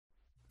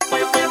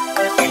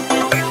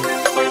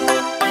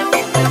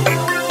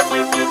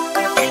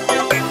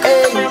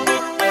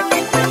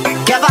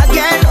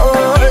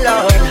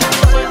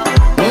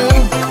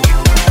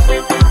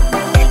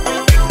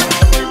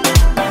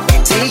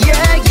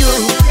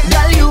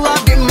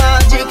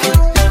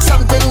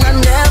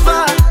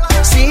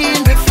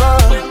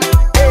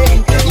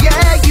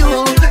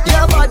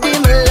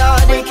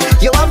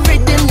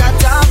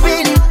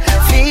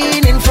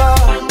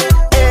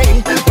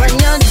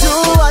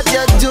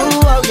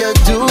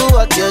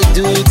what you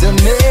do to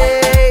me.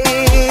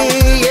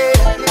 Yeah.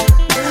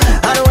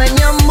 And when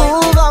you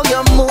move, how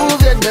you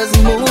move, you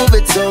just move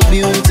it so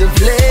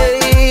beautifully.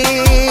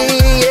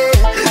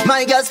 Yeah.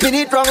 My girl spin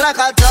it wrong like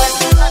a top.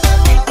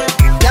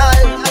 Girl,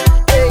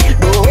 hey,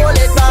 don't hold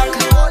it back.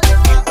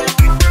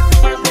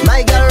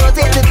 My girl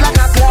rotate it like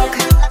a clock.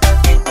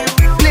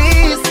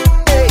 Please,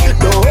 hey,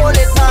 don't hold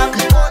it back.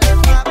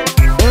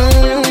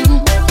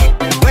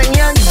 When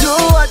you do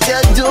what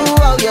you do,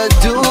 how you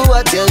do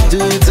what you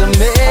do to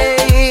me.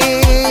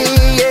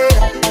 Yeah.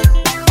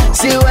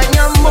 See when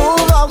you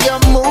move, how you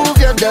move,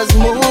 you just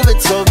move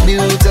it so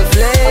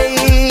beautifully.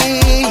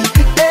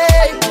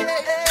 Hey,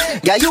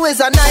 yeah, you is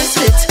a nice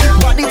fit.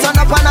 Body turn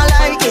up and I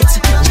like it.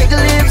 Jiggle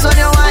lips when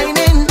you're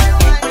whining.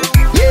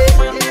 Yeah,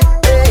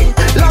 hey,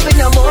 loving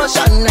your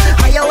motion.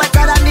 Higher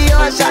wetter than the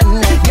ocean.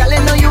 Girl,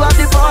 you know you have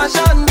the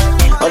portion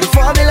or the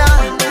formula.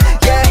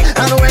 Yeah,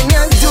 and when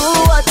you do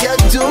what you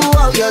do,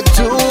 how you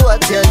do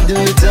what you do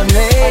to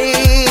me.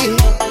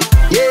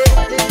 Yeah,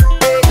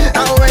 hey,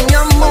 and when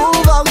you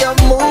move, how you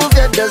move,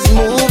 you just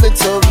move it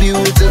so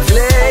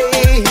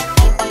beautifully.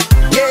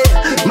 Yeah,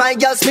 my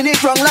girl spin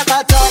it wrong like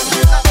a top.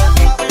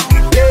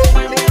 Yeah,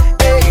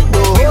 hey,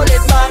 don't hold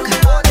it back.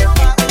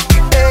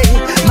 Hey,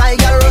 my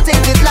girl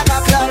rotate it like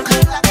a clock.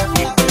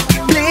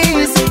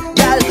 Please,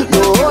 girl,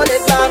 don't hold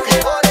it back.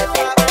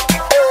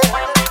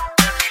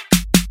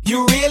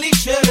 You really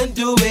shouldn't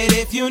do it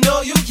if you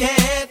know you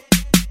can't.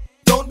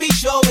 Don't be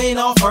showing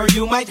off or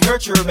you might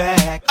hurt your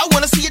back. I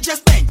wanna see you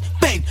just bang,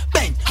 bang,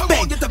 bang,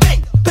 bang, get the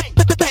bang, bang,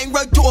 bang, bang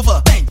right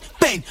over. Bang,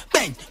 bang,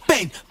 bang,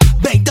 bang,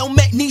 bang. Don't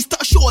make knees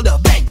touch shoulder.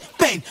 Bang,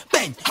 bang,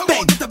 bang,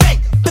 bang, get the bang,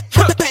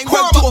 bang, bang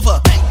right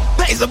over. Bang,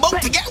 bang. It's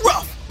about to get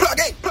rough. Plug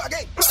it,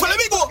 so let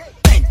me go.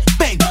 Bang,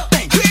 bang,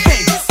 bang, bang,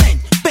 bang,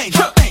 bang, bang,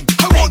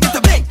 bang, get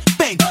the bang,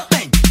 bang,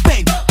 bang,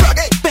 bang, plug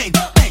it, bang,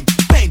 bang,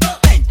 bang,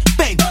 bang,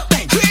 bang,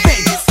 bang,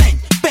 bang, bang,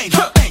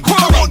 bang,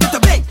 come on, get the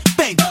bang,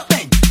 bang,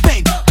 bang,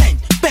 bang, bang,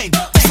 bang.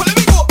 So let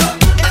me go.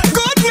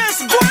 Goodness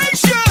gracious.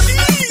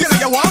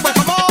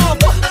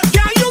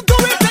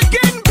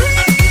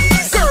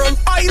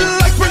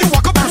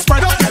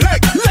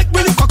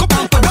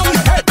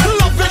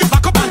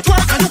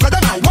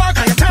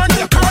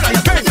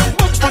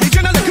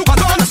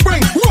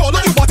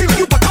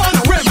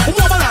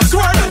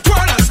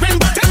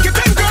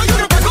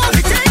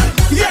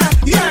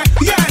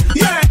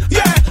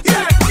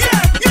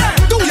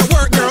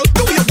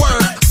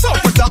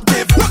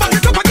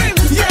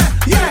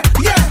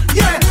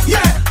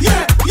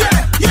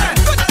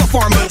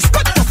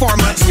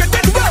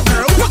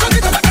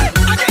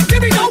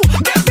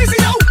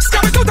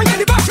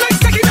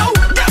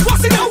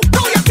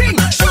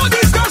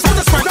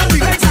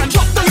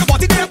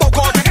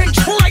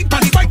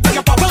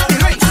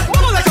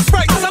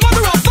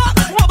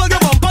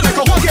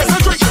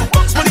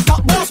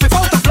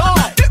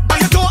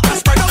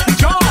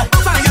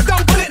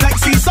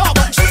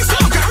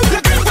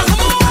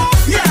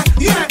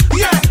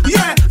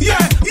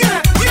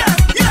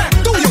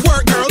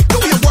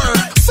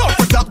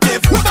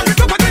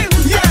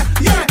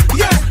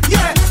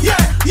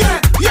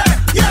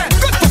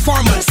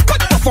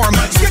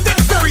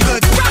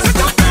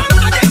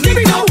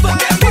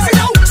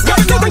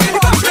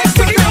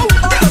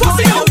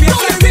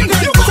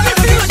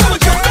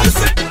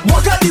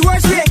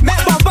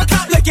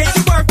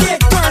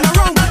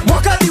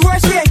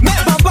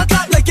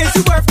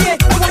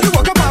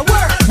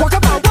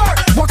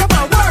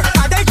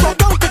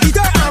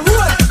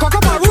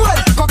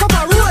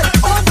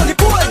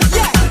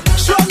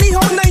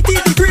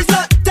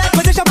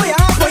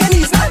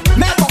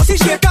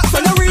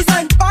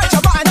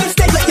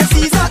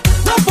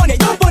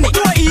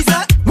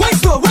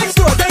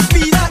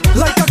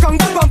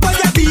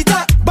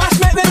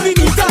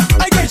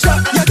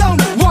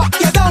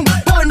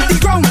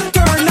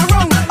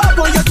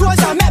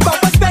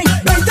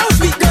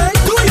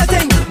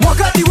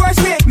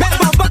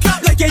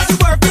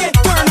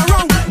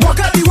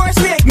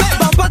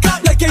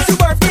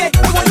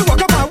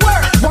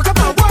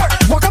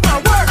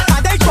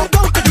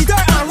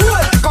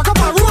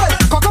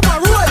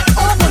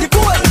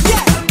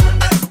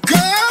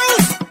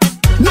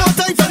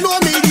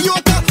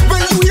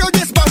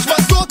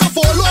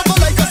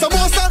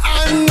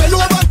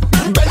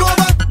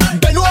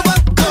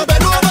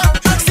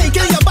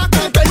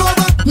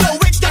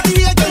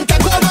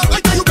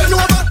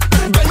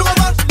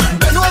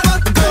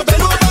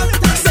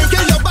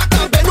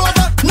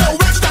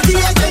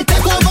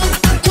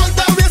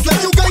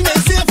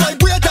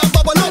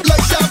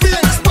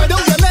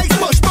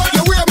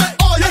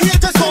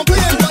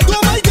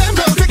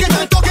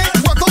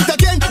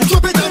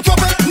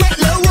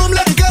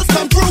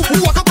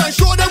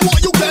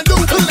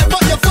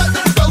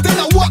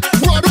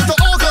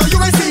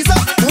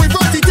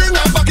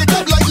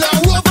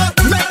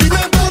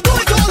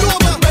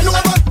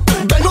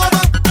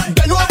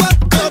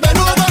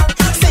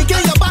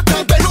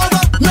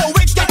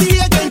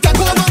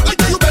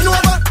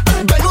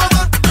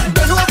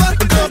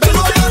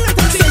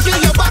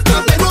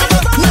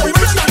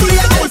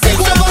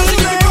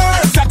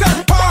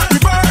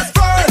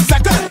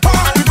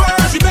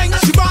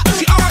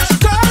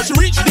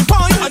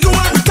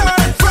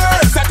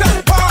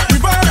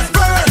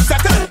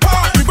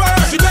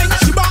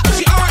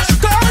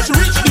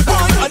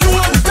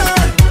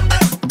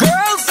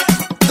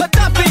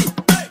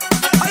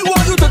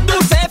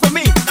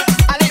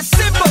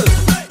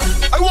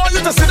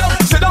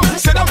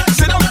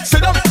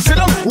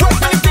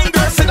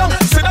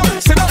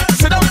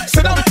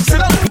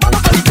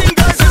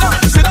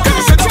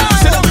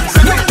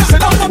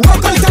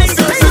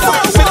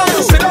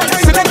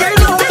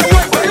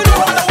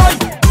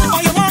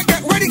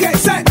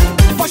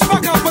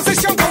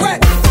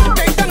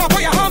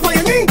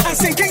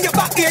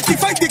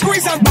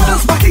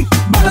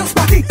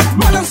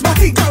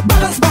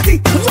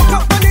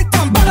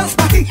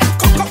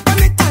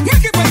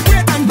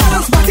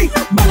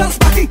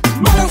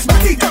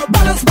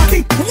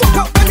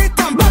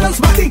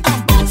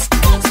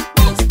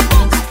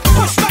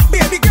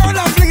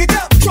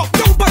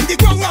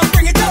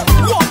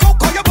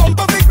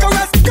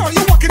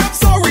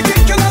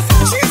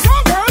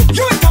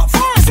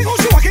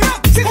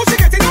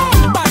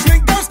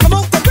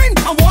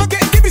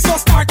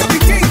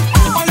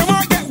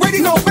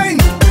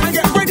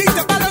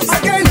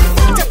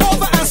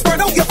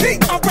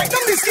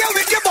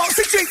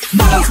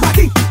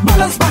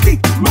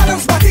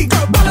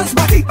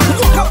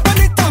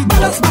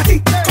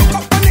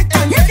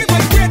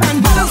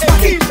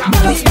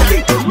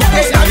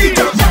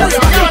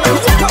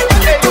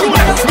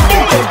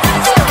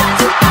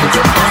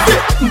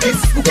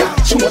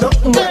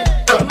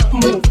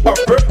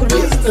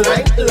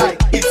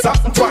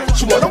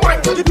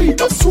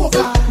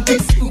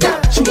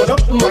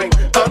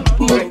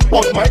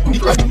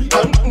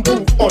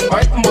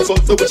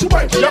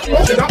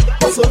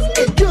 muscle.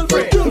 Hey,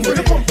 girlfriend, bring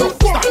the pump up.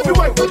 Start me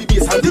wine to the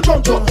bass and the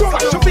drum drum.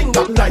 Flash your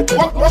finger like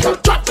what?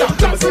 Drop down.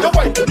 Let me see your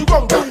wine to the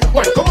ground down.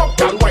 Wine come up,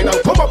 down, wine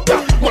and come up,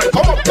 down. Wine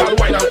come up, down,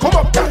 wine and come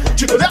up, down.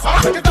 Jiggle that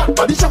ass and get that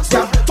body shocks,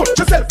 down. Touch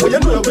yourself when you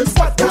know you will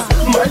squat, down.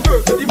 My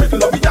girl to the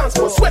middle of the dance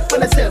floor, sweat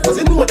when they sell, 'cause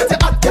you know that you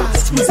hot, down.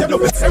 Squeeze your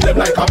love and sell them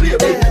like a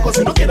baby, 'cause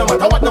you don't care no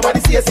matter what nobody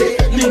say.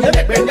 Lean your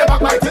neck, bend your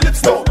back, bite your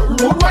lips now.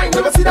 Rude wine,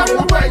 never see that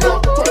rude wine now.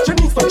 Touch your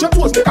knees, touch your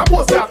toes, make a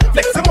pose, down.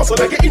 Flex your muscle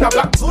like you're in a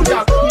black zone,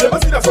 down. Never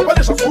see that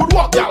somebody just food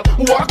walk, down.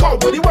 Walk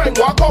out with the wine,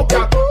 walk out,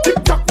 down. Tick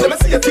tock, let me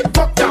see a tick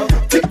tock, down.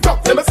 Tick tock,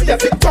 let me see a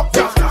tick tock,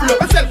 down.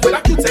 Love yourself with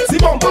a cute sexy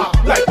bumper,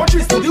 like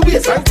Patrice to the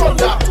waistline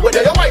thunder.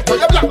 Whether you're white or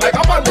you're black like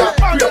a panda,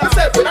 love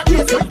yourself with a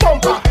cute sexy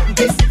bumper.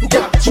 This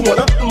girl, she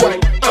wanna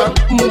wine and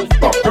move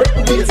up her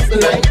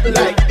waistline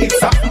like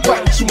it's a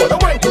wine. She wanna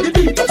wine to the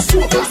beat of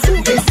soca.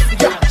 This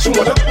girl, she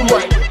wanna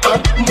wine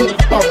and move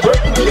up her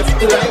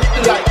waistline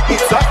like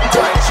it's a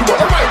wine. She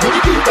wanna wine to the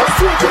beat of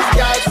soca. This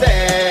girl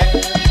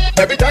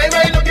say, every time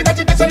I looking at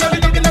you, bitch, I'm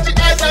looking at your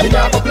eyes. Me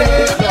nah go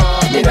play, no,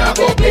 me nah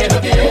go play no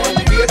game.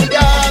 Baby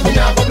girl, me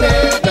nah go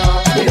play, no,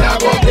 me nah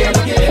go play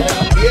no game.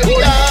 Baby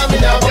girl, me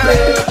nah go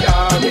play, no,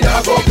 me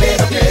nah go play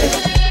no game.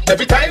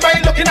 Every time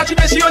I looking at you,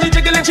 bitch, she only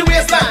jiggling she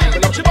waistline.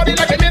 But up she body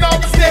like a minute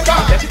of the snake.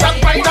 Then she start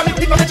fine and me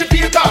people let you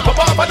feel calm. Pop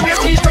up and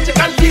waist teeth, she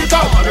can feel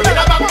calm. Her in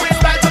a back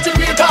waistline, such a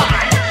real calm.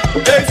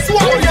 Hey,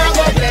 swallow, me nah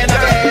go play no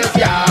game,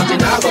 yeah, me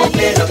nah go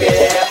play no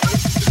game.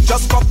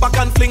 Just come back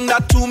and fling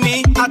that to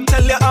me. I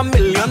tell you a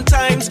million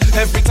times.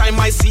 Every time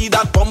I see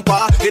that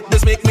bumper, it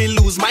does make me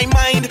lose my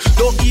mind.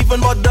 Don't even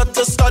bother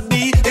to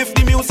study if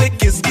the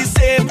music is the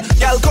same.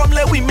 Girl, come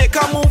let we make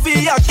a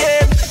movie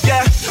again.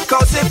 Yeah,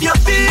 'cause if you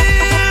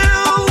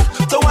feel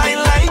the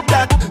wine like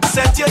that,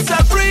 set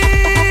yourself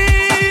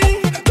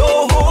free.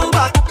 Don't hold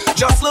back.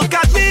 Just look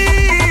at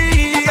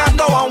me. I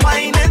know I'm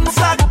whining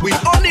slack. We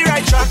on the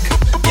right track.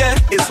 Yeah,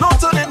 it's no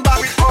turning back.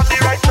 We on the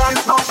right track.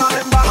 It's no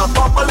turning back. I'm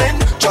bubbling,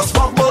 just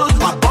bubble.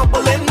 I'm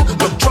bubbling,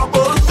 no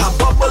trouble. I'm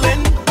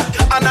bubbling,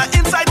 and I'm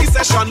inside the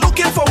session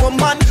looking for a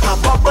man. I'm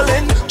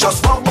bubbling,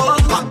 just bubble.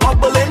 I'm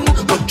bubbling,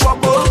 no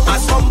trouble. I'm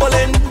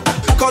stumbling,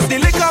 'cause the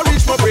liquor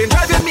reach my brain,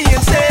 driving me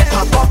insane.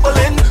 I'm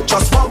bubbling,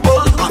 just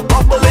bubble. I'm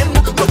bubbling,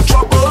 no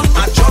trouble.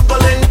 I'm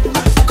juggling,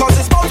 'cause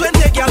it's bound when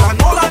they get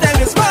and all of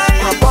them is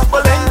mine. I'm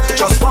bubbling,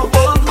 just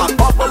bubble. I'm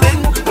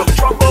bubbling, no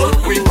trouble.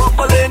 We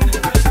bubbling,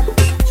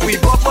 we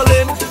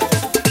bubbling.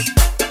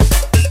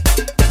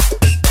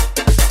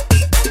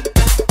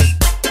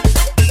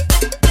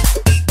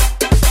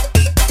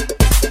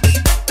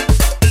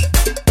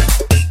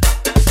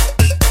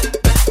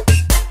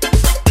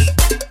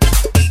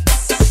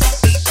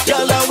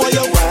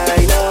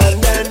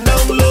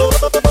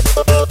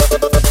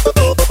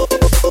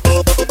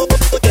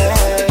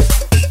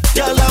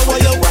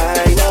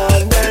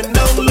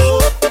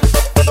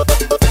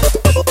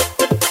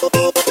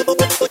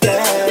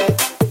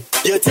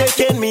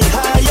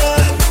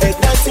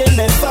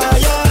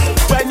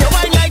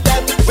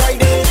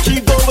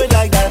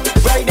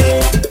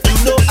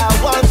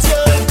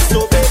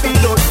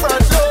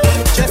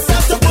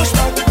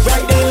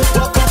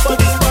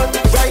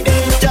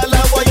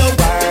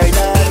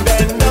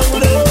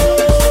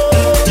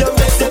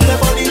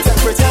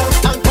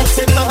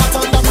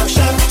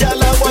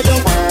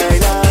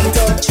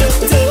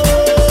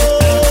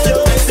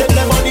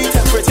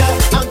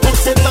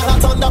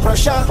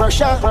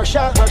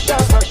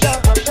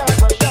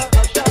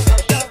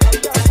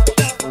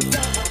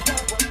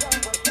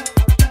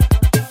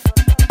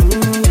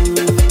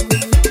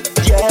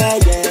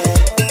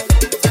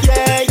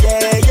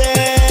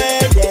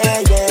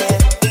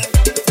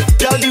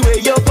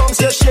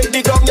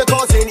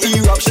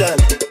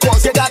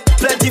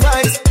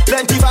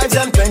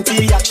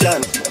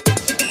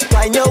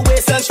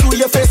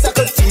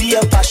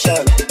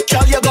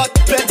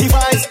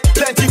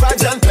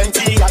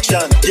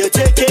 You're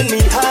taking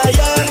me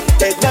higher,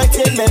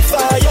 igniting me fire.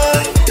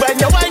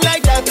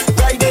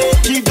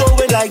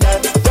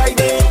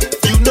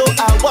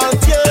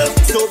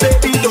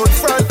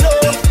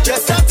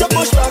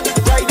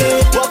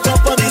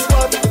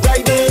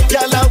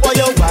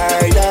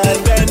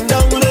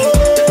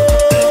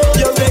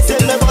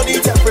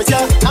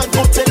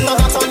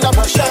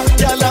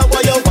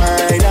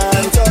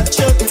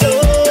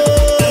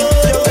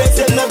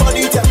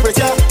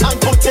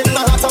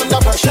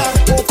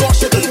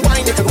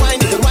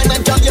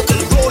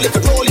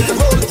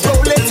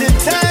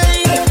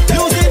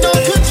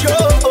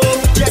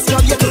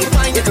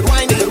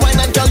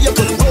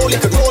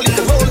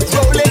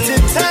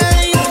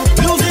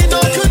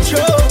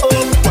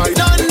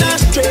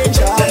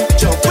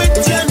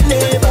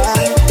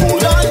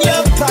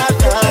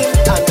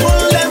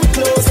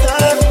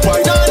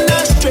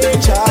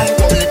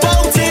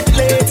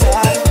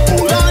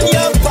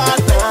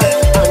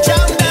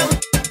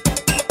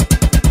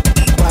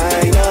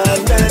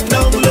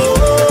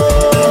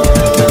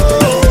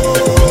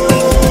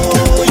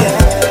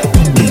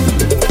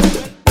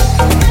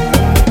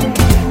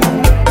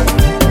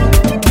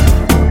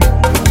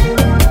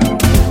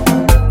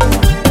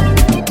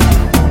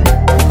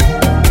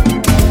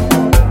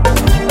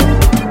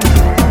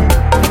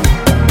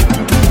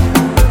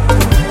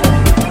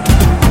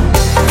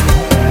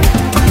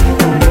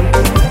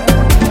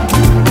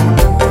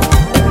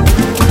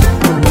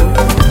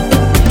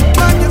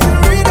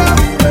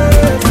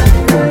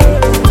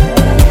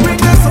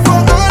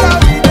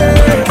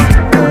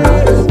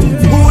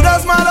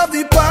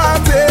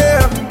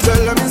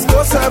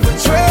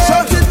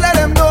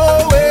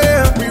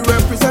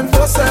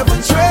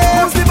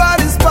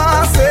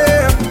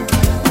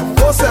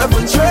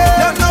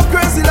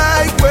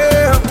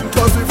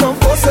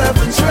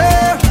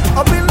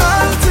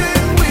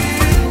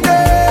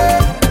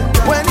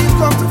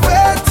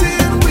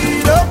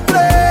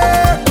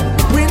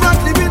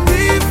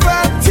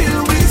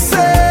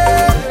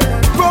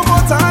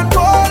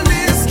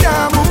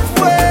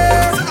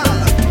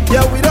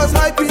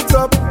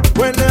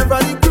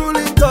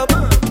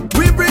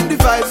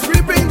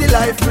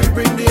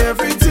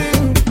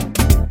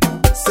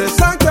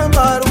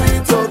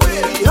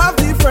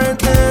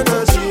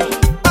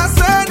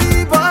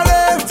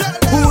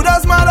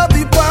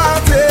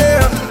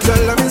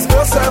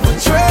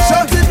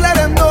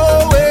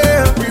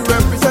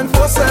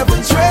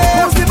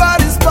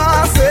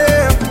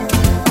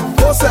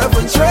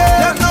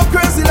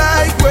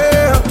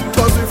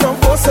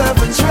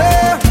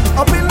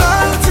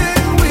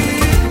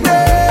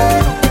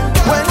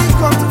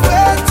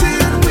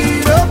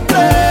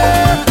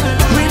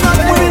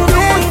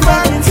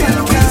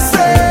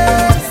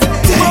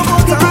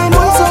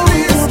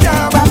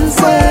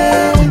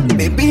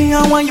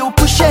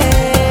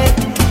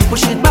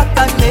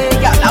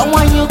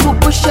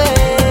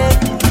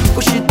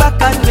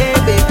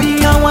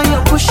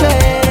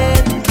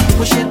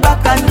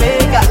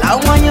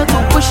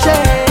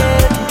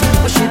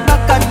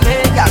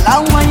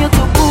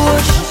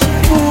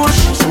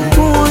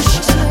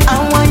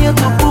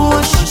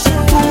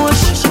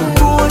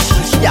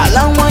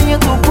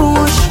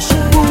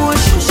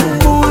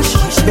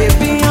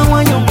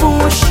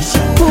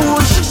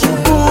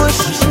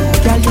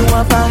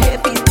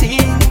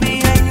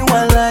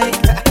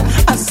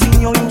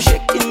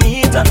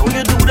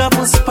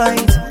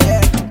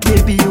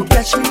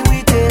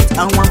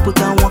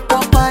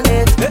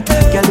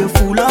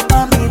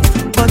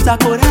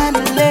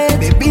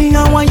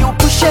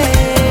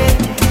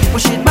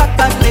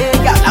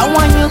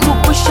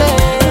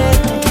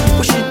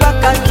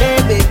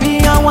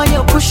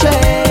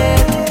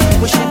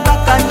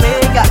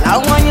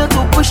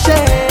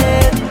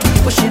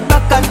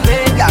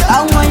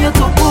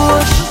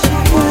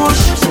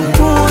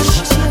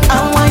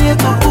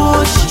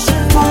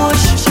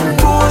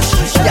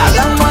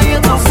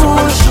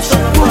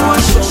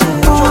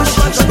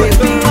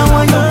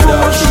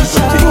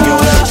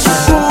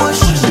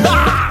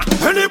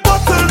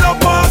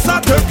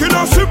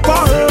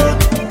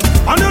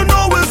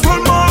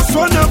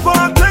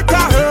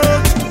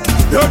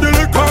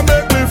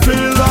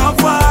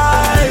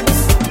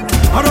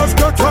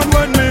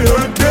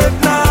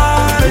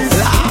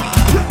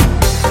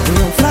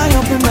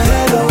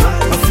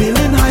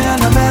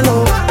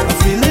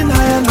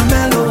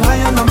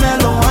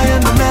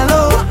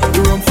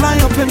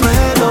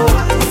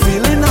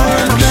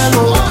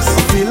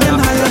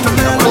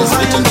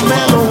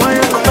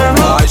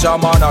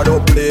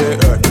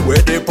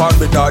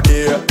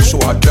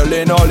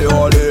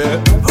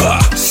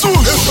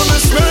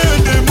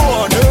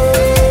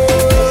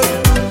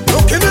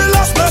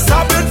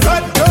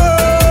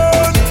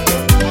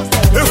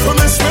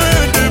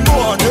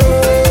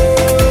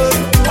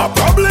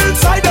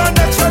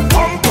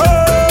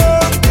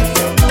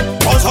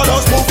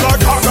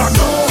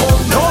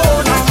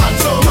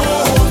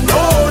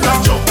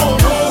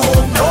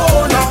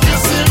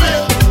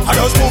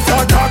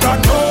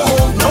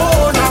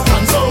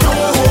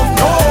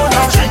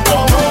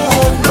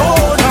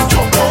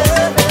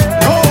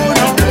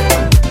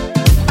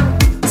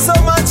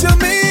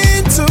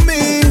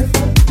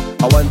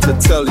 to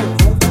tell you.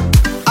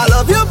 I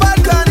love you, bad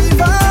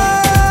carnival.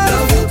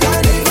 Love you,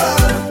 carnival.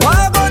 What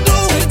I gonna do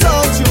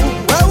without you?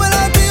 Where will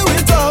I be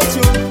without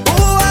you?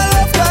 Ooh, I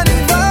love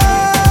carnival.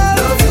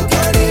 Love you,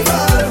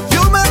 carnival.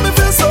 You make me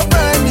feel so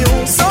brand new.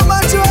 So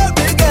much you help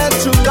me get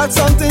through. Got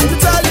something to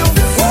tell you.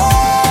 Whoa,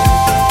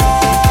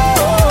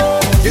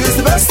 you're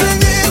the best thing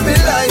in my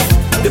life.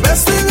 The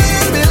best thing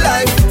in my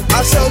life.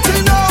 I'm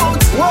shouting out.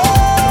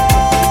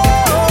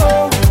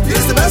 Whoa,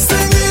 you're the best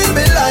thing in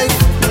my life.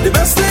 The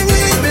best thing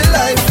in my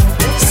life.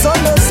 Some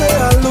may say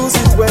I lose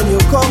it when you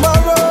come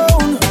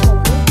around,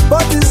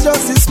 but it's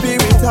just the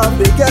spirit I've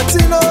been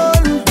getting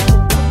on.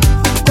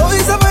 Oh,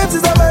 it's a vibes,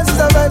 it's a vibes, it's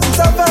a vibes,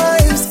 it's a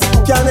vibes.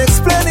 Can't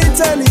explain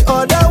it any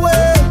other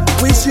way.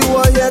 Wish you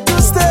were here to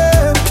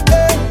stay.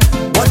 Hey.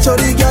 Watch how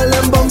the girl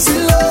them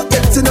bouncing low,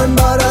 getting on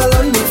battle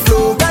on the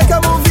floor. Like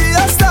a movie,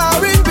 a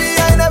starring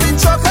behind every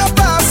truck a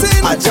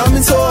passing. I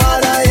jamming so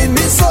hard, I in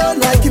me soul,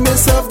 like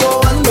myself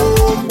go and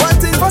go. One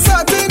thing for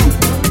certain,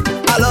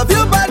 I love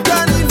you, bad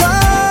carnival.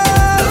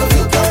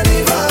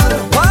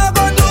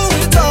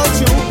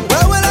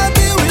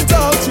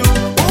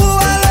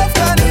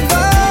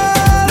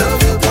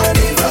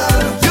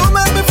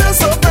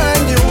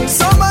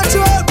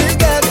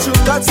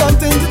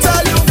 Something to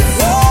tell you.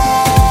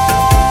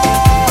 Whoa,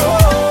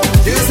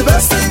 it's the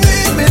best thing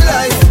in my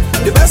life.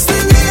 The best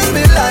thing in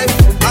my life.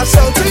 I'm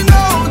shouting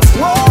out.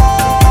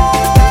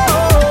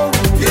 Whoa,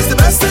 it's the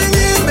best thing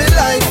in my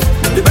life.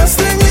 The best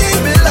thing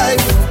in my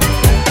life.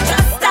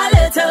 Just a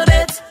little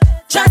bit.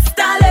 Just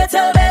a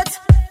little bit.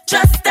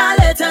 Just a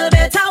little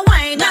bit. I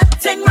whine,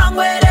 nothing wrong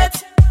with it.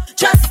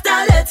 Just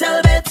a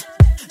little bit.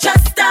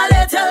 Just a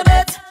little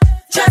bit.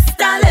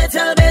 Just a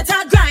little bit. I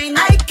grind,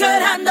 I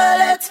could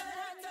handle it.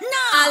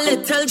 A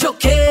little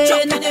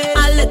joking,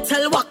 a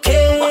little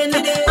walking,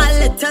 a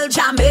little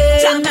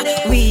jamming.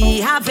 We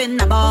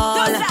having a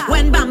ball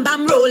when bam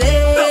bam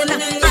rolling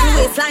and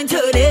waistline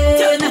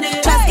turning.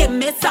 Just give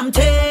me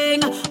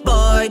something,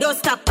 boy, don't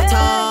stop at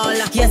all.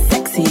 You're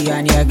sexy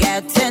and you're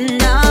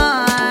getting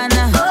on.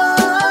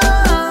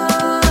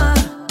 Oh,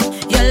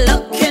 you're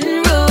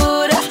looking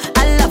rude. I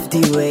love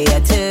the way you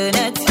turn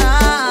it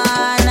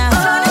on.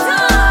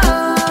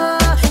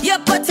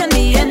 You're putting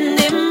me in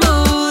the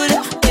mood.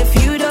 If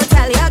you don't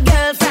tell your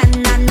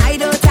girlfriend and I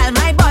don't tell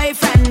my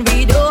boyfriend,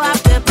 we don't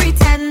have to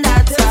pretend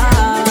at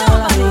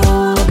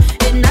all.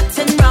 There's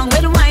nothing wrong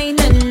with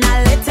whining,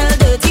 a little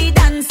dirty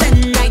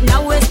dancing. Right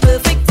now is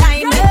perfect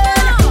timing.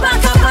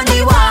 Back up on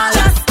the wall.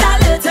 Just a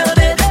little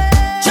bit.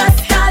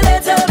 Just a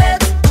little bit.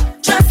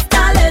 Just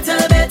a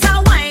little bit. I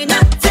whine,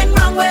 nothing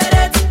wrong with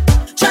it.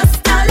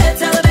 Just a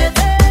little bit.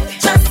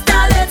 Just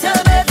a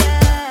little bit.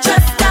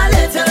 Just a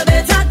little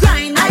bit. I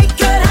grind, I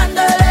could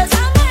handle it.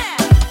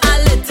 A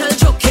little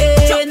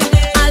joking,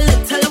 a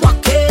little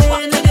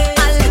walking,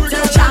 a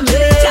little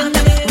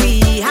jamming. We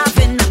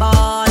having a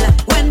ball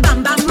when bam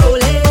bam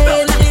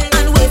rolling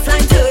and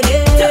waistline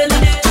turning.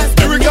 Just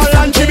give me Lyrical and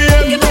something.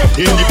 GBM.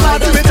 In the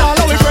party with all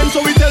our friends, so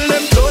we tell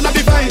them turn up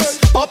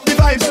the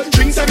vibes,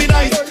 drinks every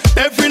night,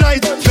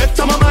 left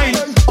on my mind,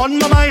 on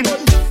my mind.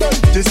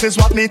 This is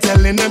what me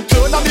telling them,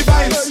 turn up the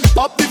vibes,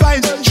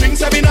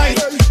 drinks every night,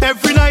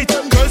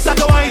 girls start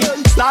to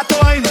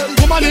wine,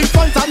 woman in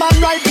front and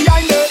man right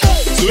behind her.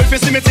 So if you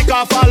see me take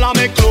off all of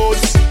my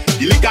clothes,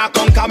 the liquor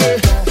conquer me.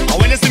 And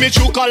when you see me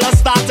true colors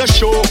start to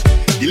show,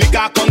 the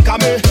liquor conquer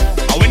me.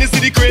 And when you see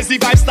the crazy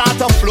vibes start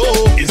to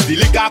flow, it's the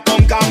liquor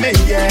conquer me,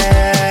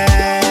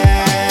 yeah.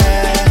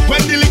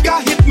 When the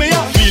liquor hit me,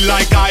 I feel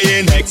like I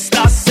in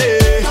ecstasy.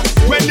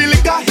 When the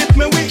liquor hit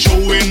me, we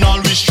showing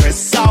all we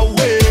stress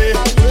away.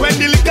 When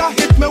the liquor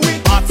hit me, we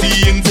party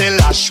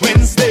until Ash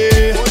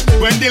Wednesday.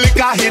 When the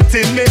liquor hit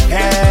in me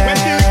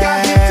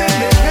head,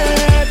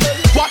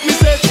 what me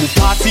say to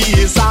party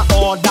is a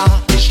order.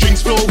 The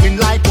strings flowing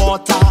like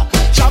water.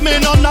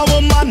 Jamming on a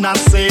woman, I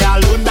say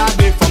alone that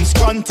day from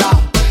Scrunta.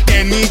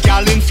 Any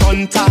gal in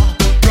front her,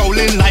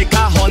 prowling like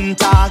a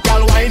hunter.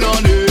 Gal wine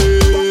on it.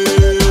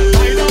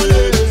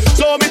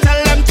 So me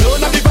tell them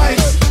turn up the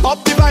vibes,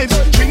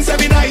 drinks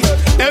every night,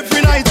 left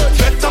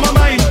on my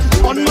mind,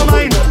 on my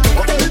mind.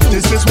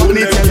 This is what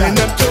me telling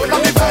them, turn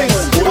up the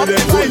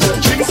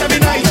vibes, drinks every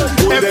night,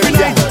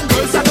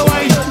 girls start to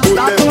wine,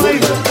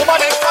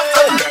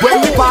 When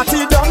the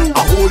party done,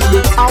 I hold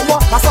it. I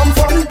want some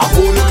fun, I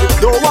hold it.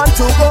 Don't want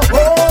to go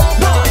home.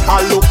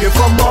 I'm looking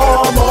for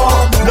more.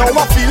 Now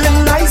I'm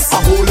feeling nice,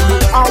 I hold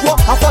it. I want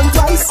fun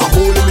twice, I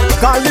hold it.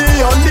 Call me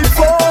on the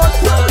phone.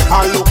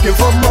 I'm looking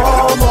for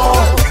more.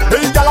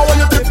 Hey, girl, when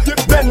you dip,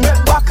 bend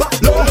back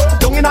low,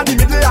 down in the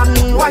middle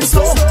and wine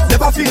slow.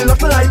 Never feel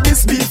nothing like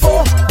this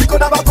before. We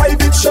could have a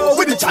private show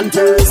with the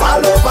chanters all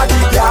over the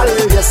girl,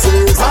 yes,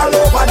 all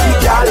over the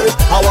girl.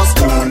 I was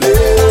cooling,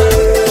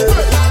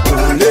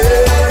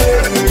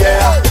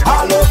 yeah,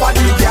 all over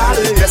the girl,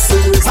 yes,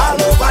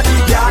 all over the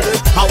girl.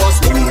 I was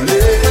cooling.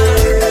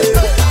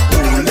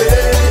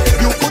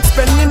 You could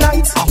spend the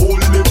night, I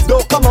hold it.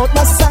 Don't come out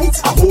my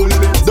sight, I hold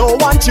it. Don't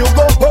want you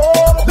go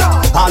home.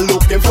 I'm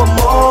looking for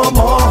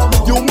more.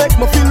 You make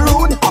me feel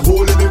rude, I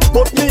hold it.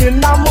 Put me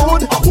in a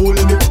mood, I hold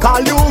it.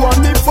 Call you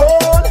on the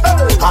phone,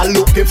 I'm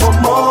looking for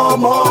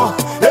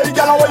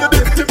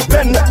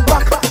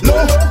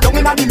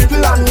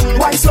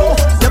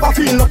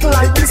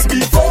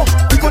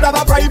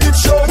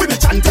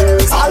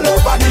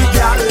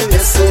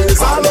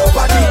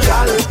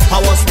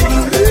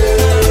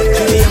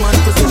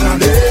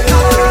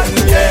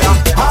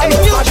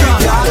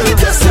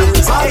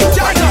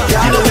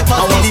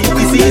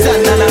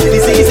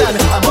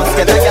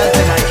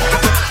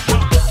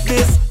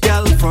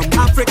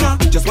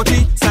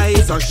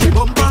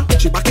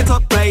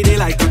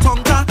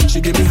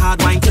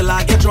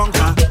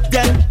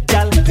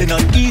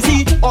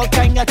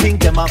think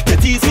them have to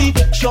tease me.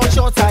 Short,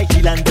 high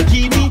heel and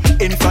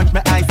bikini. In front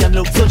my eyes, them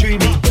look so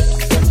dreamy.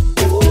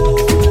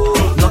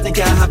 Nothing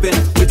can happen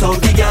without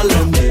the gal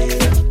them.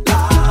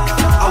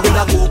 I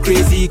woulda go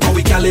crazy, cause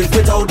we can't live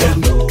without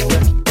them.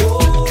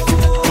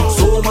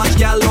 So much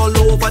gal all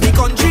over the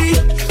country,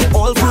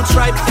 all fruits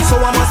ripe, so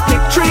I must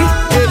pick three.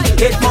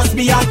 It must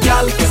be a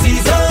gal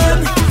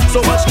season.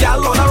 So much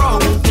gal all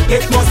around.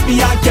 It must be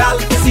a gal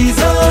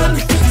season.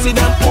 See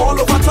them all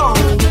over town.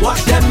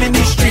 Watch them in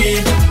the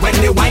street when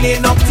they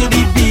whining up to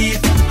the beat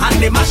and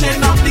they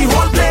mashing up the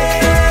whole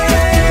place.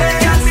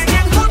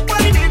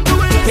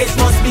 It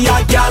must be a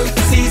gal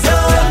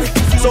season.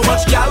 So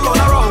much gal all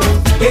around.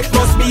 It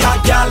must be a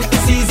gal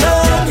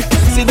season.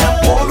 See them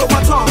all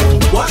over town.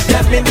 Watch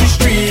them in the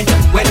street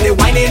when they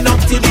whining up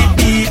to the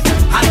beat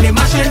and they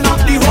mashing up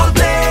the whole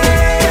place.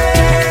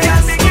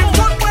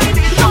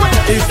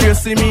 If you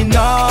see me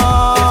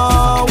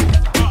now,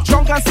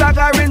 drunk and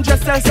staggering,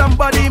 just tell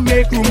somebody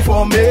make room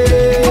for me.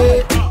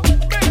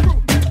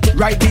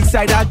 Right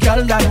beside a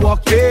girl that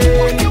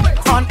walking.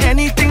 On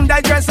anything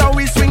that dress how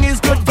we swing is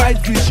good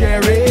vibes we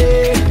share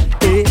it.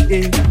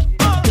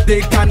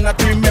 They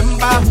cannot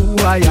remember who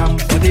I am,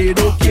 but they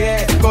don't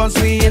care, cause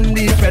we in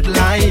the fed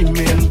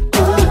liming.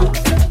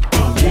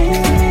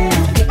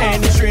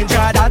 Any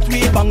stranger that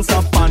we bounce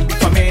up on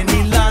from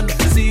any land,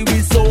 see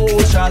we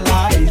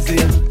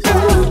socializing.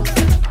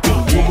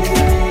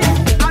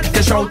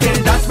 They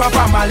shouting that's my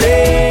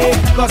family,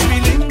 cause we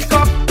link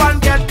up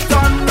and get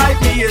done like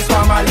me is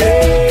family.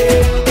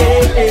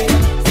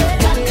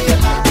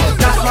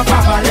 That's my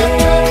family.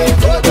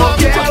 Don't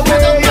care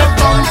where you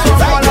come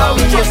from, all of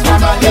me is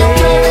family.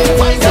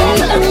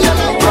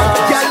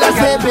 Girl, I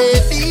say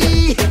baby,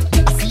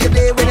 I see you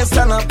there when you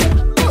stand up.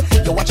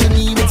 You're watching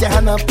me with your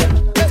hand up.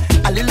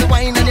 A little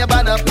wine and your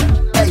butt up.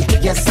 Hey,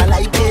 yes I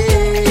like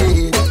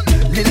it.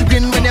 Little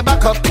grin when you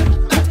back up.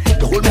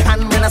 You hold my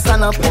hand when I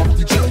stand up.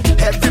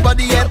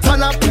 Everybody here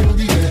turn up,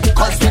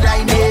 cause we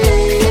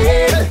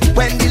dining.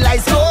 When the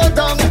lights go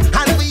down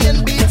and we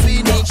in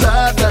between each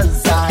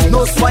other's eyes.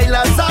 No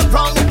spoilers are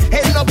wrong,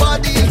 ain't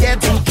nobody here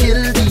to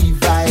kill the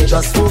vibe.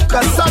 Just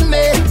focus on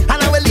me and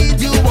I will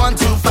lead you on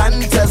to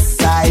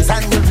fantasize.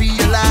 And you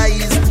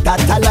realize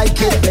that I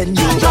like it when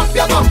you drop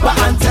your bumper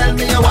and tell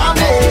me you want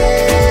me.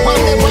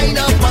 Want me wind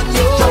up on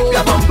you. Drop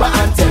your bumper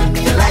and tell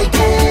me you like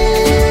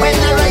it. When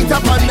I right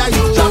up under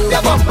you, drop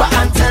your bumper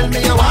and tell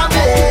me you want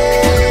me.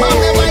 Want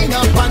me wind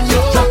up on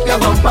you. Drop your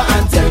bumper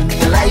and tell me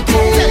you like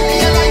it. Tell me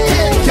you like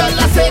it. Girl,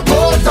 I say go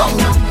down,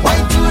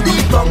 wind to the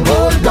ground,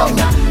 roll down.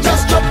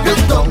 Just drop it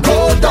down,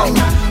 go down.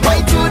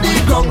 Wind to the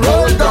ground,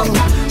 roll down.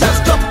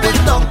 Just drop it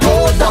down,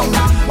 go down.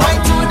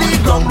 Wind to the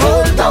ground,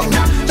 roll down.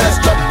 Just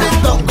drop it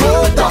down,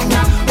 go down.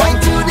 Wind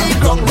to the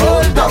ground,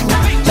 roll down.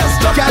 Just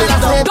drop it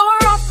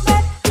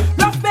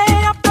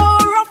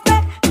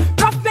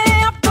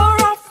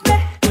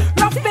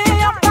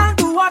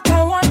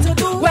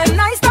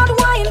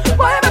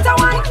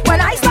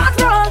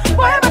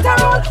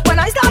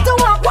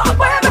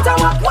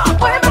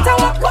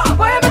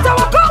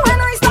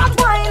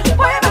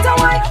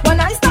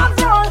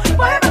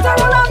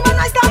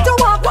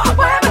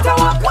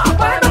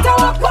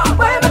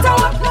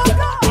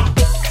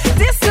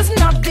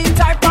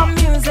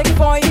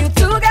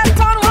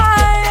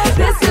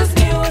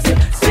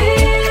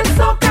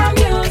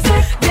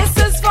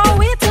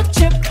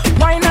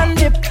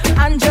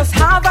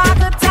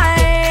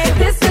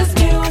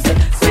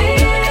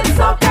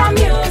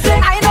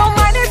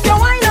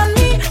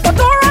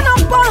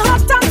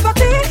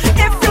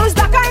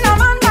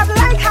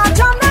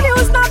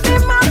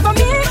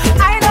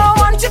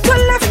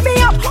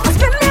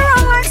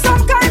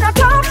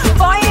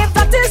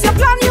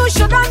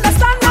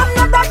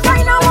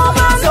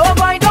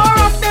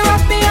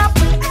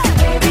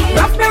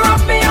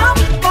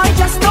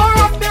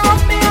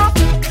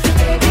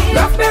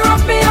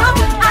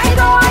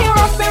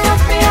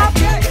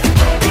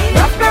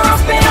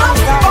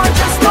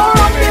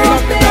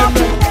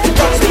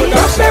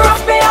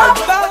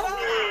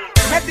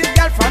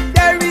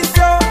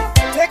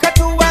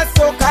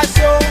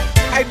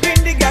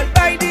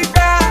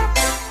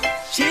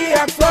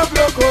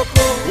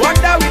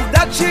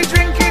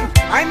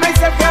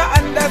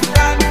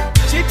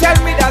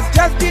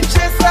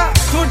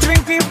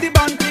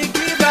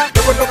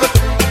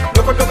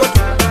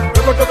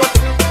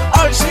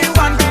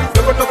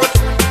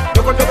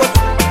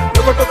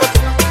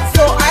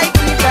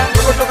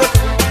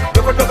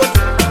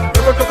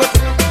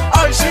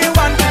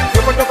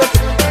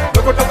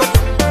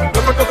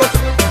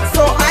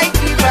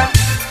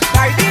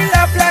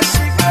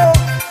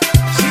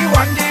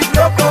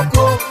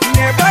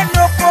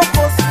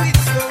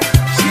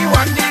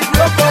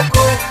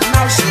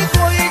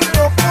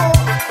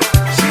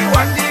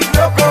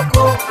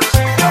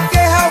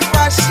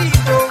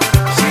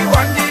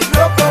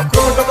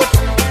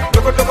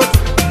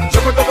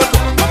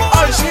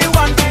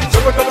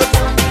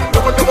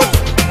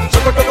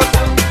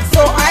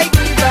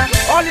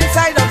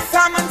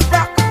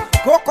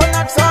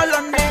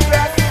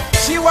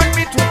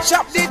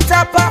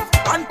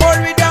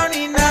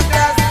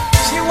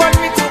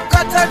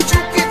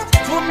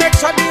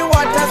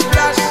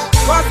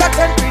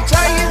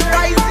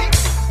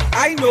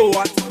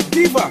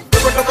diva.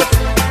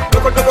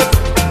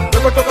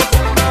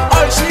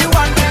 All she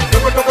want.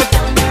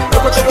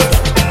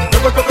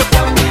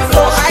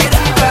 So high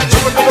diva.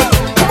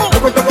 Come on.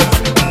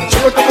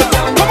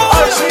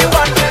 All she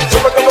want.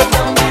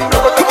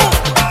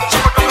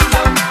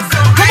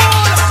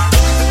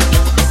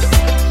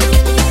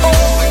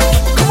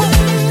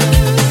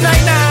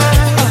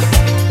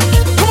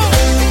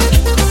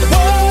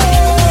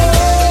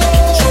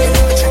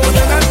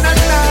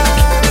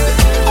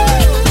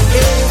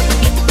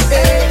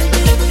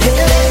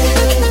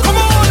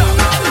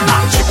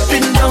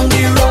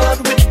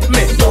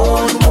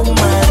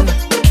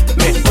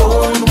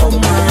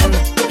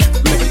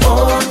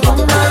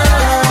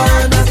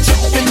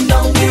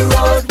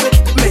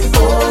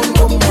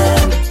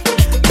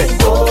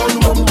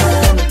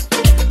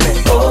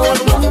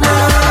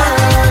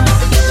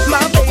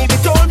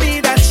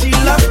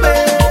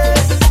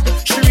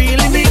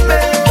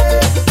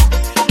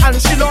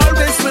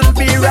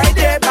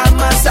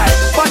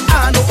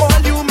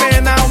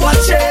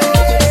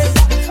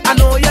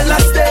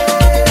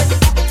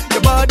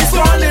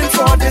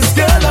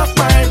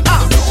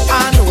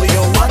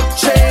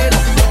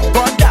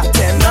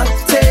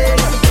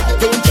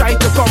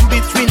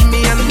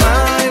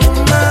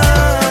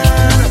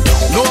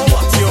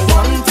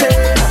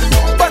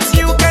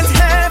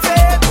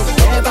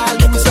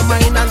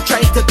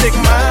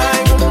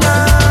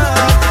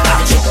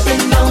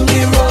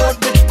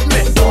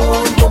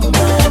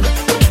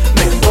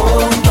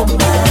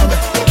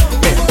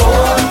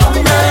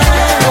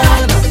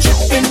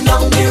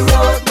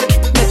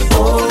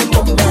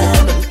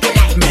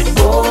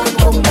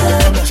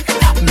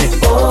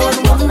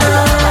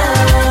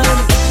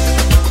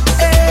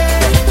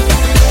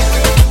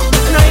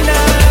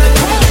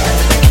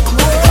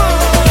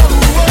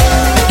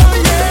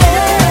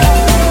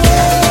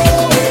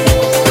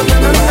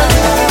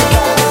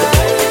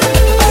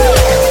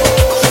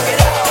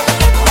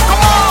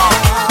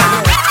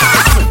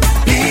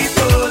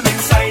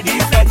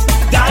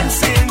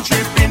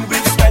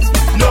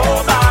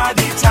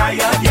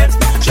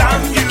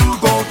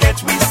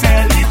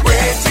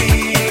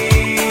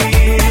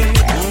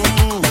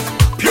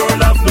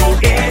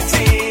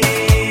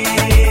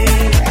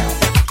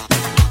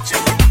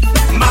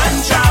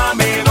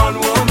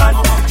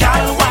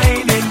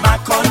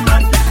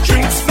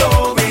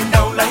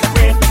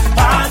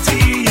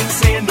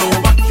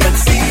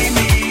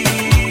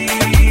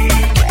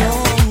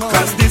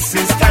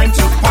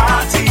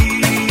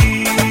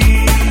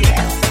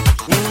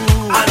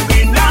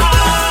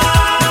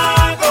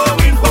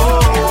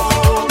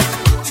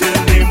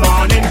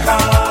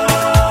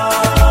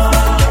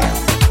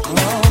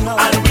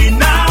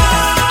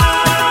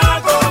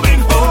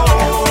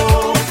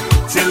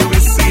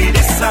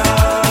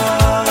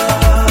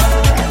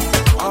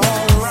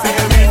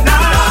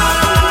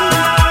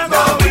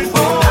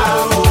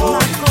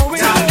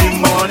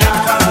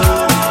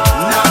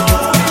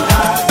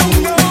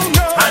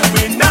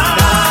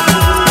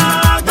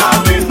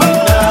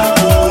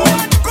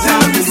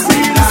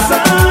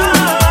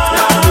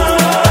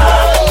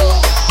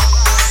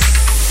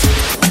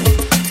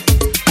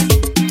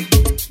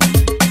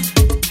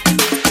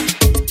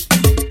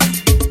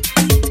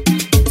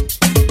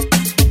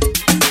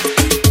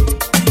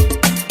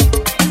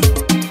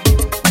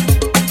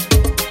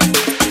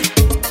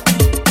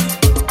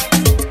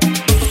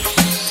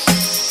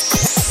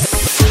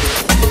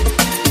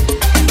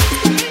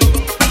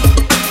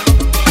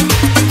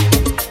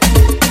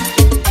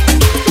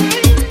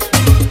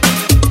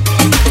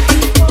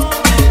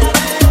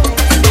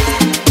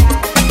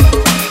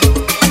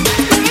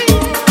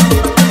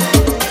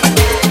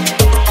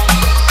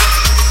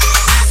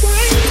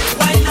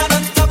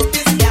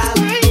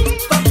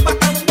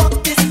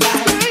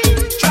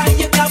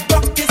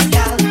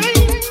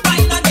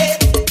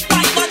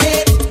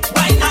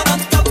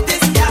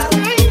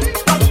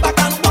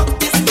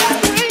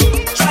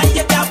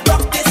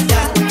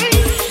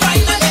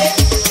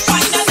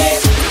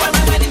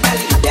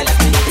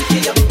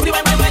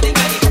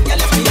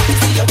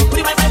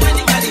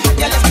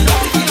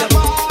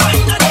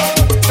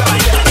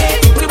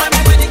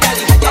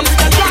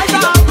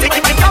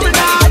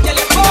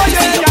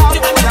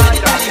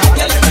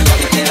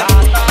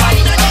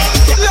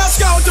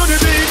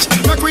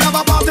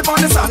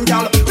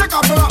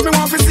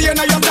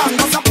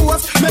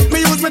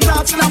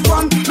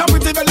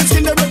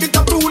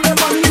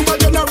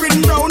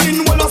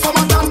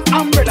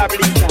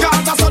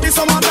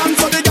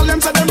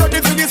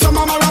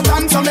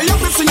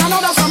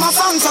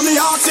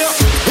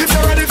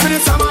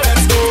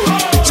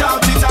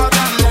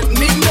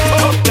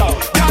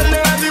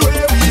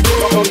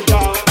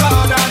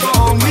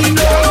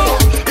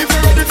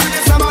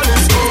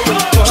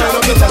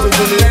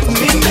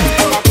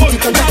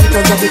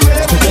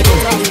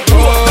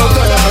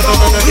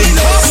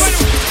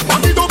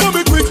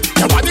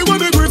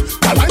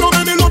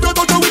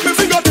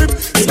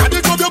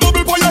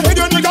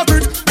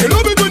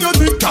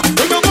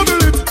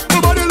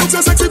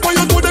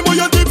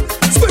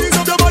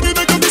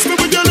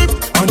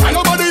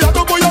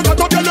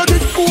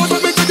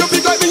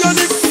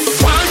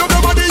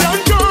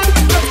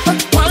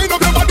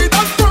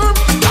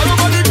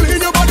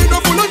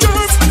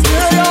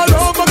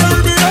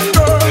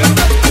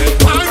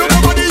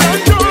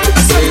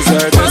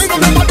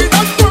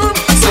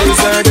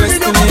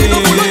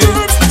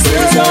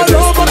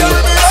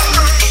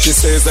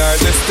 our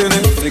destiny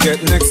to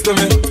get next to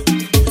me.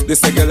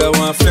 This a girl I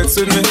want flex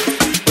with me,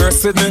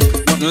 burst with me,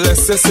 nothing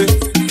less sexy.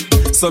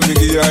 So me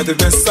give her the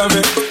best of me.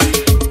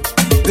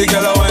 The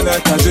girl I want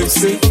like a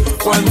gypsy.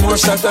 One more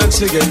shot and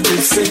she get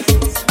tipsy.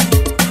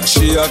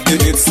 She have the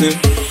itsy,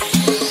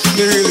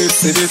 the real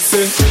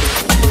itsy.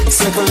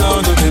 Settle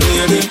down to the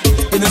lady.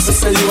 You know she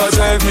say you a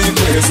drive me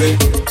crazy.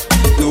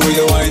 The way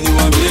you whine you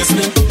amaze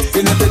me.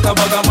 You know take a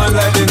bag of man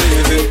like the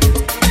Navy.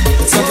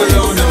 Settle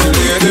down to the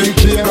lady.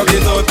 Rock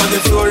it out on the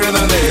floor and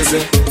a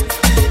lazy.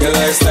 Your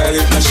lifestyle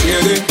is not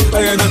shady.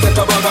 And you know take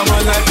a bag of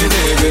man like the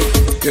Navy.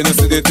 You know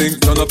see the thing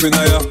turn up in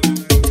a ya.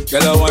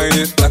 Girl a whine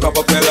it like a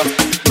propeller.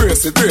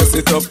 Brace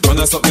it up, run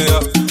us up me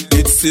up.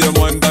 It's same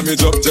one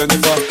damage up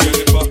Jennifer.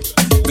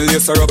 Me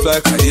lace her up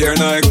like a ear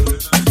Nike.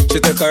 She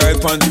take a ride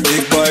on the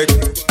big bike.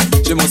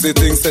 She must see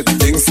things that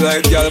things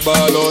like y'all ball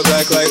out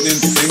like lightning,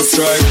 things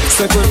strike.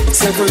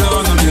 Settle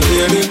down on me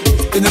lady.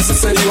 You know she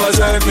say you a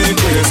drive me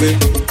crazy.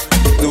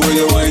 The way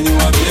you whine you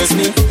amaze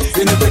me.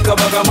 You know take a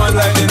bag of man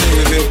like the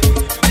Navy.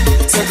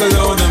 Settle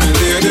down on me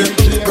lady.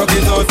 Rock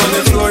it out on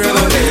the floor and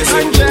a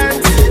lazy.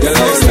 Your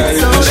lifestyle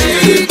is not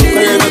shady.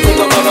 You know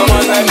take a bag of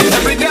man like the Navy.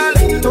 Every girl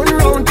turn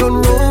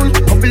round.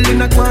 Couple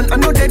in a can, I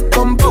know that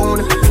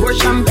compound. Pour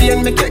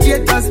champagne, make your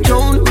haters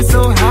drown. We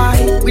so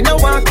high, we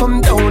don't want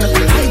come down.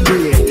 High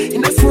grade,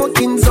 in a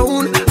smoking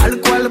zone.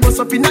 Alcohol bust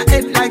up in a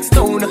head like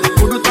stone.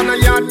 Put it on a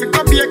yard, pick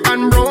up bake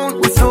and brown.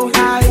 We so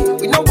high,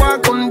 we don't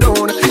want come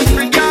down.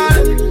 Every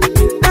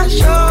girl,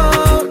 dash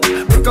out.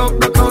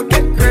 Broke out,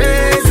 get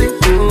crazy.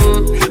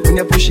 When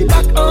you push it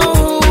back,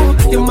 oh,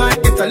 you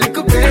might get a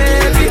little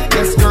baby.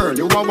 Yes girl,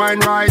 you are wine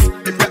right.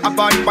 If you have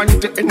bad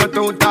panty in a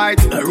toe tight.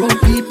 Around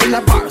people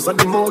are bars on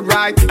the mood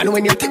right. And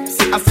when you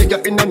tipsy, I see you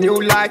in a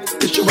new light.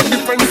 You show a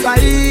different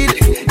side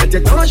that you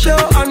don't show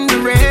on the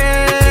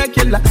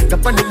regular.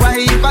 Up on the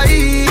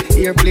Wi-Fi,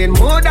 airplane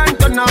more than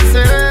turn off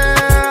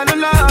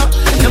cellular.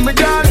 Now my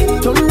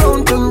girl, turn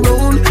round.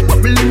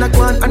 Bubble in a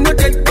can, I know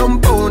that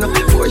compound.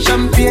 Pour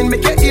champagne,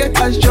 make your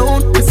haters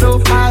drown. We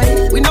so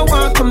high, we no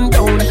want come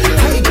down.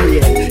 High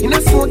grade, in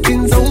a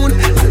smoking zone.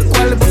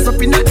 Alcohol bust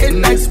up in a head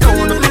like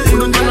stone.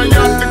 Put on a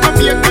yard, pick up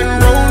bake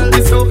and round.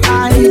 We so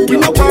high, we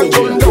no want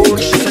come down.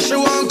 She said she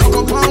want cock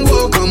up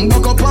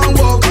and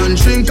walk and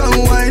drink and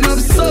wine up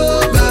so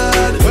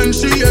bad. When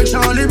she hear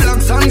Charlie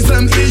Black songs,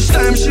 them each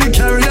time she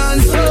carry on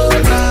so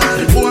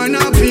bad. Boy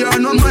not pay her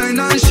no mind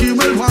and she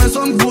will want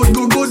some good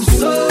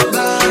so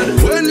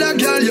bad. When that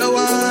girl you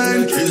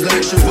wine, it's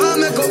like she want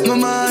make up my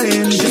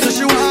mind. She said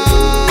she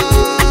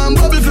want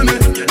bubble for me.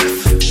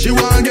 She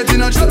want get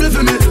in a trouble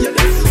for me.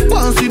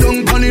 Want see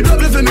down on the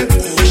double for me.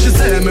 She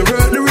say me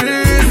work the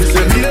race. Me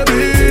say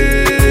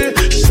baby,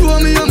 show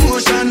me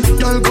emotion.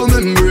 Girl come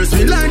embrace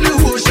me like the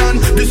ocean.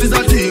 This is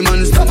a team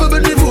unstoppable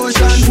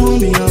devotion. Show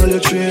me all your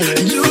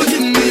training. You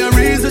give me a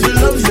reason to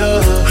love ya.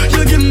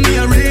 You give me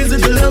a reason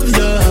to love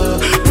ya.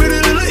 Pretty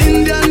little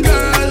Indian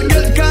girl,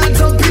 get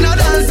caught up in a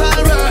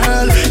dancehall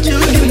world. You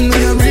give me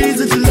a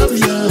reason to love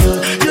ya.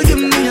 You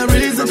give me a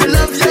reason to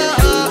love ya.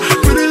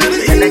 Pretty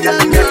little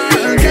Indian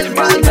girl, get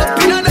caught up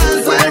in a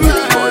dancehall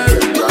world.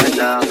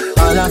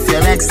 All of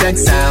your XX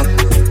sound,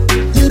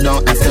 you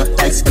don't have to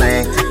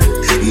explain.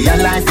 Your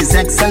life is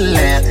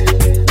excellent.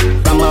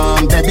 Come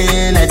on, baby,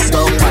 let's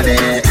go party.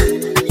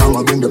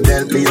 I'ma bring the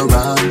Bentley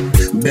around.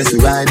 Best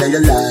ride of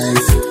your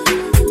life.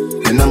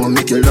 And I'ma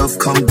make your love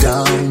come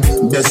down.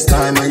 Best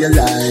time of your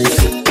life.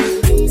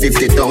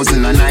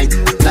 50,000 a night.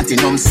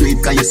 Platinum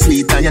sweet, cause you're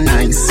sweet and you're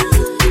nice.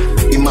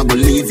 I'ma go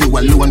leave you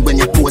alone when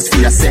you pose for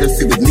your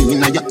selfie with me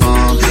in your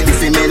arm.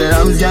 If you made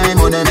love, I'm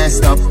on the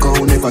messed up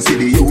cow. Never see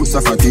the use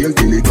of a tail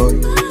till it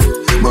gone.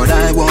 But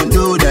I won't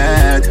do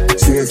that.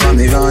 Straight from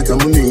me heart, I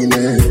mean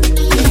it.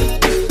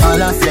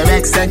 All of your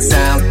XX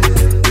sound,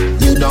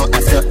 you don't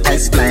have to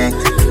explain.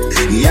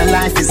 Your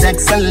life is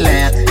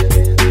excellent.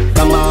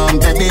 Come on,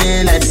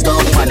 baby, let's go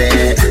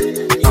party.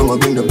 I'ma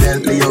bring the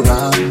Bentley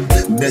around.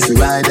 Best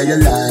ride of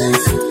your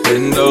life.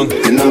 Bend down,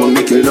 and I'ma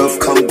make your love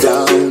come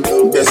down.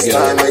 Best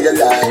time of your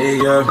life. Hey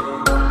girl,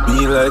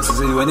 me like to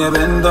see when you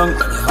bend down,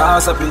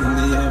 ass up in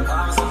the air.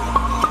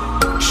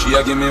 She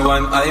a give me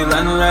one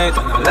island ride,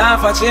 and I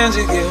laugh at change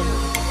the game.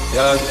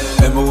 Yeah,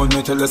 remember when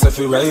me tell us if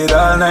you ride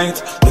all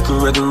night, you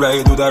could ready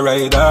ride with a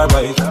ride or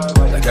bike.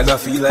 Like I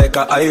feel like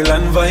a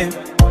island vibe.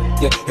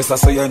 Yeah, yes I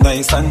say you're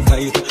nice and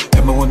tight.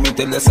 Remember when me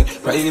tell us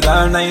ride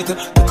all night, you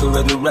could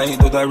ready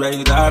ride with a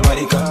ride or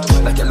bike.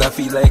 Like I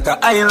feel like a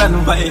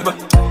island vibe.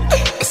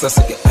 Yes I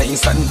say you're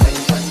nice and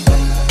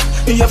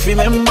tight. You have to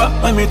remember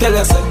when me tell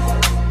us,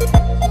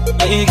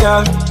 hey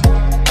girl,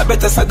 I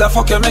better say the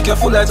fuck you make you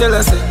full of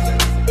jealousy.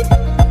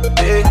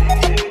 Hey,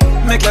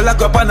 make you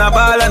lock up on a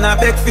ball and a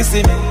beg for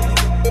see me.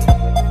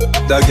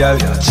 That girl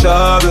you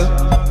trouble,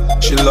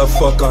 she love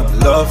fuck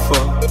and love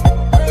fuck.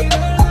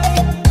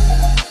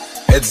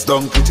 Heads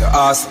down, put your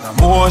ass in a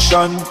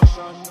motion.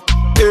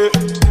 Hey,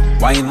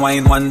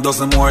 wine 1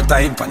 dozen more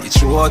time pan the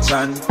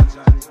Trojan.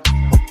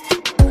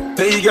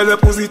 Hey girl, your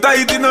pussy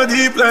tight in a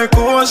deep like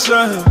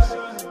ocean.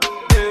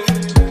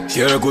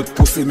 Your good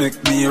pussy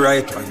make me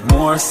write one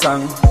more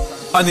song.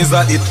 And is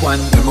a hit one.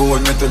 Remember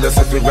when me tell us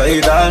if we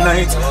ride all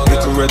night.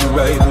 Little red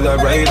ride with a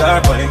ride or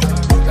bike.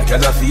 Like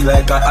I feel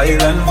like a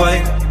island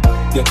vibe.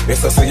 Yeah,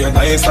 yes I say you're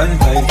nice and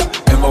tight.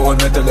 Remember when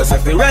me tell us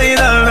if we ride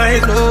all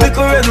night.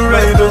 Little red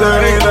ride with a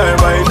ride or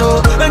bike.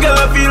 Like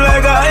I feel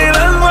like a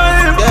island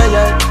vibe.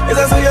 Yeah, yes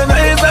I say you're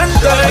nice and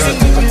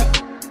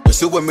tight. You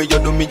see when me you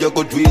do me, you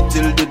go do it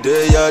till the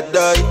day I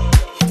die.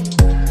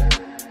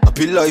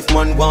 Happy life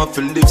man want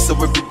to live, so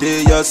every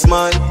day I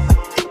smile.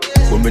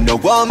 When me no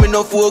want me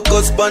no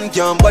focus pan,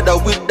 can't bother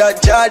with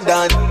that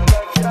Jordan.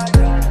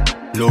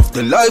 Love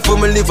the life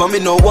when me live and me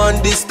no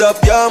want this stop,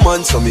 yeah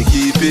man. So me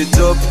keep it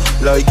up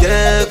like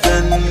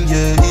heaven,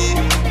 yeah.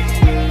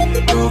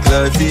 Look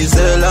life is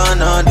hell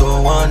and I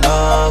don't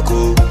wanna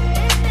go.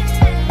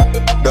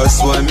 That's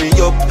why me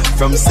up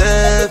from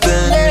 7,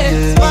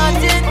 yeah.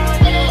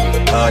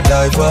 I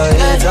die for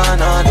it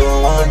and I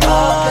don't wanna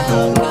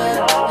know.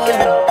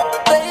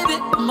 Baby,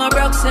 my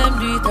rocks and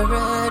do it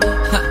already.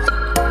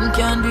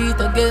 Can't do it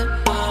again.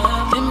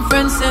 Them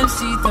friends them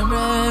see it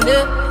already.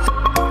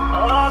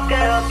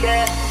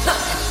 Okay.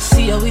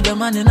 See her with the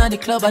man in the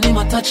club and him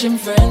a touch him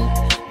friend.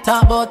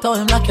 Talk about how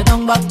him like you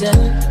done back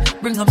then.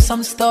 Bring up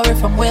some story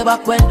from way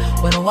back when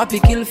a wappy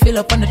kill fill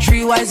up on the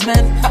 3 wise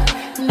men.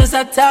 Him just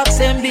a talk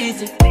same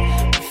beat.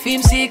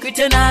 Film secret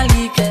and I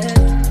leak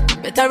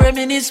it. Better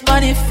reminisce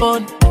money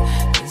fun.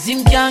 Cause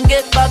him can't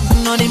get back.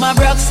 None of my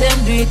brothers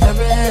them do it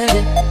already.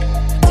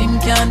 Him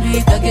can't do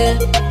it again.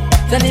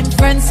 Tell him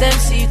friends them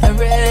see it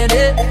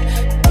already.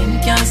 Him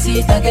can't see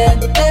it again.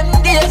 Them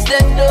days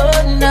them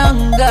done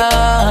and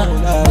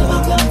gone. Never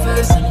come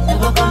first and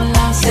never come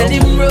last. Tell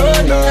him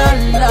run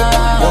and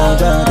laugh.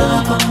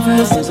 Never come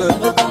first and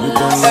never come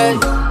last.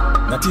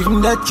 Not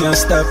even that can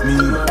stop me.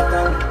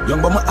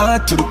 Young but my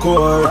heart to the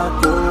core.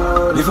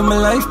 Living my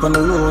life on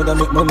the road, I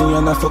make money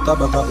and I fuck up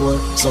back at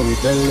work. So we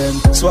tell them,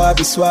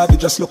 swabby,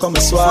 just look on my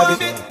swabby.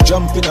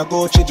 Jump in a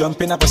Gucci,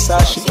 jump in a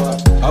Versace.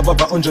 Have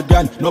up 100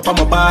 grand, no on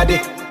my body.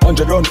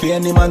 100 round for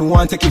any man who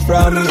want take it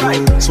from me.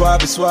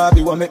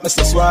 Swabby, want make me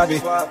so swabby.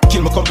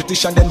 Kill my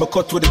competition, then my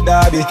cut with the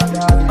derby.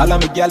 All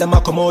of my gal them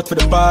a come out for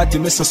the party.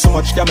 Miss so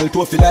much camel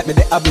toe feel like me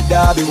the Abu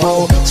Dhabi.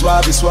 Whoa,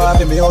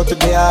 swabby, me out to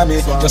the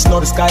army. Just know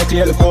the sky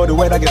clear, look how the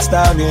weather gets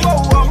stormy.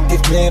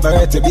 If me ever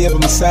hurt to be able,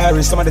 me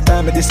sorry. Some of the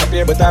time I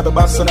disappear, but I be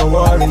back, so no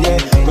worry, yeah.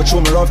 Go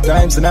through my rough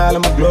times and all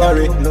of my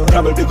glory.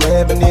 Probably go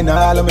heaven in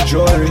all of my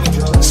jewelry.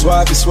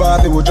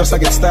 Swabby, we just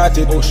get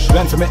started.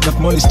 Plan for make enough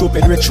money,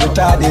 stupid, rich,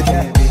 retarded.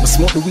 I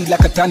smoke the weed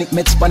like a tonic,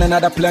 meds on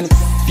another planet.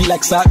 Feel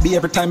like Salt B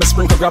every time I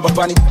sprinkle, grab a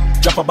panic.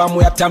 Drop a bomb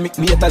with atomic,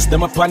 me haters,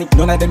 them a panic.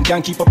 None of them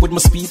can keep up with my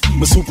speed,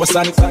 my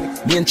supersonic.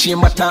 Me and chain,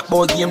 my talk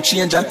ball game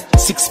changer.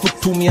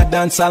 6'2", me a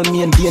dance, all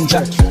me in danger.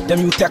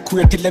 Them you take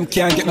queer till them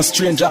can't get no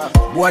stranger.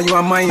 Boy, you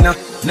a minor,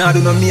 nah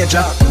do no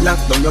major. Lock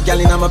down your gal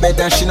in my bed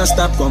and she no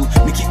stop come.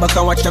 Me kick back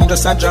and watch them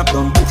just a drop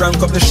down.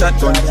 Crank up the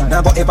shotgun,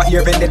 now go ever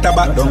hear vendetta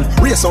back down.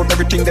 Race out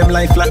everything, them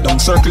lie flat down.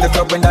 Circle the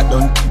club when that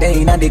done.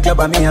 They inna the club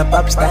and me a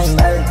pop style.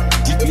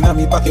 Deep inna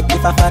me pocket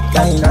with a fat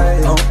kind.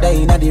 Out there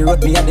inna the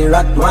road, me a the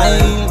rat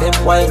wine. Them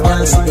white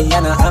girls see me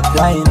and a hot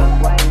line.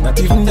 Not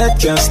even that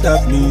can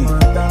stop me.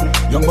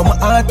 Young but my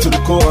heart to the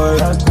core.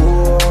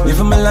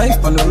 Living my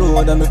life on the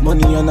road, I make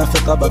money and I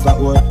fuck up back at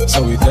work.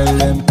 So we tell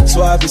them,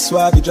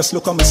 swabby, just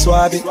look on my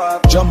swabby.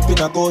 Jump in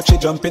a Gucci,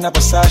 jump in a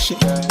Versace.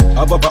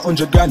 Above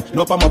 100 grand,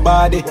 no on my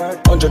body.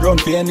 100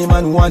 round for any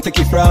man who want take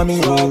it from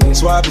me. Oh,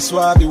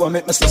 swabby, want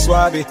make me so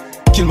swabby.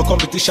 Kill my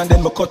competition,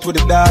 then my cut with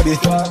the derby.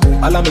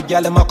 All of my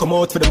gal them a come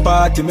out for the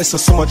party. Miss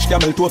so much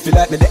camel toe feel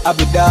like me the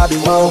Abu Dhabi.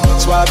 Whoa,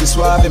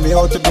 swabby, me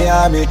out to the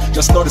army.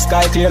 Just know the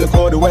sky clear, look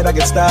how the weather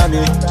gets stormy.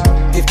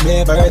 If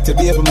me ever hurt to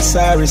be able, me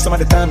sorry. Some of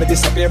the time I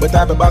disappear, but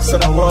I be back, so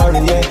don't worry,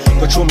 yeah.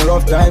 Go through my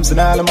rough times and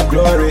all of my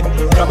glory.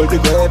 Probably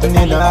go heaven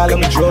in all of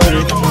my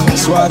jewelry.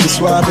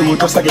 Swabby, we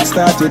just get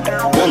started.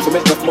 Plan to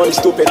make enough money,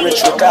 stupid,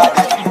 rich,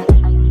 retarded.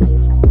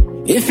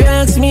 If you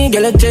ask me,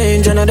 girl, I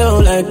change and I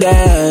don't like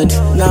that,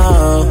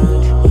 no.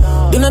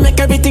 Do not make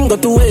everything go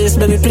to waste,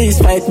 baby, please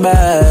fight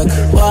back,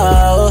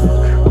 wow.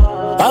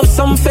 Have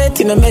some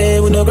faith in a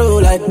man, we don't grow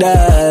like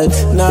that,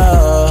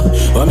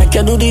 no. Or make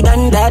you do the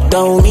done that,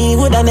 don't me,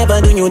 would I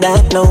never do you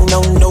that, no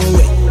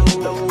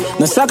way.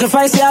 No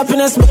sacrifice your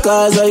happiness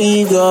because of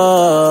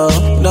ego,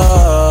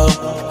 no.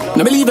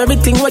 No believe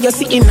everything what you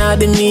see in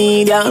the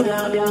media.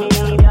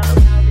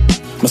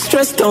 I'm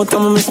stressed out,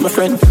 I'm miss my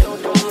friend.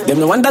 Them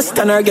no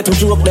understand or get to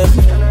joke them.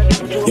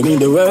 You mean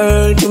the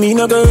world to me,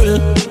 no girl.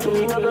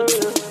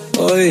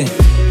 Oi,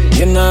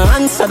 you no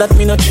answer that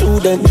me no true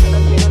then.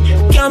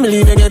 Can't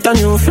believe you get a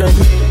new friend.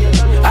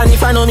 And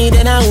if I know me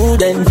then I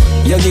wouldn't.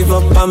 You give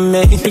up on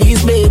me,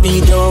 please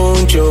baby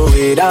don't throw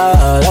it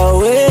all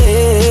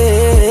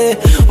away.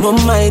 We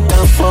might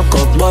have fuck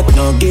up but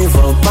no give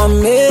up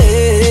on me.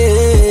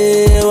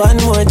 One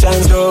more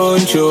chance,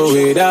 don't throw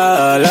it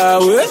all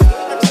away.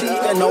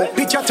 No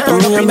picture turn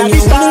up in the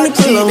start.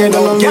 See they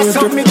don't guess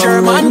up me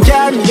German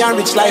girl. Me and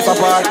rich life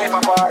apart.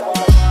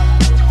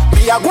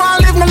 Me a go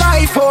and live my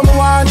life how me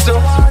want to.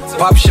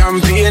 Pop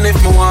champagne if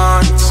me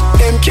want.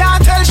 Them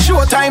can't tell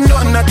showtime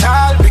nothing at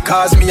all,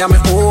 because me and me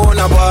own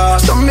a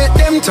boss. So make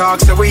them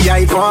talk, so we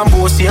hype and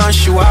bossy and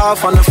show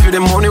off, and for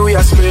the money we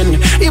a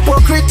spend.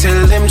 Hypocrite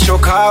tell them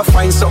choke off,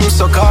 find something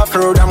suck off.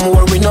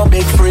 Furthermore we no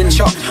big friend.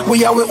 Chuck,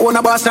 we are we own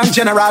a boss and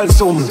general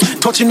zoom.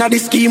 Touching at the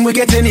scheme we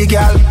get any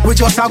girl. We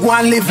just a go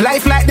and live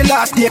life like the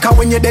last day, cause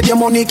when you dead your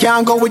money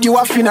can't go with you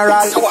a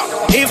funeral.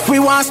 If we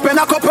want spend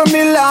a couple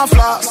million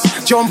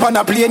floss, jump on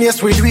a plane,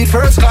 yes we do it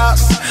first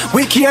class.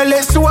 We care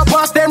less to a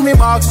pass them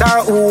remarks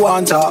or who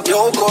want talk.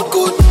 Yo,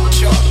 good,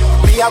 sure.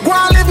 Me a go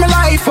and live my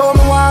life how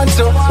me want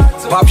to.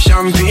 Pop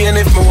champagne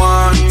if me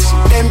want.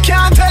 Them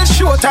can't tell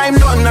showtime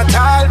nothing at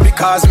all,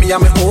 because me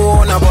and me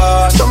own a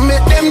boss. So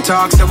make them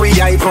talk, so we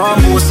hype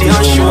and bossy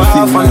and show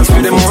off, and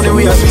for the money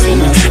we a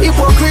spend.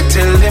 Hypocrite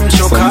tell them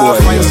choke off,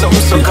 find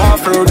something suck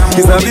off.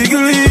 It's a big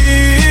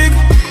league.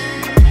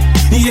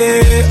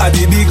 Yeah, at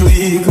the big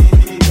league.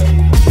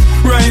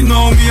 Right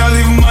now, me I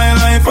live my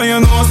life, and you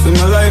know, see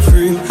my life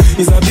real.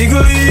 It's a big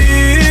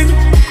league.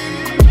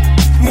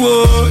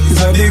 Whoa,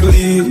 it's a big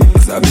league.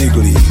 It's a big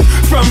league.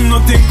 From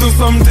nothing to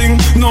something,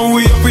 now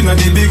we up in a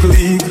the big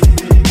league.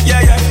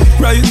 Yeah.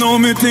 Right now,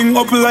 me thing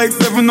up like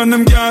 7 on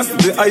them gas,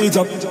 the eye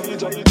job.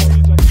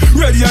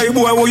 Ready eye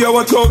boy, who you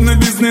watch out in the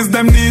business,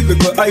 them need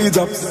the eye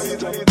jobs.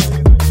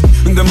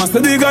 Them must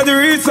have got the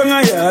reach on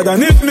a yard,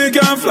 and if me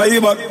can't fly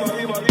back.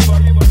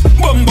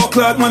 Bumbo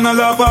clock, man, I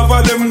laugh off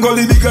of them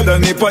gully bigger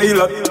than a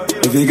pilot.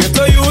 If you get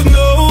to you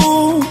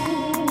know,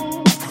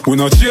 we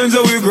not change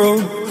how we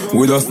grow.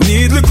 We just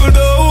need little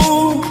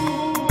dough.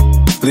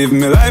 Live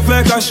me life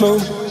like a show.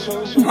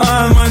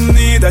 All man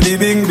need a the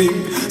bing.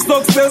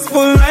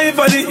 Successful life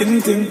are the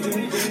in thing.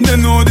 They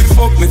know the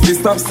fuck me fi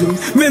stop sing.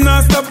 Me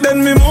not stop then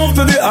me move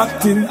to the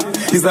acting.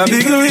 It's a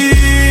big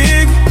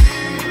league.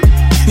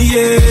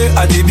 Yeah,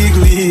 at the big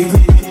league.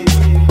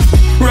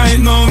 Right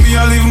now me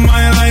I live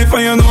my life,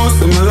 and you know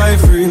see my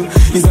life real.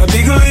 It's a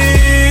big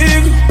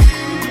league.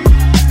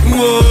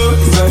 Whoa,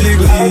 it's a big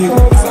league.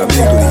 It's a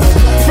big league.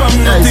 From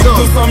nothing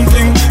to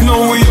something,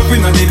 now we up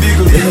in a the big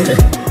league.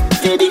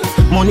 Steady,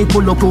 money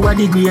pull up over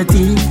the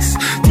greatest.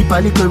 Tip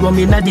a little rum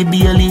in a the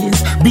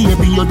Baileys.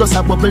 Baby, you just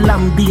a bubble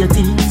and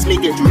beaties. Me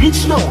get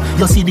rich now,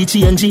 you see the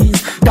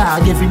changes.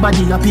 Dog,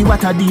 everybody happy,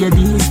 what a day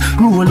this.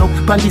 Roll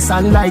up on the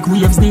sun like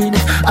waves did.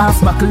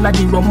 Half buckle of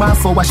the rum, half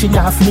for washing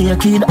half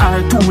naked.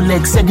 Our 2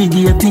 legs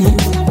segregated.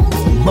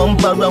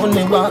 Bump around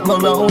me, walk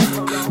around.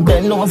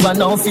 Bend over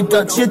now, if you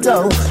touch it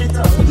out.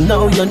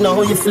 Now you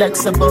know you're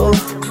flexible.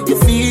 You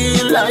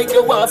feel like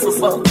you want to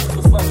fuck.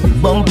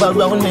 Bump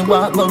around me,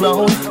 walk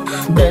around.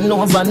 Bend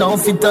over now,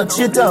 if you touch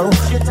it out.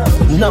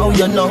 Now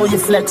you know you're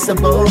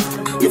flexible.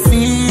 You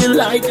feel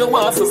like you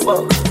want to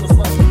fuck.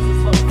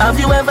 Have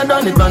you ever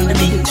done it on the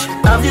beach?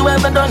 Have you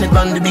ever done it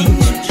on the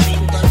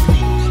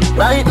beach?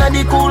 Right now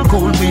the cool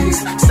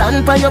breeze.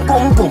 Stand by your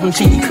pum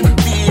cheek.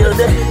 Feel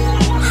the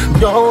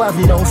don't have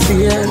no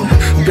fear,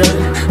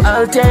 girl,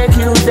 I'll take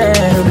you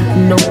there.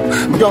 No,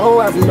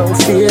 don't have no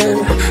fear,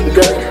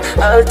 girl,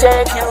 I'll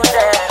take you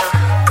there.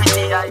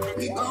 Pretty eye.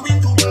 We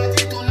going to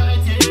party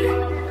tonight,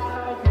 yeah.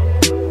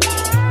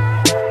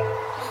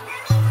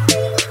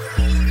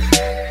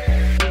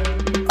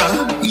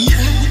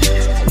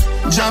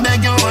 Jah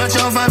beg you watch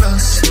over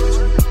us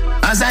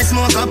as I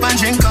smoke up and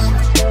drink up.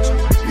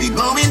 We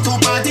going to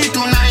party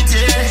tonight,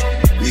 yeah.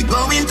 We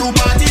going to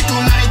party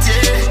tonight,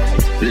 yeah.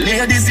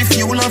 Ladies, if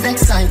you love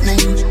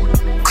excitement,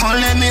 come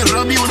let me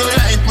rub you the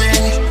right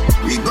way.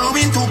 We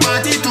going to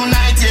party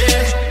tonight,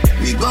 yeah.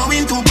 We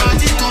going to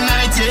party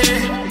tonight,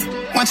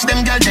 yeah. Watch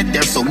them girls that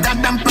they're so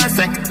goddamn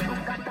perfect.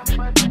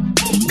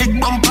 Big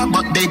bumper,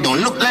 but they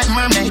don't look like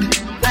mermaid.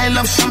 I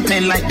love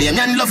champagne like them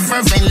and love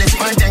fervent, let's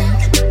party.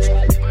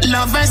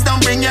 Lovers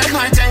don't bring your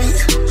heart,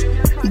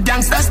 eh.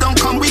 Gangsters don't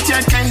come with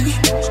your cane.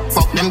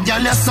 Fuck them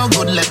girls, you're so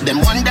good, let them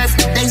wonder if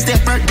today's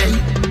their birthday.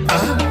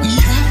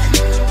 Yeah.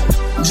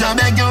 Jah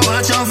beg you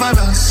watch over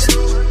us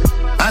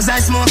as I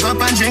smoke up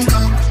and drink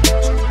up.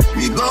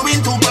 We going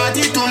to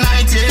party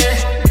tonight,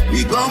 yeah.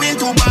 We going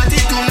to party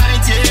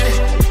tonight,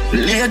 yeah.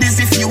 Ladies,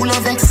 if you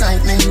love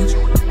excitement,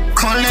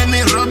 come let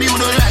me rub you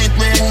the right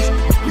way.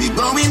 We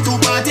going to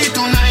party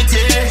tonight,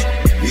 yeah.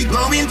 We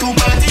going to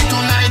party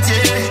tonight,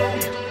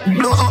 yeah.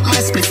 Blow out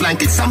my split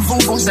like it's some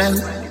vuvuzela.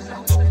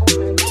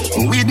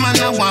 Weed man,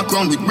 I walk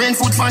around with brain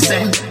food for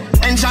sale.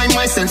 Enjoy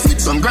myself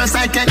with some girls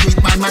I can't eat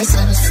by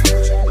myself.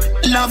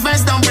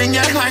 Lovers don't bring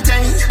your heart,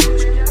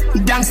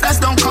 eh. Gangsters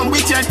don't come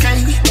with your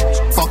cane.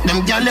 Fuck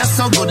them girls, you're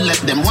so good,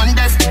 let them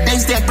wonder if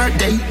today's their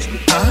birthday.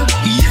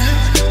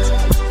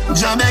 Yeah.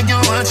 Jah beg you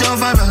watch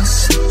over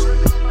us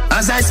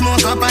as I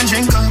smoke up and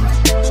drink up.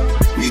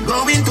 We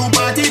going to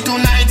party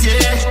tonight,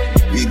 yeah.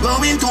 We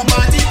going to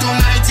party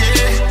tonight,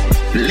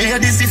 yeah.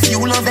 Ladies, if you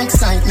love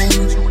excitement,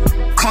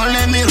 come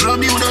let me rub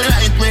you the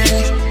right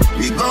way.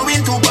 We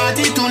going to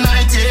party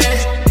tonight,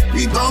 yeah.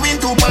 We going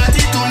to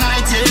party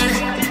tonight,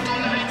 yeah.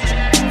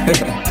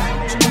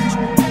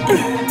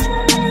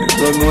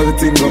 Don't know the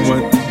thing going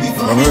on.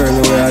 I'm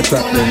early where I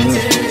attack them.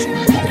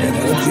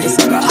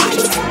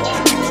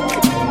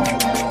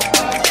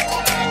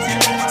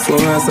 So I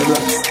said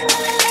that.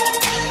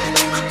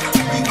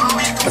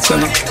 That's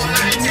enough.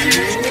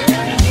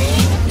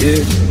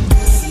 Yeah.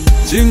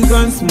 Drink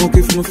and smoke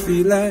if me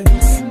feel like.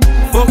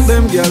 Fuck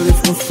them girl if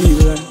me feel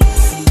like.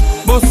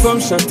 Bust some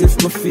shot if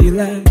me feel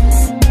like.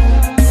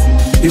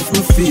 If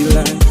me feel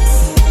like.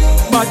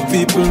 Bad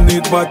people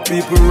need bad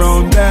people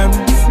round them.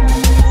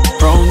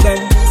 Round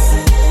them.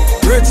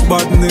 Rich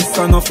badness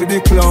enough for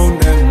the clown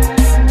them.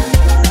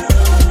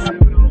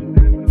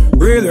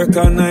 Real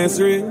recognize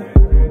real.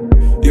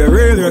 You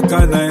real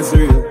recognize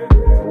real.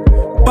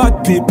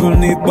 Bad people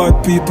need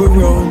bad people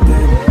round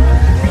them.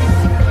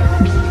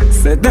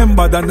 Say them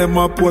bad and them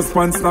a post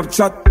on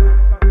Snapchat.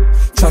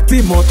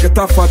 Chatty mouth get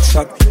a fat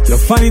shot. You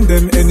find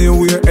them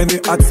anywhere, any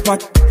hot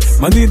spot.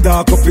 Money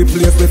dark up the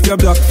place with your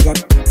black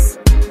flat.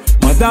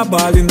 Mother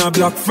ball in a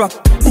black frock.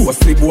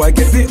 Pussy boy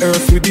get the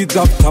earth with the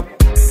drop top.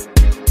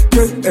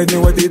 Yeah,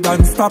 anywhere they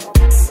don't stop.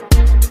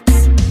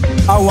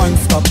 I won't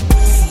stop.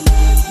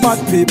 Bad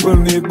people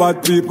need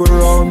bad people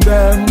round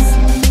them.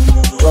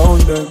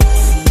 Round them.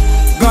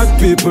 God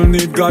people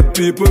need God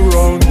people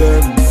round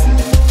them.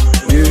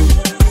 Yeah.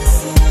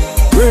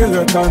 Real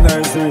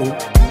recognize it.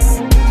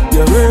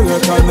 Yeah, real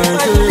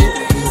recognize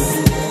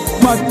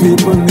it. Bad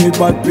people need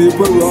bad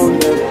people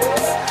round them.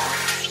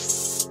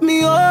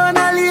 Me own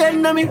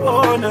alien, na me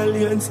own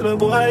alien. So the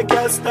boy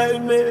can't style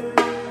me.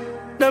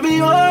 Na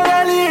me own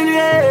alien,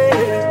 yeah.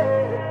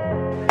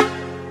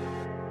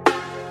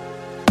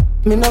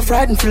 Me no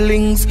frightened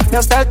feelings, me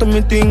a style to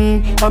me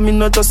thing. And me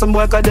not just some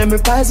boy cause them me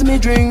pass me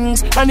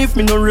drinks. And if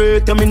me no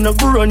rate, me no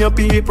go run your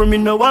people. Me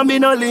no want me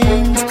no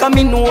links. Cause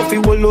me know if he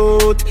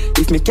will out.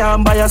 If me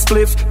can't buy a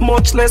spliff,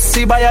 much less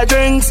see buy a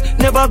drinks.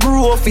 Never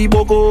grew up he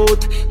bug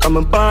out. Cause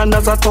me born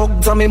as a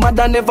thug, and me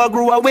mother never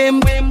grew a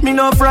whim. Me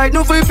no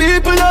frightened for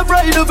people, no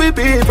frightened for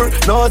people.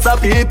 No some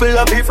people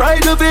a be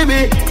frightened for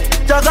me.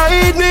 Just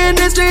hide me in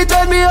the street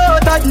and me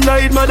out at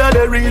night. Mother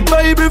they read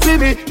Bible for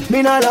me.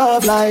 Me no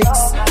love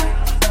likes.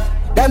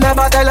 Them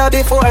never tell her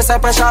before, say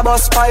pressure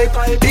bus spike.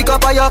 Pick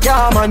up how you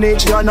can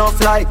manage, you no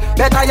fly.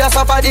 Better you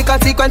suffer the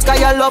consequence, cause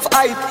you love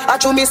hype. I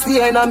true me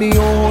staying on me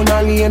own,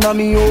 a lane on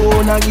me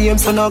own, a game,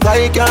 so no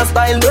guy can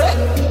style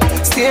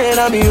me. Staying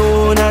on me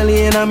own, a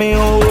lane on me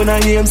own, a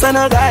game, so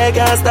no guy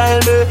can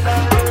style me.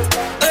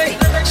 Hey,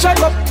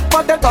 shut up,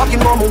 what they talking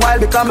about me while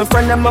become a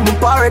friend, them I'm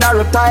parried a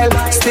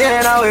reptile.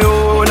 Staying on me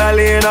own, a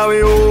lane on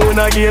me own,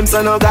 a game,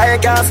 so no guy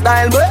can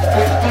style me.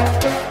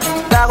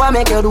 That what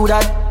make you do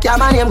that? Yeah,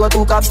 my name go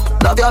two cops.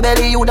 Love your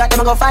belly, you that.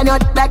 Them go find you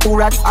like two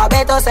rats. I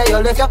better say you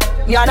left you.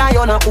 You're not,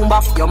 you're not kumba.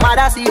 Your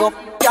mother see you.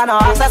 You're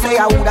not answer, say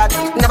I who that.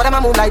 Never them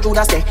a move like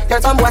Judas say. Tell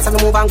some boys to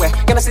move and way.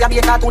 You see a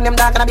big cartoon, them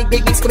dark and a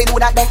big Scooby do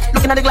that day.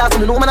 Looking at the glass from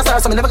the room and I saw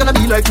some never gonna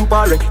be like you,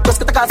 party. Just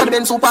get the car for the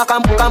Ben super,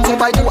 come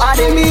super, you are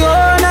they. Me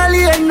own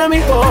alien, na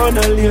me own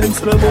alien.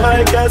 So the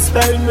boy can't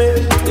style me.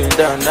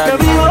 Na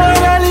me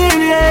own alien,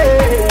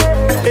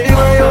 yeah. Hey,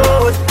 my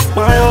own.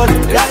 My own,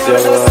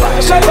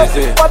 shut up.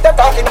 What they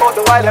talking about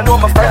the while I know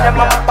my friend and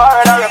my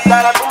part. I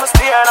reply to my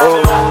steer. It's E.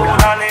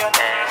 Kelly.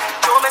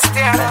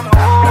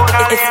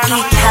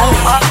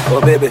 Oh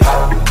baby,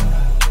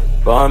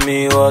 pour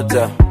me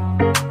water,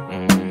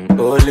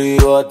 holy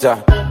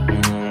water,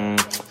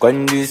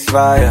 quench this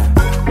fire.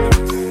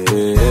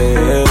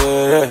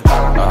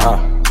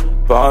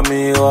 Pour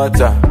me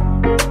water,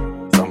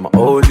 some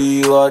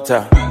holy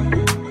water,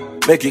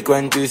 make it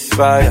quench this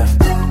fire.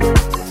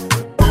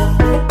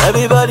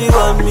 Everybody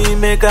want me,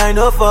 make I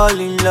no fall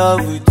in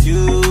love with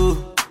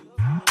you.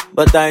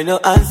 But I no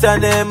answer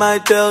them, I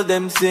tell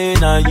them say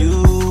na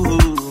you.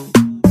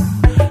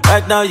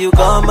 Right now you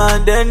come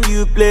and then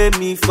you play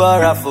me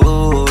for a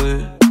fool.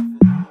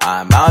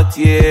 I'm out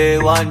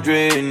here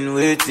wondering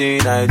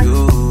waiting I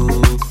do.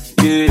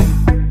 Yeah,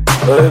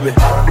 baby,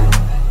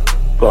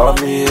 pour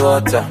me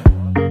water,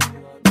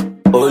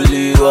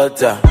 holy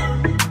water,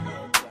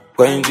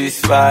 quench this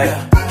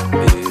fire.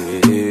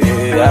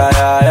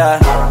 Yeah.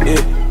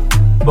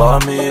 Pour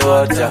me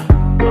water,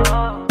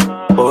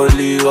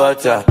 holy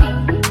water,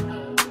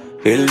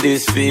 heal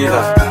this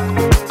fever.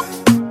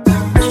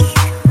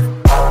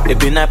 It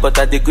be night but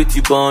I dey greet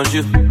you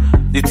bonjour.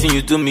 The thing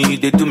you do me,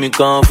 they do me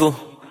kung fu.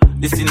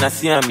 This thing I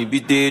see and me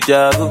be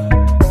deja vu.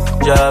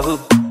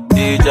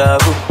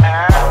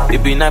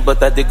 It be night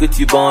but I dey greet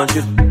you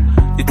bonjour.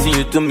 The thing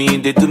you do me,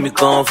 they do me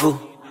kung fu.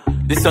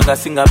 This song I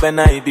sing I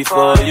better it be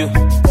for you,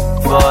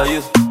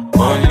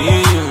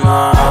 only you.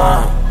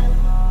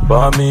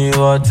 Pour me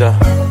water,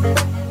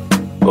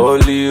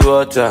 holy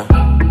water,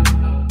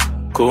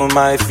 cool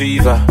my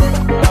fever.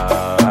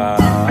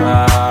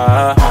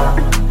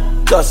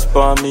 Just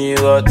pour me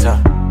water,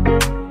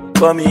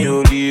 pour me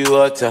holy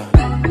water,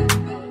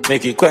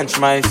 make it quench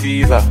my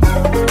fever.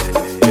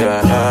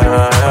 Yeah.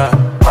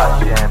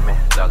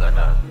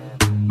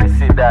 Me,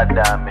 see that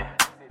damn me,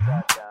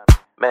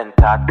 men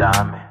talk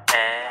damn me,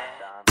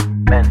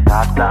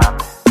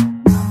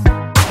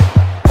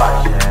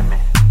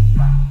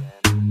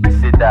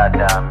 see that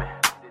damn me,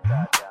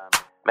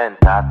 men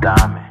talk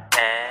damn me.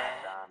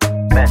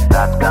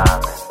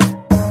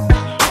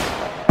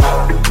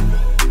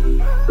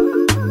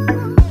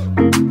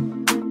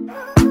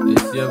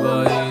 It's your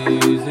boy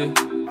Easy.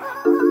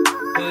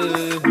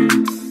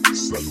 Hey.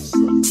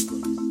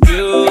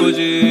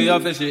 Music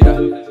official.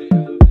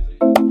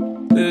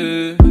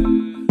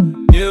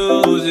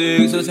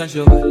 Music so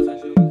sensual.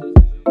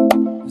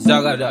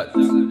 Zagadat.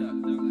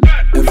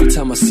 Every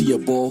time I see a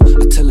ball,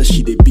 I tell her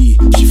she they be.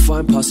 She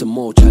fine past them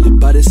all, Charlie,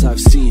 baddest I've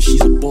seen.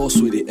 She's a boss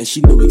with it, and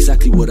she know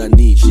exactly what I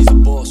need. She's a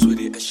boss with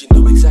it, and she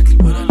know exactly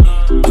what I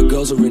need. The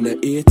girls are in her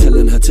ear,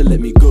 telling her to let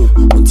me go.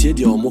 On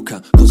Tiedia or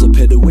Mocha, cause I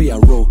pay the way I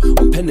roll.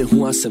 On Penny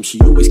who I am, she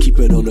always keep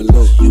it on the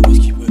low. She always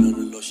keep it on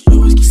the low, she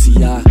always keep.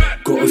 See, I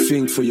got a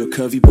thing for your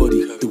curvy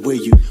body. The way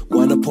you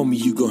wind up on me,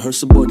 you gon' hurt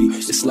somebody.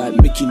 It's like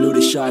Mickey know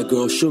the shy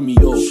girl, show me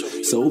yo.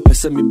 So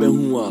send me Ben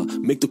Hua,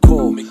 make the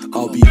call.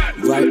 I'll be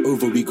right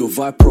over, we go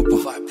vibe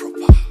proper.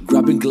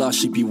 Grabbing glass,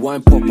 she be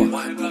wine popper.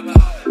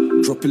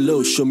 Drop it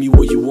low, show me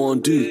what you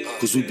want do.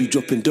 Cause we be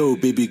dropping dough,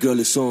 baby girl,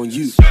 it's on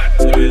you.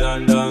 Baby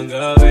London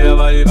girl, with your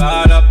body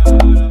bad up.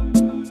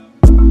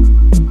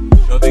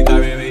 No big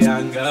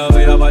Caribbean girl,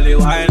 with your body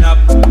wind up.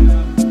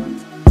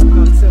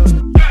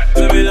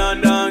 Baby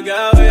London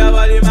girl, with your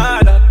body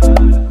mad up.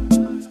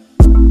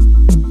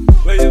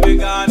 Where you be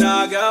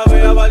Ghana girl,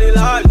 with your body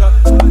large up.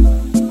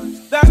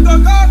 Then go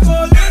call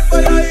police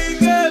for your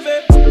EKB.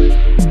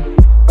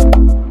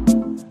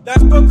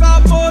 Then go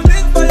call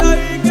police for your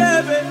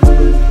EKB.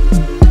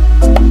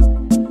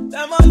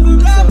 Then must go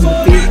call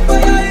police for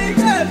your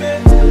EKB.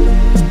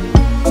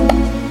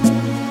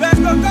 Then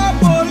go call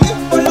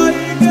police for your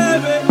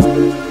EKB.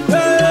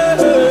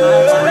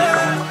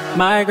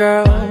 My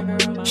girl,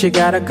 she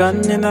got a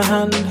gun in her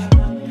hand,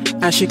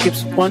 and she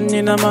keeps one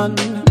in her man.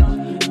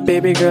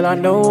 Baby girl, I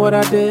know what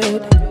I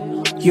did.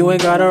 You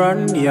ain't gotta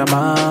run the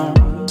amount.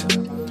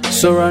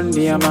 So run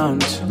the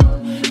amount.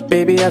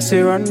 Baby, I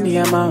say run the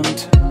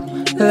amount.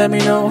 Let me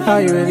know how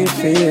you really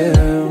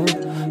feel.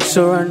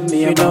 So run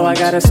the amount. You know I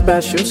got a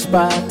special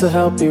spot to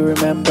help you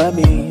remember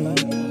me.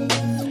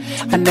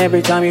 And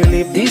every time you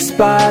leave this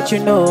spot, you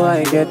know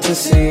I get to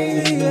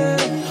see.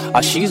 Oh,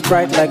 she's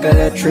bright like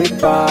electric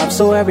bulb,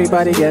 so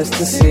everybody gets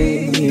to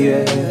see,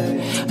 yeah.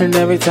 And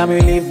every time you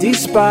leave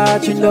this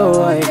spot, you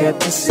know I get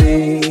to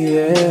see,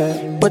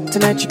 yeah. But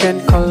tonight you can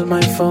call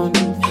my phone.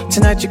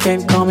 Tonight you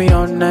can call me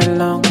all night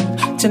long.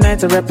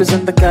 Tonight I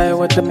represent the guy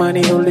with the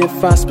money who live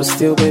fast, but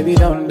still, baby,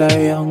 don't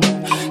die young.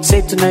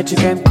 Say tonight you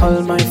can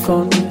call my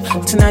phone.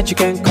 Tonight you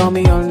can call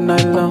me all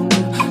night long.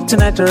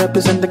 Tonight I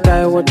represent the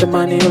guy with the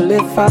money who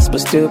live fast,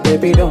 but still,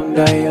 baby, don't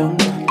die young.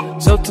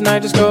 So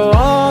tonight just go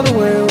all the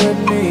way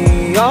with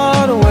me,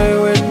 all the way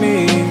with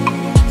me.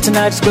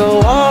 Tonight just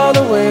go all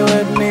the way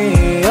with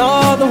me,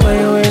 all the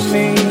way with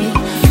me.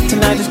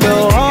 Tonight just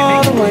go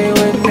all the way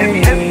with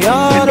me,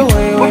 all the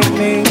way with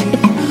me.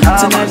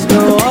 Tonight just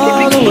go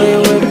all the way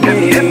with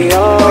me,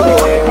 all the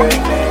way with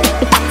me.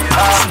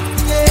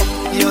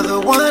 You're the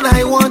one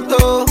I want,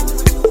 oh.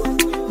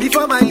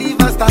 Before my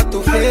liver start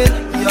to fail,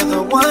 you're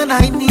the one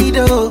I need,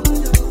 oh.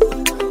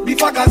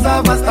 Before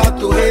cassava start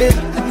to hail.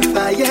 If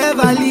I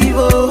ever leave,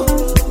 oh,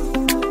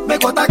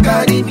 make what I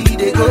carry me,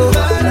 they go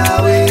far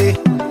away,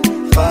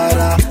 far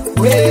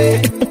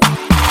away.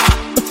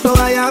 So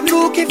I am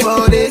looking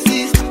for the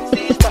sister,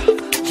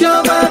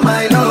 Jova,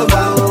 my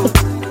lover, oh.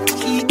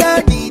 She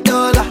got the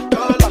dollar,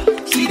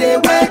 she the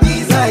wear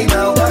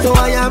designer. So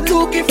I am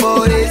looking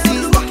for the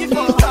sister,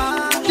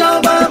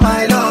 Jova,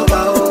 my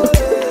lover, oh.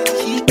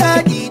 She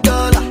got the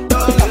dollar,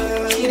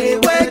 she the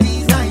wear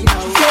designer.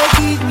 So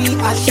give me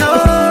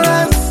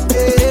assurance.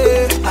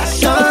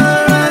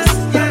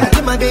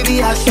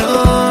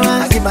 Assurance,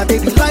 I give my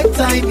baby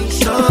lifetime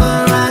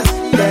insurance,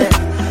 yeah.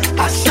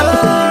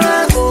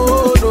 Assurance,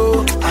 oh no,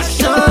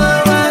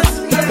 assurance,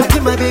 I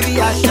give my baby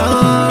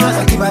assurance,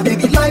 I give my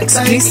baby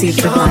lifetime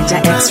exclusive to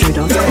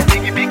BanjaXtra.com.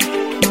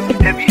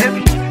 Heavy,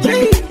 heavy,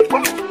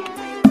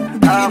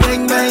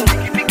 bang, bang,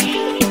 heavy,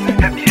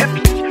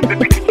 heavy,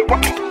 baby, heavy,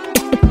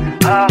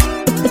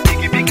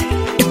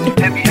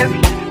 heavy, heavy, heavy,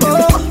 baby.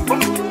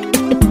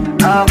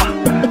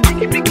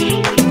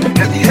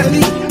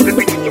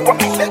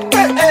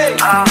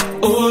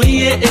 Oh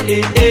yeah, eh,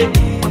 eh, eh.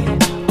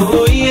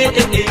 Oh yeah,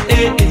 eh, eh,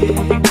 eh.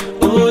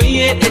 Oh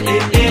yeah, eh,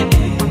 eh, eh.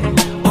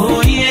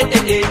 Oh yeah,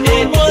 eh, eh,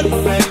 eh.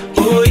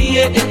 Oh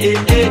yeah, eh, eh,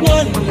 eh.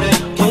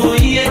 Oh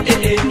yeah, eh,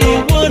 eh,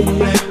 eh.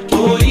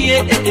 Oh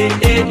yeah, eh, eh,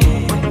 eh.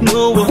 No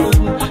one.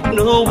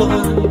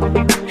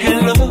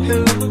 Hello,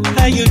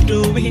 how you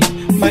doing?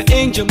 My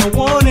angel, my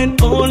one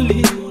and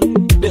only.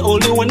 The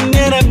only one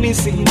that I'm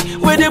missing.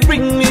 Where they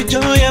bring me joy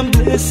and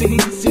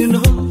blessings. You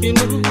know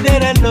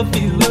that I love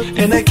you.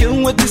 And I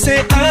can't wait to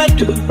say I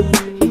do.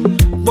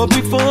 But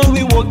before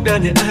we walk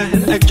down the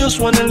aisle, I just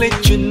wanna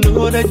let you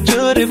know that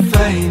you're the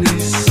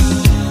finest.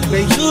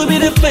 May you be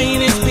the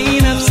finest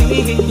thing I've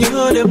seen.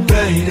 You're the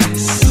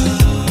brightest.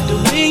 The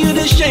way you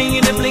the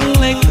shine, the bling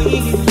like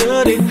me.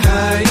 You're the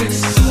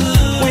highest.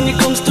 When it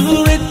comes to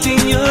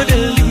rating, you're the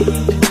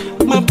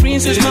lead. My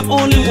princess, my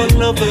only one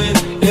lover.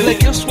 And I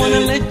just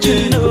wanna let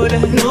you know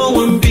that no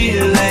one be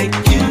like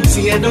you.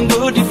 See, I don't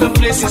go different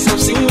places,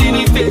 I've seen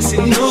many faces.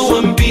 No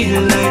one be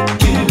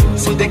like you.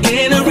 See, they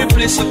cannot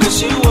replace you,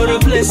 cause you are a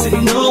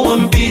blessing. No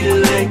one be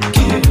like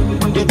you.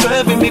 You're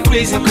driving me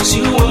crazy, cause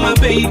you are my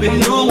baby.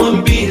 No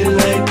one be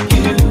like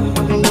you.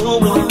 No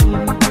one.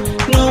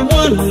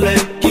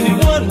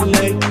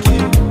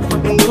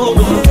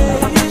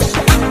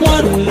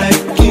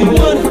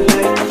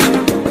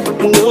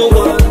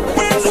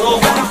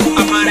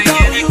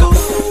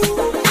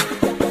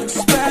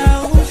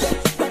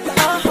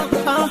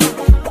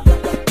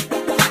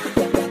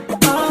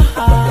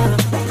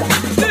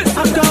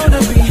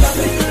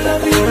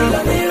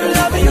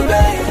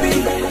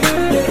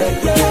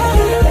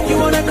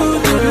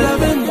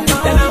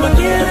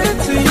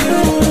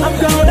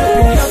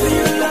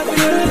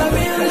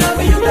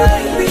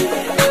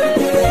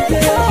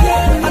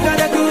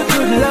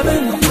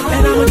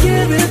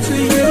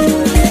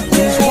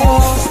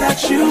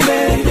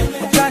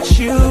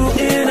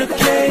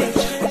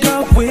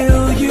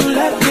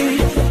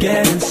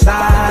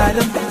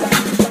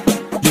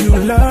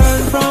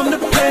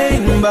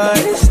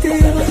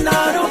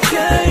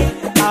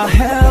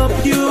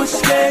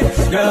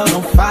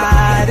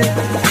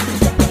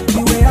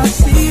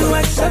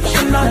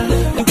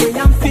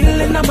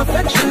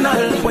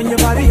 functional. When your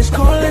body is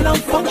calling, I'm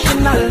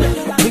functional.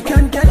 We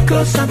can get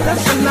close and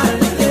personal.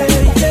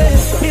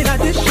 In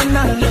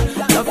additional,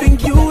 loving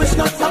you is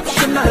not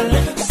optional.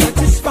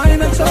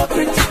 Satisfying and so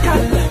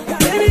critical.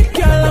 Baby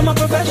girl, I'm a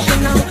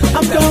professional.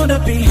 I'm gonna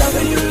be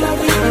loving you,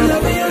 loving you,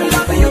 loving you,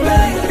 loving you,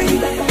 baby.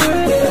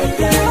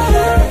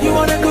 You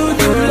want a good,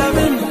 good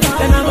loving,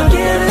 then I'ma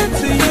give it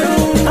to you.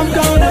 I'm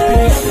gonna be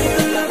loving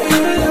you, loving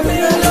you, loving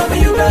you,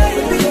 loving you,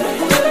 baby.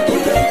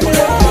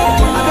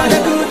 I got a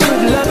good,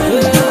 good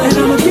loving, and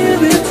I'ma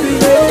give it to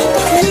you.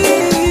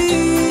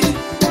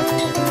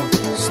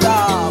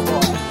 Star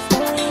boy.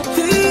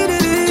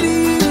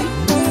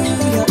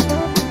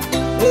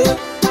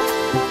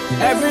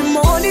 Every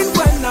morning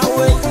when I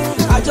wake,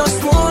 I just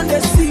wanna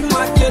see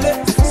my killer.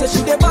 So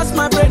she dey bust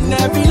my brain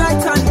every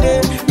night and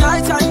day,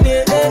 night and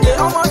day.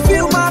 I'ma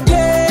feel my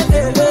pain.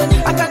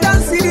 I can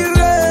dance in the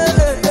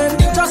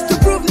rain, just to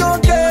prove no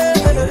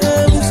games.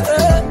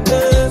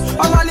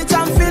 I'm on it,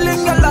 I'm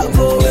feeling your love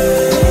away.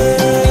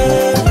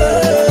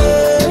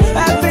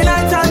 Every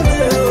night and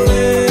day,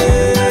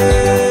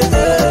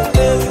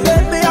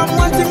 baby, I'm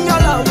wanting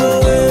your love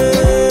away.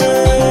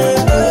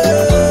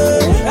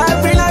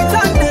 Every night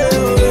and day.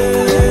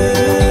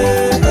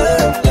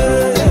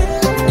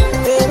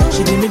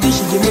 She give me this,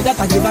 she give me that.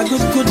 I give her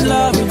good, good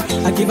loving.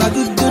 I give her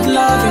good, good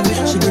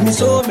loving. She give me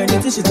so many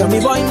things. She tell me,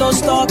 boy, no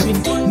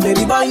stopping.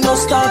 Baby, boy, no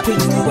stopping.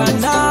 You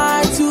and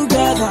I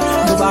together,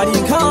 nobody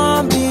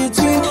come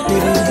between.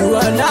 Baby, you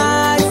and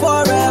I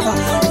forever.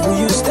 Will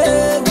you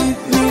stay with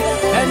me?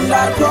 And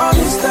I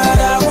promise that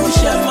I will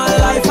share my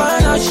life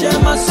and I'll share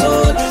my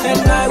soul.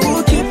 And I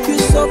will keep you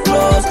so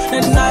close.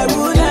 And I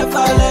will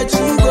never let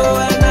you go.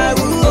 And I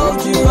will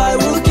hold you, I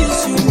will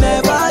kiss you,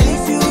 never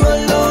leave you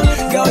alone.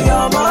 Girl,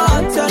 you're my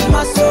heart and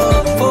my soul.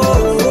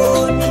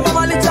 I'm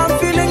on it, I'm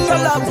feeling your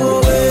love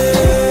away.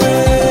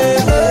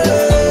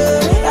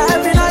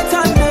 Every night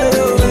and day.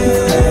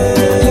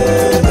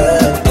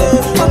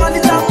 I'm on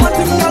it, I'm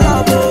wanting your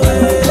love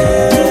away.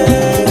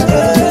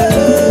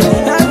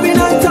 Every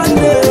night and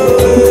day.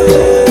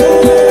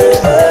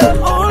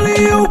 Only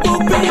you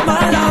will be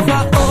my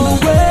lover. Oh,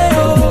 way,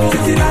 oh.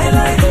 City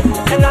light,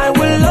 and I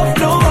will love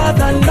no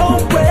other, no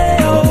way,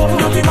 oh.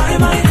 You'll be my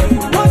mind.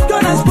 What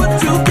God has put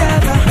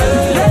together,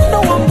 let no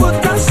one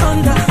put us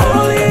under.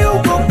 Only you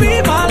will be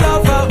my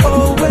lover. Oh,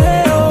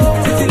 way, oh.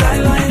 City light,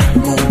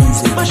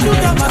 my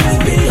sugar, my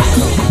baby.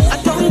 I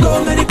don't go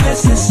many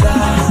places,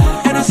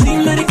 and I see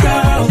many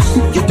girls.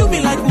 You do me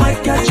like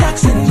Michael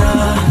Jackson,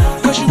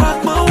 cause you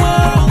rock my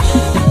world.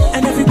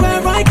 And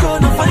everywhere I go,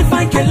 now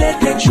fine, can let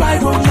they try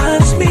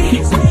romance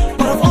me.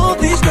 But of all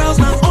these girls,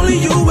 now only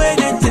you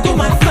waiting to do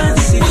my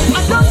fancy.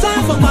 I don't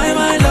time for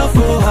my love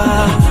for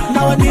her.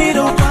 Now I need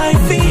a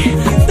wifey.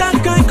 That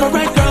kind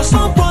correct girl,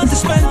 someone to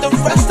spend the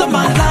rest of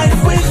my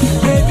life with.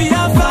 Baby, I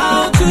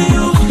vow to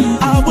you,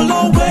 I will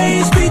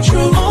always be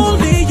true.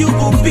 Only you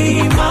will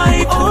be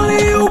my, only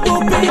you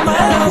will be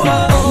my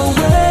lover. Oh,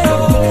 way,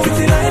 oh,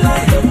 city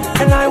light,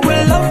 and I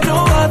will love no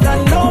other,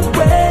 no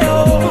way,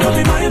 oh. You'll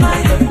be my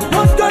mind,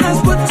 what God has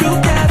put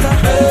together,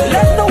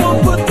 let no one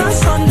put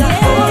us under.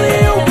 Only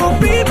you will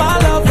be my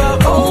lover.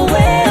 Oh,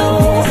 way,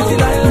 oh, city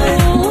light.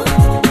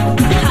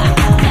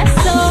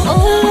 So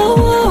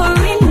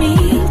worry me,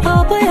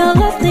 oh boy, your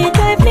love they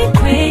drive me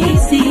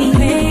crazy,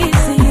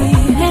 crazy.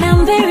 And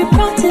I'm very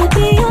proud to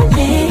be your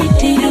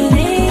lady,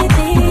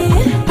 lady.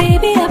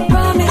 Baby, I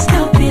promise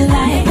no be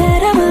lie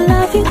that I will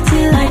love you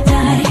till I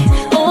die.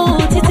 Oh,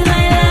 till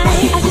I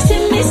lie. I just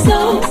in me so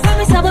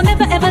promise I will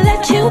never ever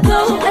let you go.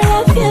 I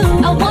love you,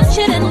 I want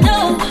you to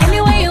know.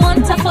 Anywhere you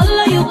want, I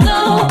follow you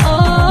go.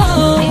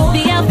 Oh,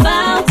 baby, I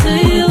vow to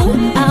you,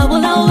 I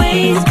will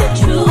always be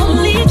true.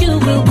 Only you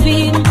will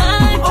be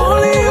mine.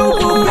 Only you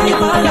will be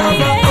my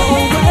lover. Oh,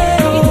 way,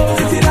 oh,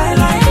 city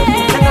light,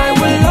 and I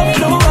will love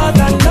no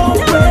other, no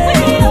way.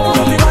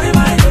 You'll be my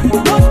mind,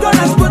 what God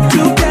has put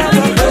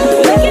together,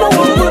 let no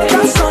one put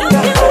us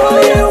under.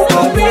 Only you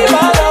will be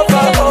my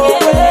lover. Oh,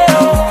 way,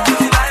 oh.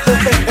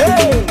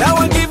 Hey, now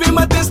I'm giving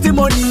my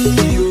testimony.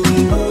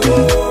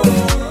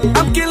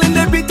 I'm killing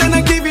the beat and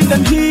I'm giving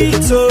them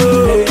heat. So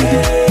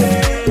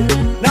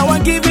now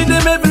I'm giving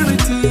them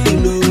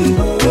everything.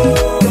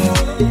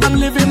 I'm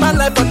living my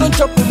life, I don't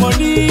chop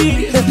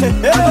money. I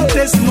don't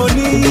taste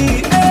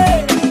money.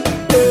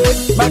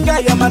 My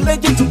guy, I'm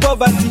allergic to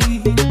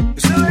poverty.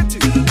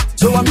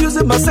 So I'm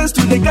using my sense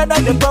to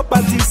gather the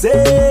properties.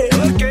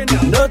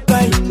 No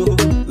time, no.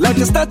 Like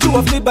a statue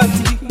of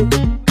liberty.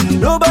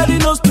 Nobody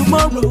knows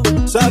tomorrow,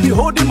 so I'll be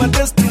holding my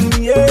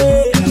destiny.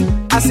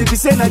 As if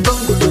it's saying I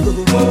don't go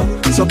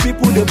low. Some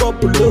people they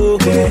bubble low.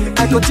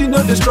 I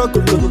continue the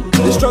struggle,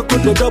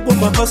 they double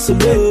my hustle.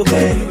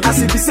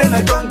 As if it's saying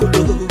I don't go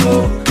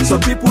low.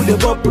 Some people they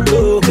bubble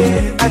low.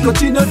 I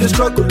continue the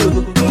struggle,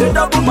 they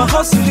double my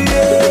hustle.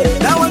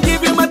 Now I'm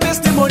giving my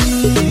testimony.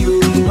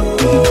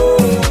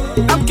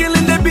 I'm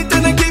killing the beat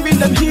and I'm giving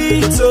them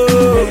heat.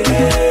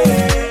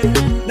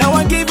 Now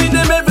I'm giving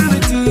them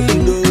everything.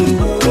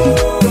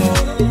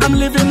 I'm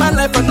living my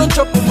life, I don't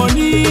chop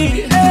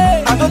money.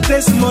 I don't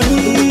taste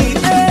money.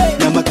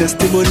 Now my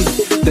testimony.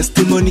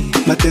 Testimony,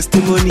 my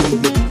testimony.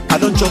 I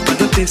don't jump, I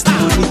don't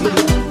testimony.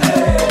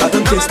 I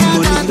don't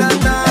testimony.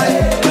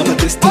 I'm a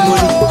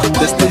testimony,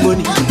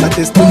 testimony, my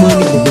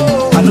testimony.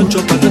 I don't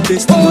jump, I don't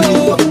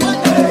testimony.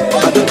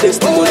 I don't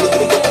testimony.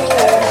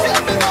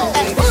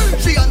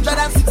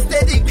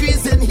 360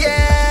 degrees in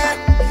here,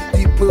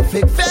 the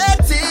perfect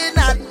vetting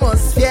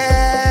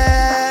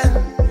atmosphere.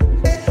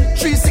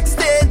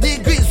 360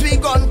 degrees, we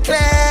gone clear.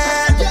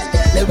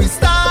 Then we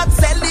start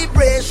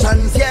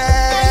celebrations,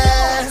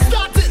 yeah.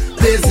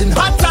 Blazing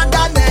hotter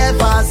than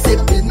ever,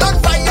 sipping on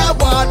fire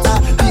water.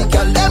 The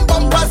girl them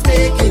bumpers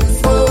making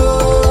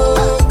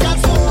smoke.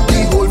 The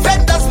whole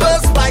vendors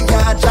first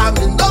fire,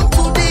 jamming down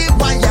to the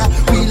wire.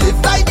 We live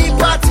like the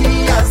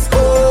party as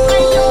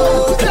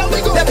oh. Then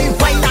we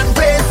wine and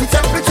raise the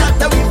temperature,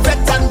 then we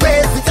fret and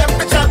raise the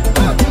temperature.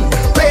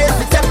 Raise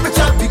the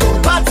temperature, we go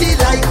party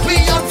like we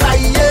on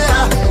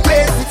fire.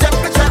 Raise the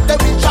temperature,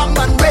 then we jump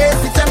and raise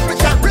the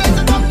temperature.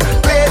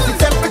 Raise the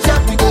temperature,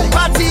 we go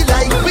party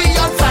like we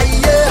on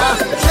fire.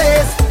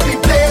 Place we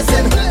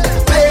blazing,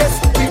 place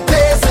we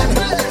blazing,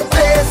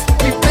 place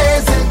we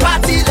blazing,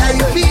 party like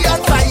we on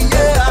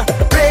fire.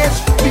 Rage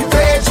we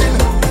raging,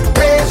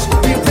 rage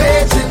we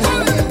raging,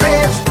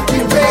 rage we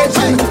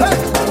raging.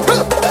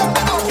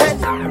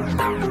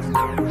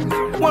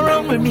 What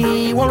wrong with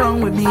me? What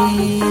wrong with me?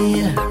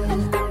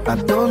 I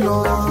don't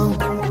know.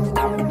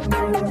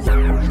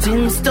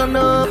 Things turn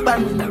up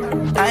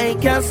and I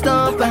can't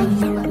stop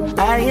and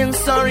I ain't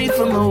sorry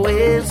for my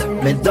ways,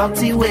 my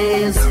dirty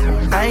ways.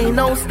 I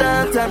know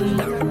starting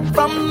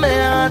from my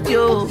heart,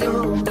 yo.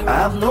 I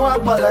have no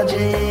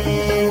apology,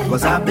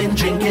 cause I've been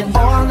drinking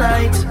all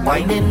night,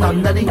 whining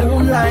under the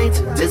moonlight.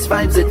 This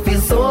vibes, it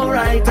feels so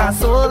right, I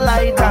so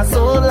light, I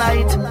so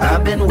light.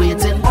 I've been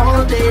waiting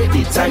all day,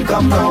 the time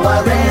come now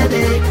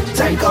already.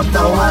 Time come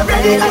now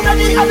already.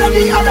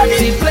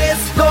 The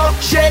place go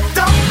shake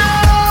down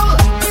now.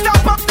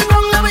 Stop up the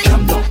ground, let me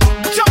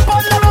jump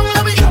all around,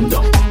 let me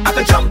I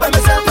can jump by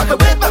myself, I can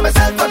wait by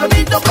myself, I don't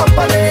need no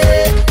company.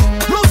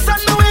 Loose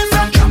and the ways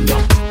and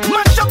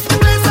mash up the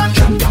place and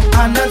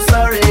I'm not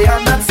sorry,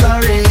 I'm not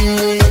sorry.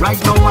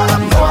 Right now I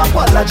have no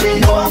apology,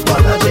 no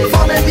apology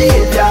for my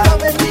behavior.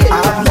 I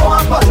have no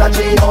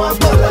apology, no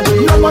apology,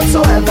 none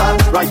whatsoever.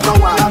 Right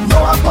now I have no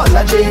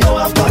apology, no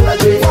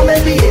apology for my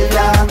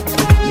behavior.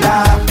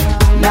 Nah,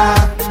 nah,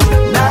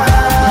 nah.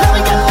 Let me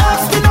get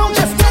lost, you know,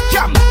 just take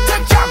jam,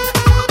 take jam,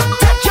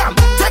 take jam,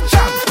 take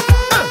jam.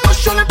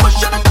 Push on it,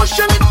 push on it, push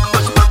on it,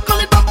 push back on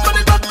it, back on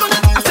it, back on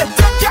it. I said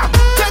take jam,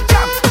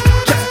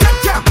 just take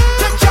jam,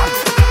 take jam.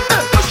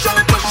 Push on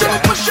it, push on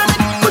it, push on it,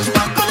 push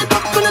back on it,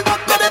 back on it,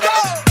 back on it.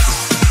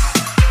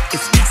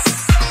 It's yes.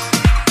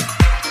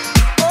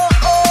 Oh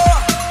oh,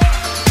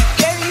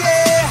 yeah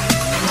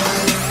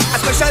yeah. A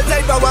special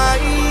type of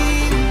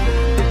wine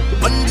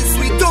on this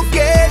sweet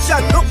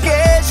occasion,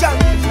 occasion.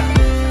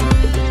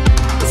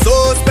 So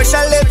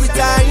special every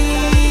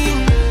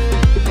time.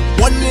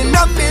 One in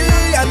a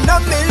million,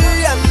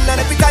 and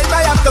every time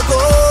I have to go.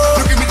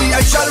 You give me the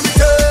I shall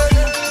return,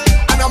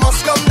 and I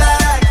must come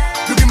back.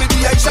 You give me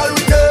the I shall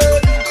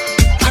return,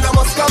 and I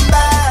must come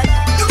back.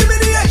 You give me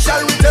the I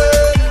shall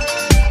return,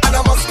 and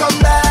I must come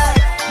back.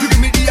 You give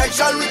me the I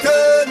shall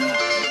return,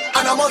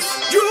 and I must.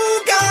 You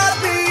got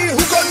me.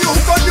 Hook on you,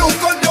 hook on you,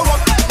 hook on you up.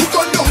 Hook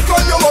on you, hook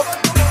on you up.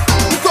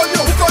 Hook on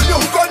you, hook on you,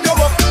 hook on you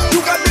up. You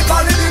got me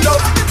falling in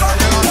love.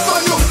 Hook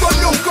on you, hook on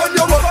you, hook on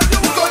you up.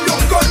 Hook on you,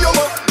 hook on you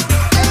up.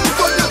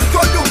 Hook on you, hook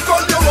on you, hook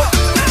on you up.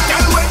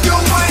 And when you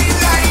whine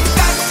like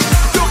that,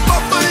 you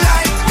bubble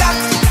like that,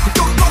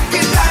 you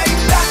fucking like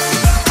that,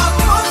 I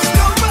must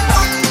come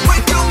back.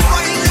 When you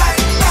whine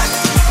like that,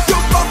 you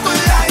bubble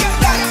like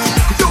that,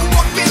 you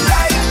walking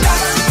like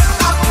that,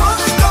 I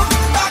must come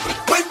back.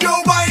 When you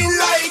whine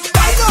like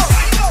that.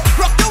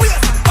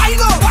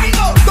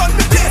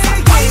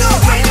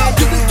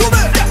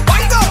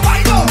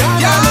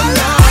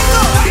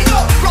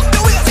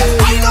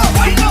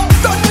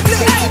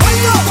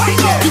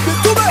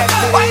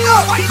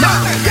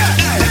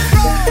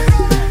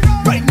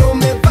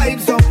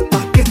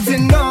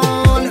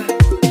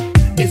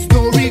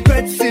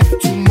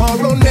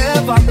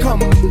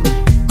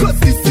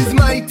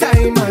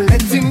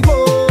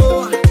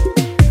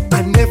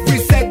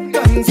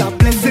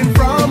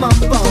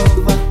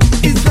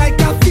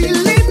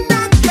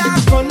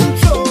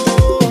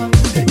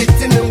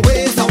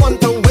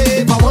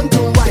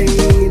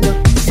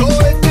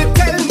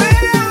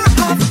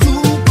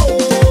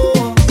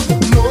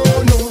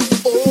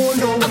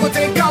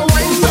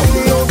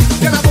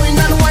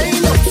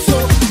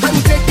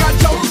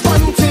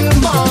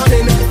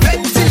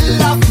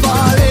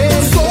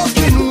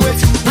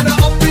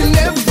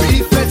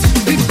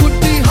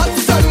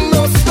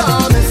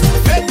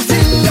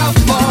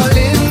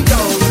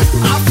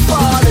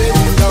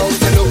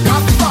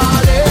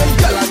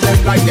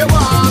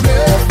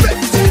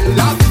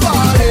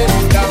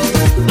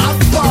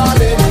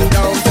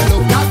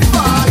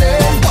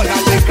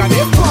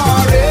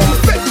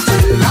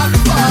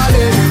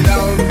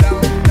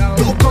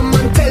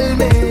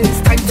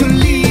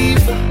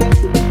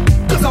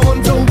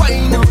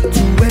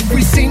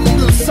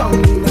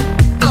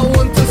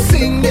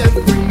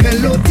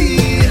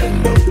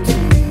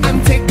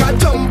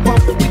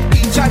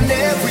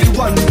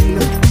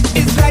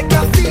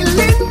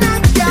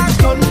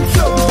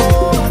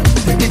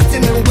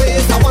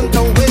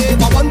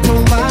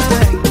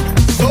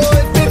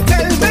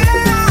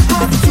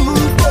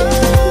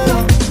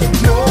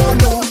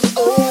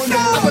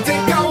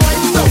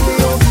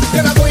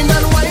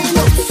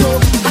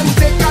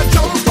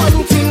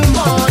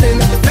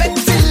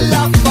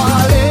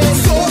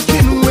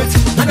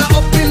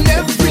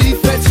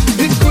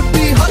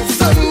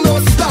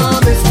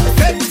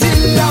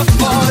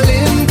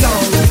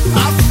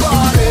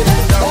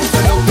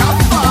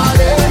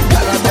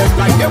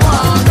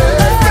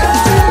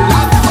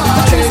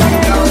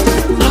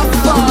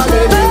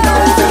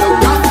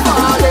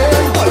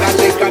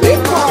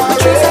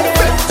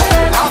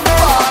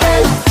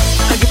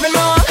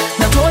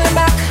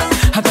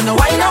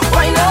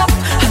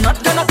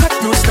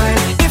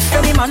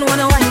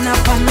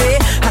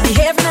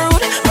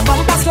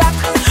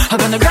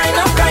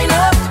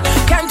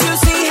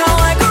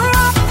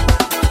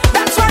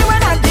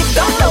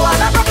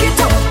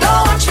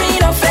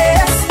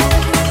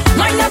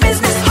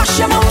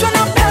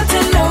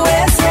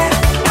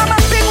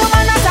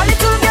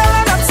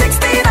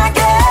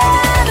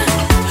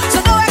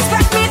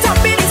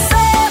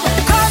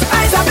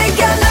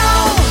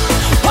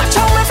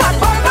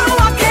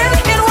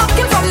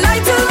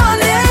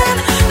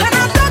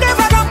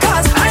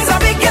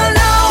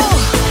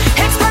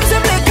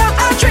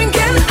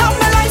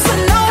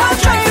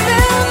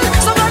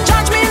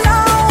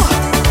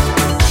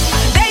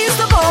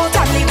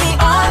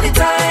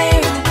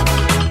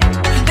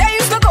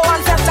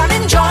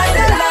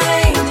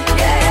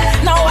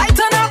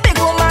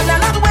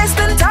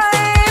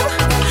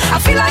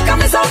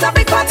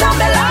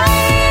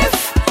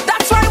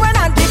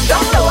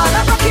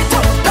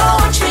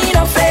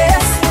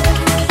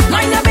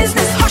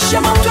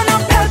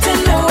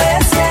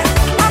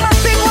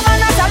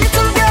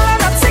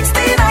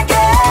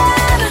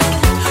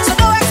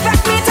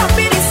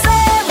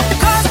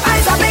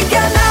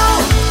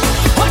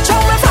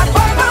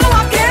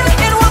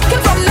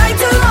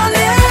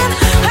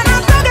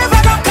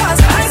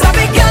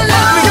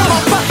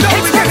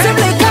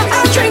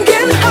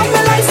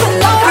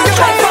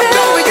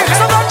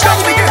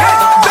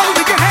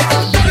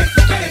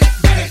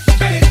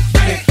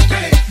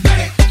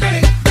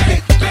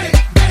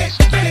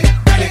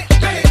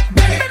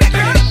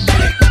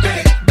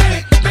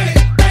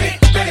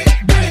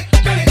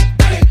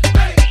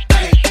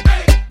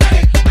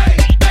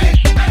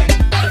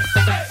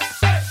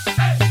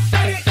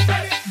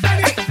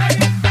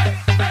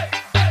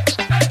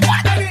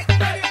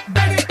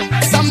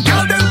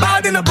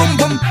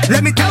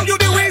 Let me tell you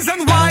the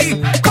reason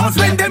why. Cause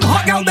when them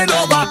hot girl bend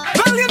over,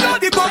 well you know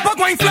the bumper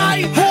going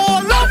fly.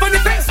 Hold up on the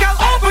fence, girl,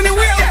 open the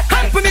wheel.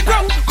 Hand on the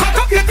ground, cock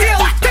up your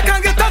tail. Take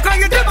on your tuck on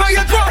your dip on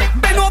your drop.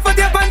 Bend over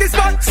there on this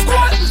spot,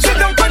 squat. Sit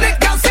down on it,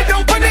 girl, sit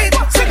down on it.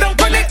 Sit down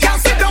on it, girl,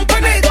 sit down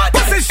on it.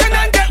 Position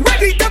and get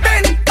ready to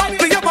bend. Up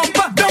with your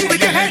bumper, down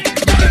with your head.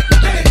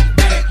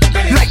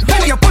 Like how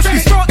you push the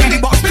straw in the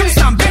box, do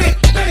some bend it.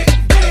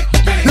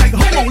 Like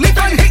how you lift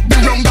and hit the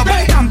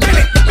roundabout and bend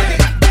it.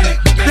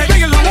 Like when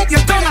you long up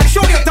your tongue and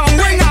show your tongue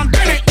ring and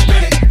bend it.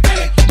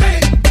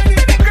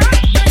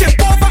 Tip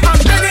over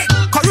and bend it,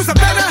 cause you's a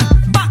better.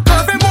 Back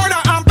curving more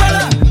than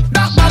umbrella.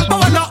 That bumper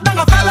will knock down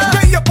a fella.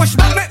 When you push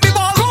back, make me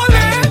ball. Cool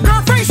it,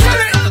 girlfriend, shell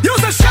it.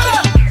 Use a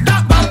sheller.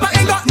 That bumper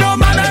ain't got no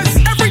manners.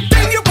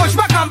 Everything you push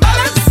back and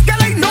balance.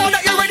 Girl, I know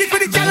that you're ready for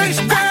the challenge.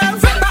 Girl,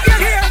 flip back your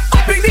hair,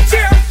 up in the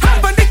chair,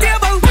 hand on the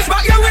table, push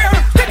back your rear.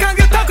 Take on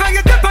your tuck on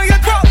your dip on your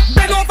drop.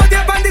 Bend over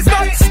there on this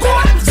spot,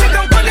 squat. Sit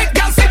down on it,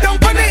 girl, sit down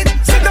on it.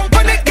 Sit down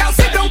on it, girl,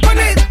 sit down on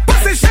it.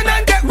 Position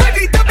and get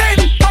ready to bend.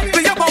 Up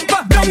with your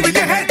bumper, down with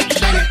your head.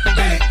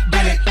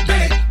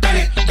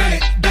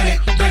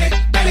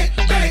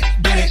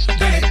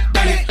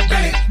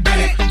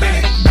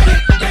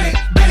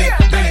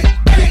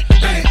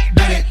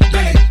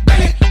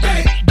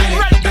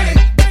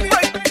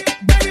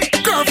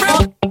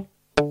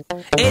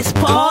 It's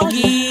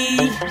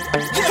Poggy.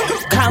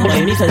 Come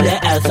with me to the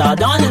Elsa.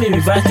 Don't let me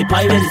reverse the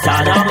pirate. It's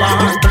all I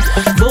want.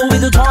 Go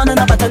with the tone and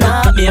a button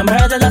up. Me and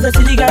murder of the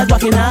city girls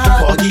walking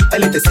up. Poggy, I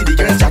let the city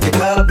girls jack it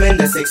up in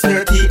the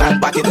 6:30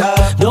 and back it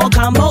up. Don't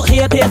come out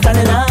here, pay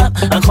standing up.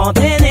 I'm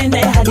complaining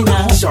they had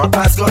enough. Short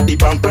pass got the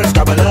bumpers,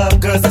 scrabble up.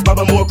 Girls that's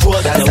bubble more cool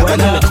than the word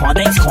of the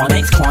Condex.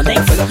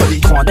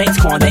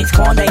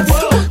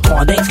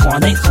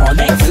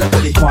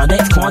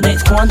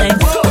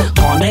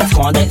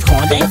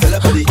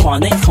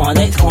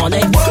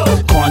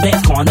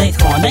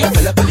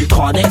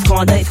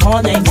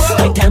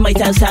 I tell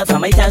myself, I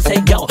myself say,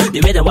 yo,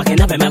 the rhythm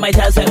walking up and make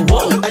myself say,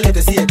 whoa. I let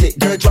her see it, dick,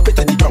 girl, drop it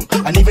on the drum.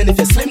 And even if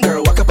you're slim,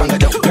 girl, walk up and go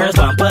down. Girls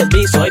bumpers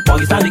be soy,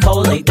 Poggy stand the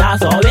cold like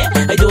that's all it.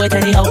 I do it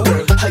anyhow.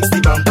 Girl, heist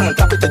the bumper,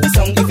 clap it to the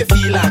song if you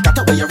feel like that's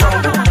the way you're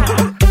wrong.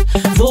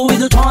 Fool with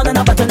the tone and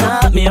a button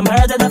up. Me and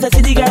murder of the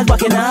city girls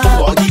walking up.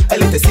 Poggy, I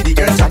let the city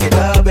girls jack it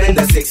up in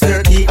the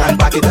 6:30 and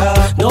back it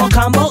up. Don't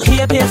come out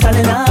here, pay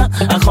standing up.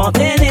 I'm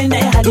complaining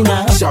they had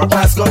enough. Short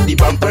pass got the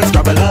bumpers,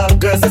 scrabble up.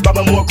 Girls that's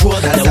bubble more cool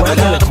than the word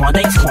of the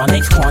Condex.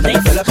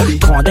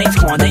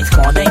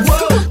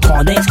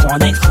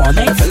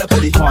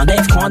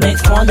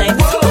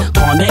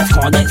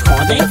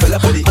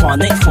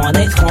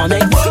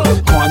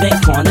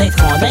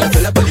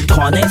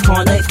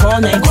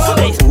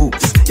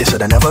 Oops, you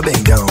shoulda never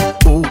been down.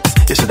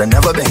 Oops, you shoulda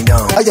never been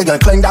down. Are you gonna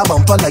climb that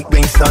bumper like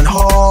Winston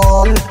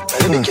Hall?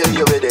 Let me kill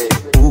you with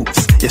it.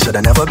 Oops, you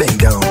shoulda never been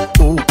down.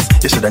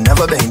 Oops, you shoulda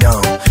never been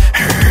down.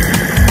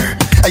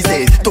 I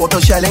say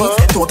total shellings.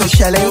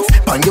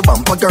 Pan your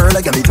bumper, girl, I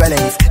got me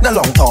dwellings. No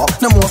long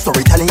talk, no more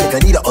storytelling. You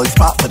gonna need a ice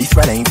pop for these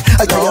swellings.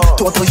 I tell you,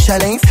 total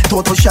shellings.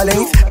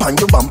 Pan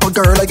your bumper,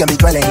 girl, I got me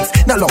dwellings.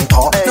 No long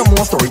talk, no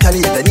more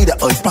storytelling. You gonna need a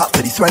ice pop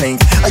for these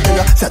swellings. I tell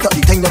you, set up the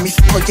thing, let me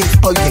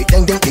exploit it.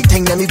 Ding, big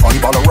thing, let me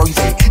volleyball a rose.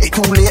 It's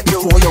too late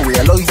before you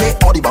realize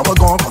it. All the bumper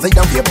gone, cause they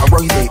don't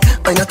vaporize it.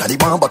 I not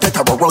Taliban, but they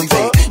terrorize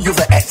it. Use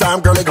the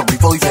X-arm, girl, I gon'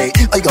 revoice it.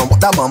 I gon'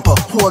 walk that bumper,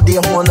 whole day,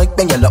 whole night.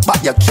 Then you look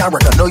back, you can't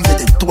recognize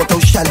it. It's total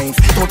shellings.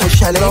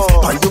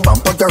 Pan your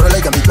bumper, girl,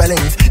 I got me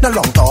dwellings. No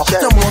long talk,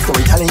 no more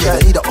storytelling. You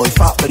gonna need a ice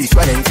pop for these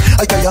swellings.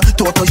 I tell you,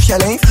 total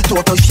shellings.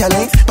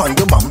 Pan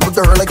your bumper,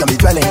 girl, I got me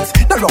dwellings.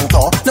 No long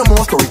talk, no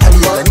more storytelling.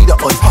 You gonna need a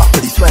ice pop for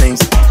these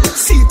swellings.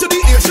 C to the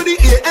A to the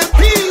AMP.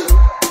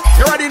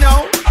 You ready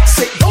now?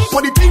 Say don't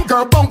put the thing,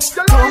 girl, bounce.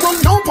 Turn around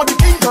now, put the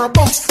thing, girl,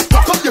 bounce.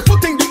 Lock up your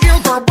foot in the air,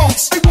 girl,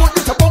 bounce. I want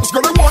you to bounce,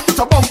 girl, I want you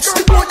to bounce.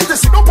 I want you to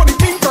sit down, put the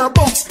thing, girl,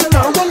 bounce. Turn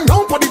around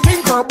now, put the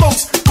thing, girl,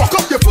 bounce. Lock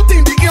up your foot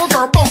in the air,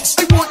 girl, bounce.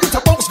 I want you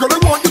to bounce, girl, I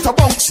want you to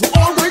bounce. We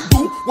alright,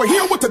 do we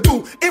hear what to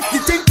do? If you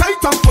think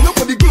tight and pull up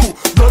with the glue,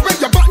 girl,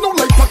 bend your back now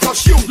like a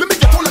shoe. Let me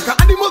get on like an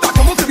animal that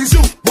come out to the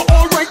zoo. We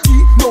alright,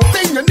 no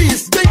bend your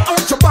knees, then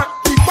arch your back,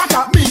 keep back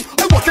at me.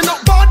 I'm walking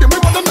out bad, and we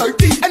want them like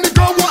tea. And the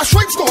girl want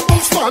stripes, go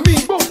bounce for me.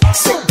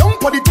 Sit down,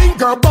 put the thing,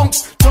 girl,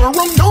 bounce. Turn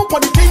around now,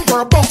 put the thing,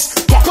 girl, bounce.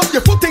 Walk up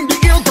your foot in the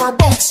air, girl,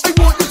 bounce. I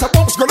want you to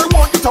bounce, girl, I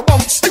want you to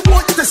bounce. I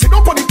want you to sit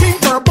down, put the thing,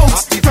 girl,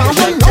 bounce. Turn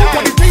around now,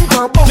 put the thing,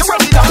 girl, bounce.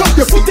 Walk up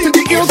your foot in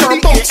the air, girl,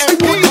 bounce. I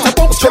want you to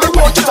bounce, girl, I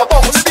want you to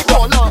bounce.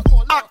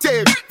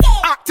 Active.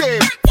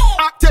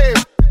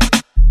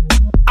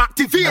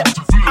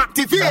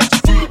 Activate.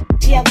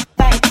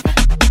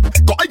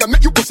 Go I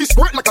make you pussy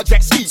squirt like a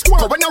jet ski.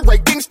 So when I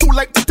write things too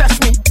late to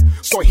test me.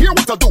 So here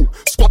what I do.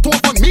 Squat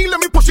over me, let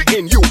me push it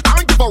in you. I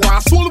don't give a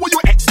rascal what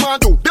your ex-man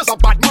do. There's a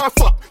bad man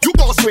fuck, you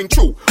gon' swing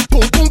through.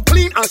 Boom, boom,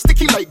 clean and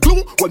sticky like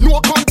glue. With no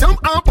condom,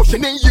 I'm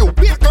pushing in you.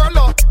 Be a girl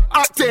up.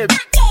 Active.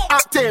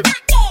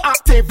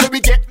 Let me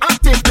get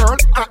active, girl.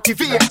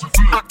 Activate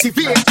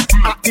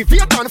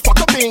and fuck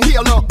up in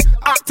here, look.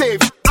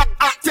 Active.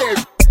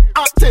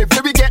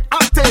 Let me get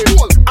active.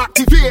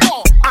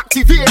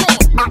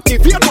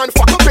 Activate and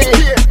fuck up in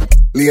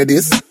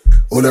Ladies,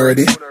 all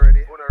ready?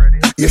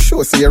 You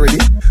sure say you ready?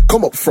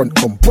 Come up front,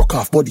 come broke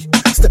off body.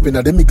 Step in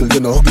at the middle, you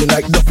know, ugly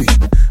like duppy.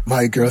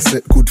 My girl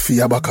said good for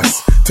your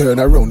backers. Turn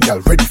around, girl,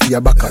 ready for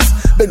your backers.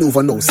 Bend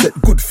over now, set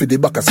good for the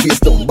backers. Face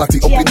down, body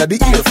up in the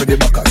ear for the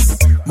backers.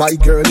 My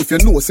girl, if you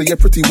know, say you're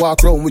pretty,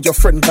 walk around with your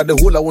friend, cause the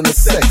whole I wanna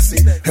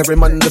sexy. Every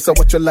man does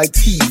watch you like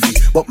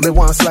TV, but me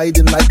want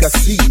sliding like a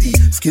CD.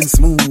 Skin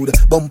smooth,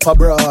 bumper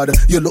broad,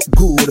 you look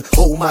good,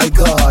 oh my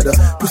god.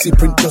 Pussy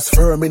print just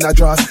firm in a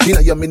dress.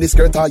 In your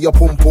miniskirt or your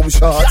pum-pum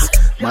shorts.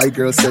 My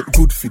girl said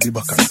good for the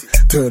backers.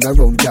 Turn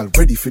around, girl,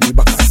 ready for the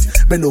backers.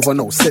 Bend over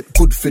now, set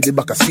good for the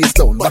backers. Face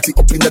down, body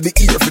up in the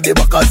ear for the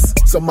backers.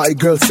 So my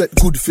girl said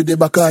good for the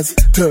backers.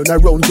 Turn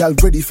around, girl,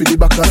 ready for the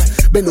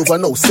backers. Bend over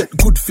now, set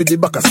good for the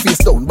backers. Face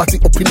down, body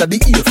up in the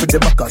ear for the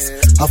backers.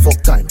 A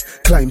fuck time,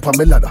 climb on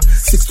my ladder.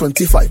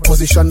 625,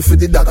 position for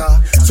the dagger.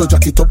 So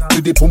jack it up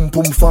with the pum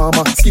pum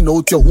farmer. Skin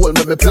out your hole,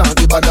 make me plant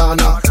the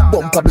banana.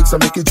 Bumper big so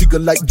make it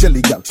jiggle like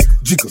jelly gal.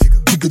 Jiggle,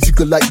 jiggle,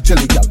 jiggle like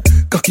jelly gal.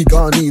 Cocky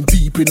gone in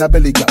deep in a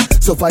belly gal.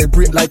 So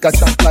vibrate like a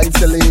chat line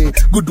silly.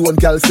 Good one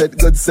gal set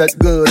good, set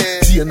good.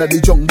 G in the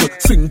jungle,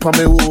 swing pa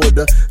me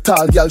wood.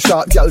 Tall gal,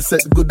 short gal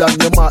set good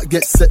and your mark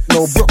get set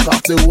now broke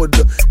off the wood.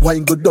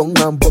 Wine go down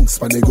and bounce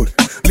pa me good.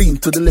 Lean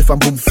to the left and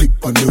boom flip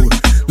on the wood.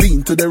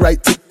 Lean to the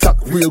right, tick tock,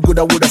 real good.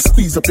 I woulda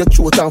squeeze up your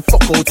throat and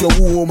fuck out your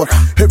womb.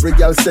 Every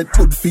gal set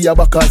good for your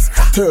backers.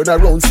 Turn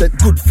around, set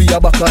good for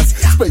your backers.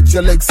 Spread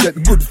your legs, set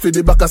good for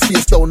the backers.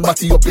 Face down,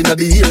 body up in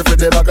the ear for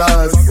the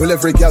backers. Well,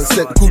 every gal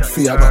set good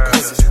for your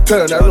backers.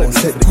 Turn around,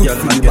 set good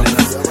for the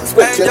backers.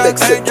 Spread your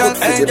legs, set good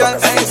for the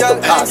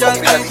backers.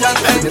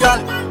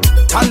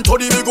 Tan to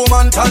the big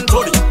woman, tan to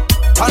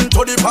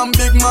the pan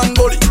big man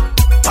body.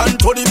 Tan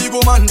to the big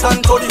woman, tan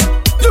to the.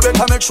 You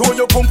better make sure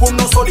your pum pum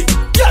no solid.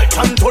 Yeah,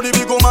 tan to the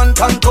big woman,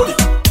 tan to the.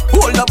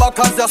 Hold the back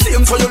as the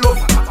same so you love.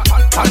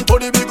 Tan to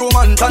the big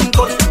woman, tan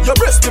to the. Your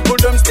breast people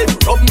them stiff,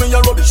 rub me a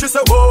rubbish. She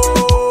say,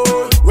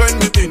 whoa, when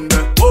me in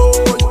there, whoa.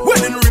 When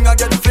in ring I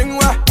get fling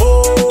where,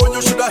 oh, you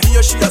shoulda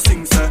hear she a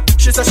sing say.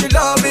 She say she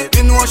love it,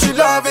 me know she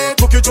love it.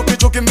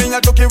 Chucky, me a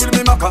chucky with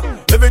me maka.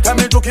 Every time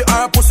me chucky,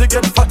 her pussy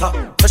get fatter.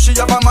 Say she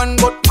have a man,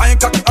 but my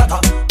cocky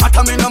hotter.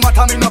 Matter me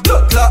no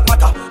blood clot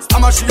matter.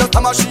 Stammer she a,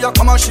 come on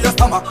she a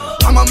stammer.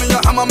 Hammer me a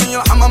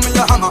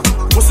hammer.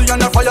 Pussy on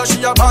the fire,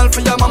 she a ball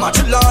for your mama.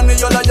 Chillani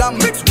your lion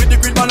mixed with the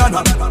green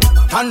banana.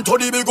 Tan to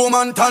the big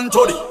woman, tan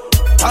to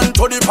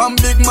the pan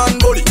big man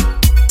body.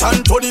 Tan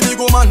to the big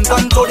woman,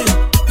 tan to the.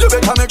 You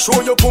better make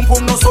sure your pum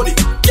pum no solid.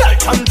 Yeah,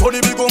 tan to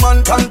the big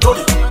woman, tan to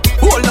the.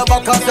 Hold the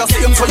back as the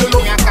same so you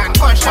love.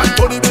 Tan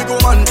to the big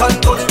woman, tan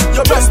to the.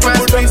 Your best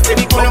people them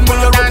steady come when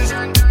you run.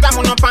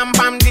 Tamuno pam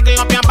pam, jiggle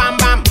up your bam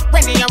bam.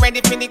 Ready you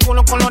ready for the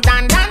kulo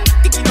dan dan.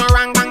 Tick it no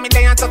rang bang, me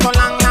there so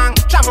long.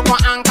 Travel go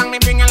hang bang, me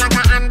bring you like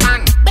a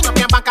handband. Bring up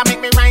your back and make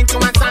me ride to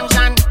a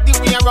sanction. The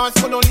way you run,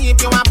 don't leave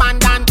you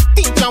abandoned.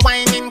 Teach your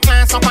wine in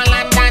class up in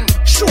London.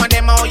 Show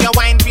them how you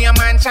wine for your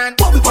mansion.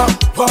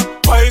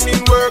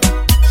 Whining work.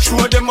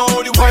 Show them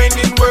how the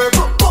whining work.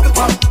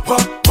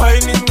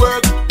 Whining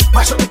work.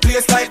 Mash up the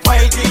place like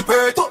Wild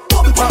Gilbert.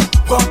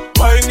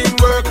 Whining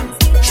work.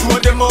 Show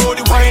them how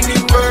the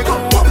whining work.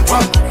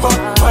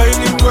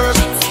 Whining work.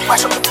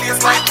 Mash up the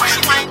place like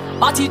whining.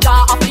 Party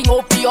jar upping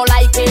up to your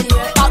liking.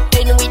 Back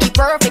then with the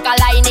perfect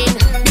aligning.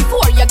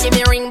 Before you give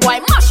me ring, boy,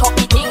 mash up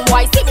the thing,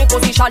 boy. See me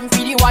position,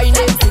 feel the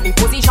whining. See me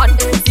position,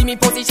 see me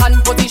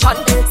position.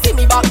 See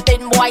me back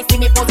then, boy,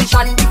 see me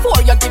position. Before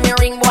you give me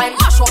ring, boy,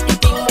 mash up the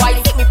thing, boy.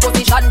 See me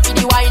position,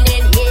 feel the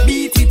whining.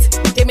 Beat it,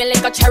 give me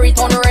like a cherry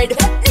turn red.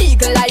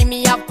 Legal eye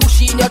me have push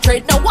in your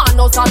tread. No one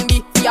knows on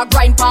me, for your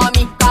grind for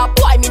me. Cause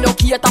boy, me no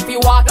care if you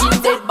walking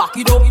dead. Back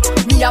it up,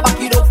 me a back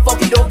it up, fuck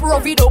it up,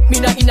 rough it up.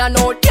 Me no in a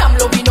no damn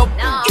loving up.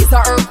 It's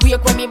a earthquake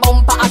when me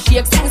bumper a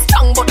shake. Sing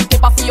strong but the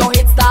tip of your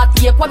head start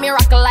ache. When me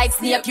rockle like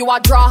snake, you a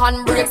draw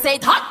and break. Say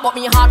it hot but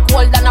me heart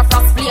cold than a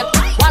frost flake.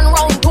 1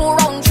 round, 2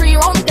 round, 3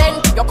 round,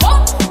 10. You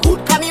come, good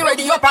can me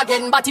ready up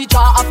again. But it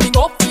draw a fling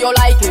up for your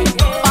liking.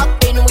 Back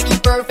in with the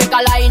perfect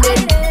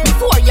aligning.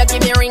 Before you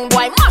give me ring,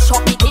 boy, mash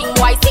up the king,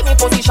 boy. See me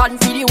position,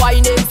 feel the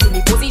whining. See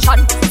me position.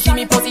 See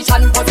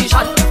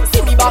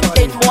me back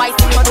then, boy.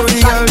 See me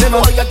position.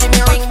 Before you give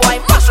me ring, boy,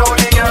 mash up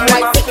the king,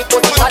 boy. See me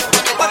position.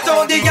 But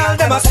all the girls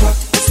them a squat.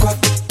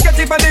 Get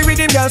it on the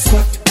rhythm, girl,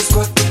 squat.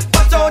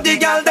 But all the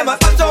girls them a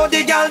squat.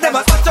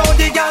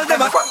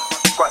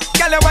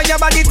 Girl, you want your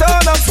body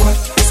turn up, squat.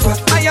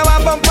 And you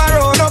want bumper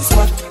roll up,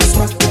 squat.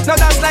 No,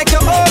 that's like you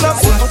all up,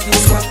 squat.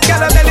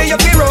 Girl, I belly you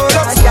be roll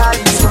up, squat.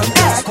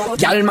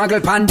 Girl,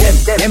 muggle pan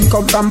them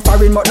come from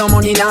foreign but no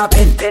money na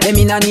pen. Them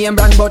in a name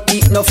brand but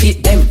it no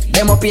fit them.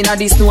 Them up in a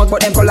this snow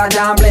but them color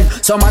jam blend.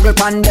 So muggle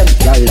pan them,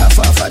 girl laugh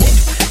off of them.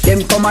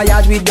 Them come a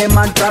yard with them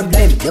and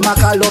problem. Them a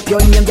call up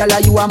your name, girl,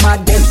 you a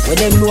mad them. When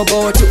them know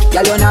about you,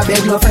 girl, you not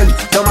beg no friend.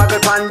 Some a go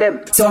on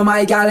them. So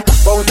my girl,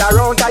 bounce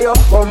around to you,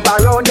 bump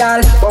around,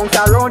 girl. Bounce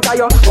around to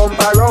you, bump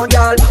around,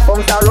 girl.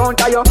 Bounce around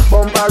to you,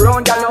 bump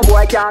around, girl. No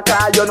boy can't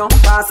call you, no.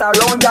 Pass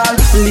around, girl.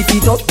 Lift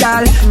it up,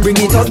 girl. Bring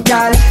it up,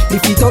 girl.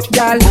 Lift it up,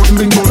 girl.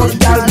 Bring it up,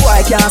 girl.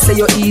 Boy can't say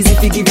you easy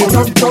if you give it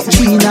up.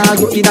 China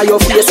go inna your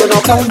face, you no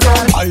count,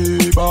 girl. I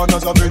born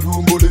as a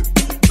bedroom bully.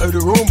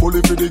 Bedroom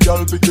bully for the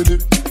girl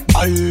bikini.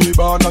 I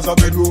born as a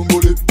bedroom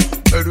bully.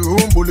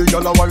 Bedroom bully,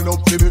 girl a wine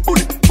up for me.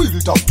 Bully,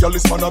 built up, girl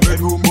is man a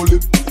bedroom bully.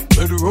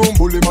 Bedroom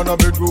bully, man a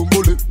bedroom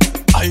bully.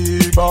 I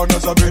born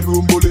as a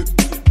bedroom bully.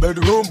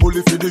 Bedroom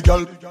bully for the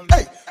girl.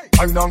 Hey,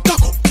 wine and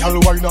cock up, girl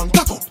wine and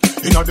cock up.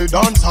 Inna the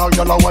dance hall,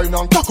 girl a wine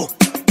and cock up.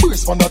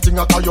 Brace for that thing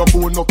a tie your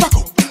bone no crack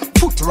up.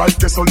 Foot right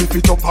there so lift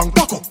it up and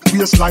cock up.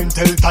 Waistline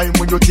tell time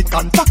when you tick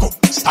and tack up.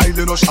 Style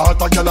in a short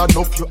a girl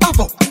enough you have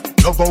up.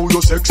 Love how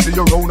you sexy,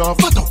 you round and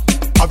fat up.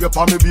 Have your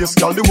palmy base,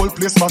 girl, the whole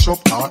place mash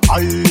up.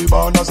 I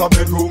born as a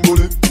bedroom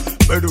bully.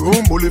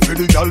 Bedroom bully for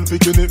the girl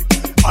bikini.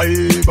 I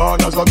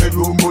born as a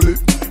bedroom bully.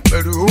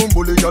 Bedroom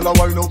bully, girl a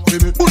wine up for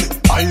me. Bully.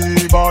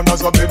 I born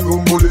as a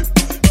bedroom bully.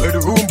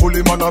 Bedroom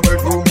bully, man a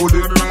bedroom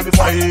bully.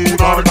 I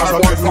born as a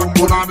bedroom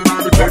bully.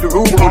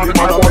 Bedroom bully,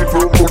 man a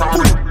bedroom bully.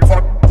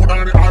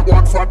 I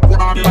want fat,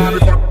 put on it,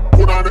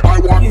 put on it,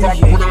 I want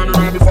fat, put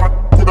on it, fat.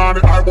 Put on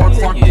it, I want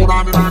fat, put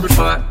on it,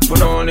 fat.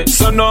 Put on it.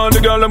 So now the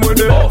girl I'm with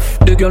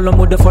it. The girl I'm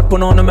with the fat,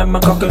 put on the man, my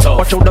cock it.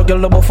 Watch out the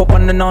girl I'm buff up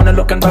on the on and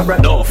looking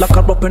vibrant. Lock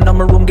her up in my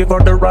room, give her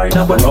the ride.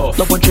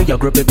 Love when she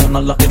grip it and I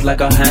lock it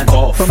like a hand.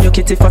 From your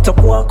kitty fat up,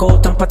 walk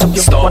out and pat up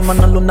your stuff. One man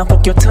alone and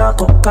fuck your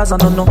taco. Cause I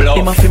don't know.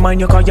 Him a fi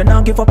mind you cause you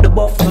not give up the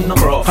buff.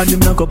 And you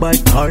not go by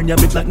turn, you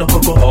bit like no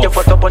go. You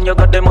fat up and you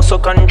got them muscle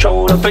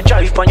control. If you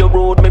drive on your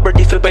road, me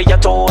ready fi pay your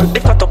toll. The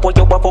fat up on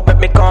your wap up, make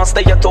me can't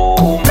stay at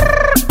home.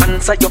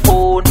 Answer your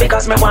phone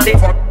because me want it.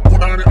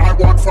 Put on it, I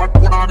want fat,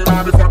 put on it,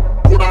 fat.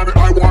 Put on it,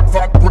 I want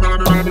fat, put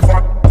on it,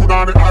 fat. Put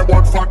on it, I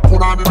want fat,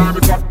 put on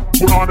it, fat.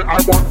 Put on it,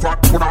 I want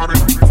fat, put on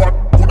it, fat.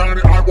 Put on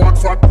it, I want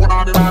fat, put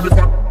on it,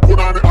 fat. Put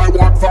on it, I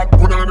want fat,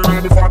 put on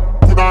it, fat.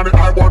 Put on it,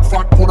 I want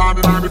fat, put on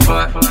it,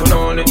 fat. Put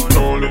on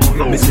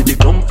it, Me see the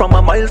come from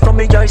a mile from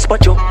me eye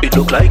spot you. It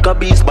look like a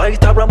beast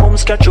bite or a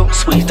mom's catch you.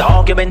 Sweet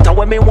argument and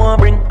when me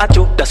want bring at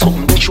you. That's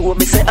something to show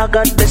me say I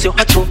got this you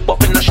hat you.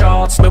 Pop in the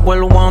shots, me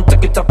well want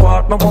take it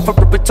apart. Me want to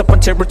rip it up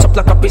and tear it up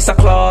like a piece of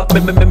cloth.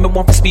 Me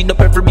want to speed up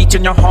every beat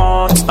in your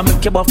heart. I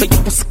make you off for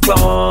your pussy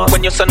cloth.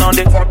 When you send on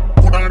it,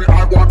 put on it,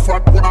 I want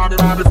fat, put on it,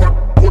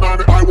 fat. Put on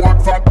it, I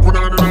want fat, put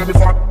on it,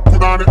 fat.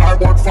 Put on it, I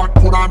want fat,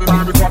 put on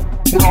it, fat.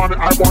 Put on it,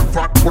 I want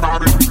fat, put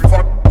on it,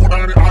 fat. Put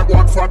on it, I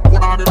want fat,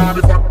 put on it,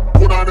 fat.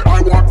 Put on it,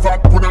 I want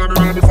fat, put on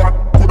it, fat.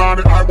 Put on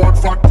it, I want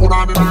fat, put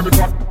on it,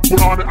 fat.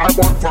 Put on it, I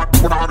want fat,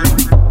 put on it.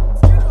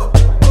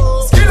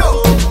 Skiddo,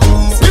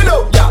 skiddo,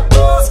 yeah,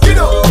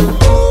 skiddo,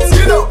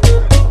 skiddo,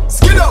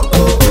 skiddo,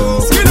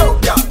 skiddo,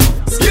 yeah,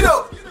 skiddo.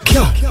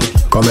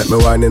 Come at me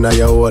wine in a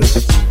your hole.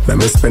 Let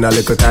me spend a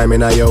little time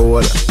in a your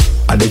hole.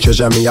 I the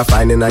treasure me a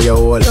find in a your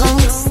hole.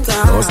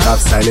 Don't stop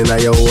signing a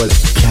your hole.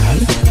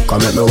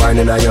 Come at me wine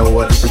in a your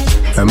hole.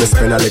 Let me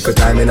spend a little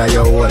time in a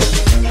your hole.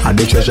 I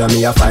the treasure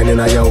me a find in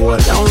a your hole.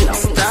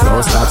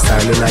 Don't stop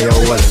signing a your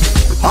hole.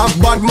 Have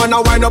bad man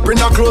a wind up in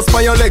a close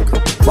by your leg.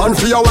 Man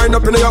for your wind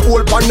up in your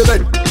hole pan the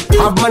bed.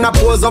 Have man a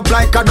pose up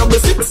like a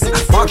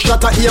 666. Back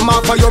shot a aim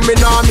off for your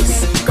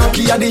miss.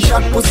 Cocky a the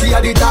shot, pussy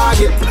a the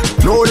target.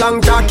 No long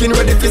talking,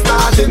 ready to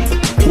start it.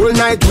 Whole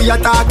night we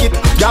attack it.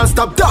 Can't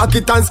stop talk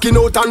it and skin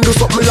out and do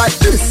something like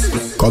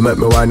this. Come at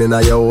me wine in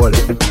a your hole.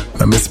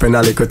 Let me spend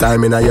a little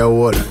time in a your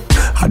hole.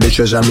 I the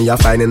treasure me a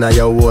find in a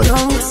your hole.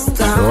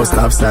 Don't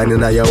stop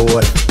signing a your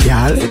hole.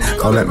 Y'all,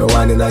 come at me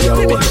wine in a your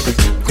hole.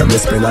 Let me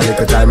spend a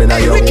little time in a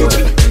your hole.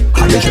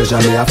 I the treasure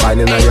me a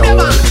find in a your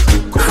hole.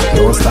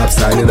 Don't stop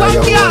signing a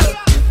your hole.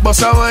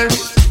 Boss a wine,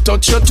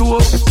 touch your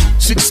toe.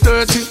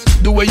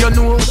 6:30, the way you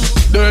know.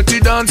 Dirty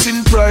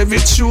dancing,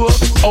 private show.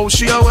 How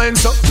she a wine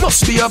so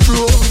must be a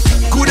pro.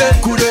 Coulda,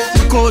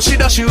 because she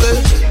dash you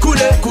away.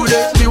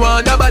 Coulda, me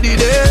want a body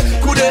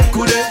there. Coulda,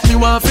 me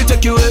want to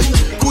take you away.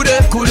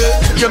 Coulda,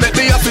 you make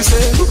me happy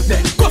say.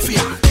 Coffee,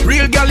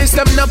 real girl is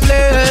them not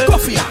play.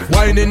 Coffee,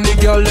 whining the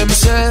girl them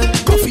say.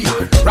 Coffee,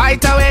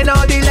 right away no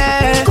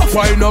delay.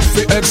 Wine up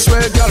the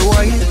X-ray, girl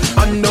wine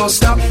and don't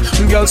stop.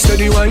 Girl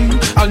steady wine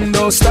and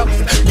don't stop.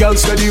 Girl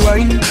steady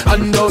wine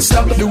and don't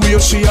stop. The way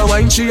she a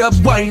wine, she a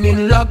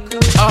whining lock.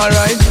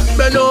 Alright,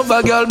 bend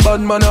over, girl,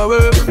 bad man a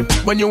work.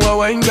 When you a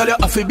wine, girl, you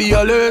have to be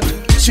alert.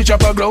 She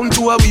chop a ground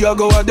to a we a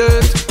go a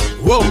dirt.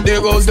 Whoa,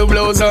 there goes the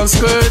blouse and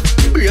skirt.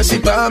 Brace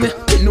it for me,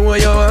 you know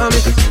you want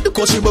me.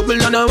 Because she bubble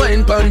and a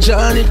wine pan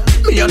Johnny.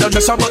 Me and not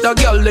just about the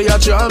girl, they a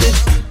draw me.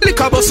 Lick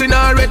a bus in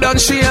her red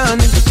and she on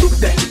it.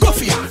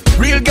 Coffee,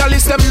 real girl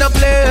is them not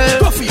play.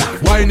 Coffee,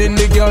 whining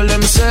the girl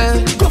them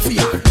say.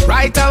 Coffee,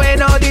 right away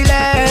no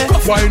delay.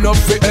 Wine up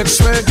the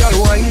X-ray,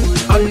 girl wine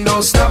and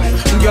don't stop.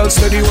 Girl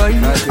steady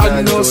wine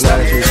and don't stop.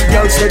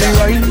 Girl steady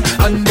wine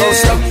and don't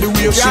stop. The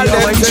way she a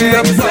wine, she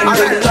a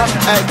wine.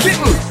 Hey,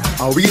 kitten.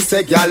 And we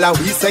say gal, and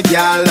we say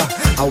gal.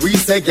 And we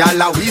say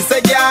gal, and we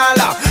say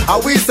gal.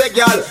 And we say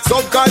gal.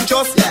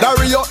 Subconscious,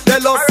 Dario, they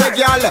love say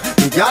gal.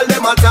 The gal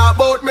them a talk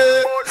about me.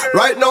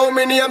 Right now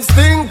me name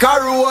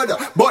Stinker Road,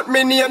 but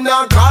me name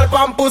not call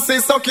pan pussy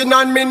sucking,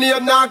 and me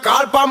name not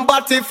call pan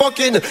body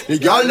fucking. The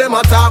gal them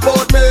a talk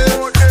about me.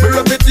 Me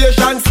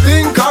reputation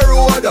Stinker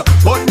Road,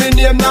 but me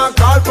name not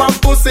call pan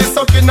pussy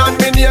sucking, and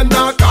me name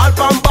not call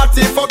pan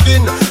body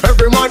fucking.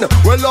 Every man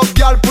well love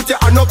gal, put your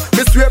hand up.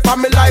 Me swear for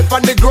me life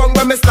on the ground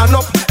when me stand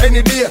up.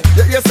 Any day,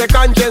 you say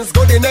conscience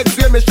go the next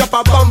way. Me shop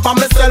a bump on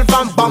myself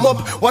and bam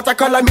up. What a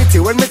calamity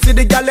when me see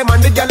the gal them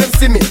and the gal them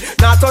see me.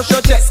 Now touch your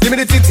chest, give me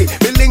the titty,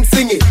 me link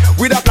sing it.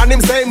 With a plan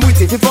him say him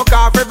with it. He fuck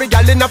off every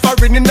gal in a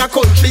foreign, in a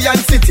country and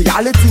city.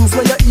 All the things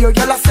when you hear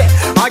gal a say,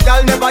 a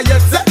gal never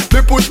yet say.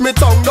 Me push me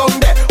tongue down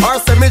there, or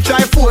say me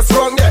try force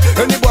wrong there.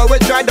 Any boy we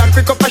try that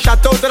pick up a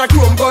shot out of the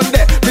chrome gun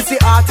there. Me see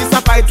artists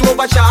a fight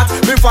over shot.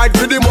 Me fight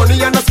for the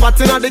money and the spot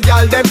in the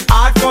gal them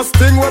hard. First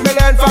thing when me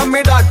learn from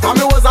me dad, from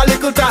me was a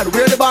little tad.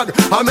 Wear the bag,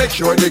 I make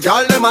sure the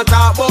gal them a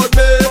talk about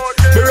me.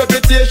 Me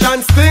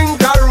reputation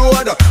Stinker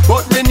Road,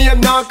 but me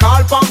name not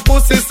call pan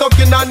pussy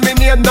sucking, and me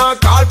name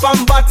not call pan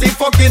body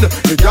fucking.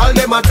 The gal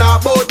them a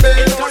talk about me.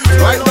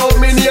 Right now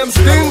me name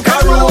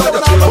Stinker Road,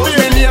 but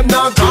me name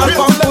not call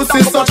pan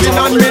pussy sucking,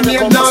 and me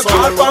name not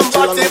call pan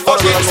body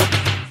fucking.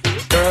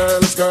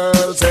 Girls,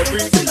 girls,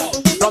 every day.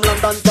 From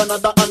London,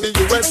 Canada, and the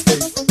USA.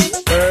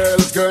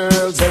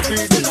 Girls,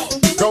 every day.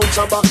 Crown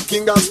Shabba,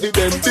 King Ashley,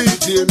 them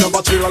DJ.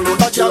 Never chill alone,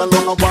 that chill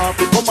alone, a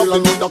waffle. Come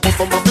up in the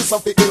customer, piece of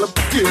the ill,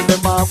 clear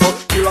them off.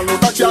 Chill alone,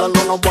 that chill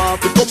alone, a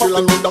waffle. Come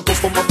up in the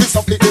customer, piece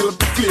of the ill,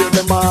 clear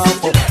them off.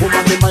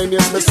 Woman, the mind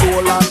is my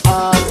soul and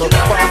heart.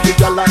 Party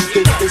girl and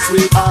take this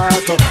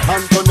sweetheart.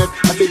 Antoinette,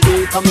 at the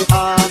gate of me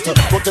heart.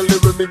 But tell the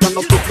women, you're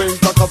not to play,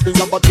 cause me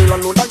have a chill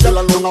alone, that chill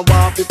alone, a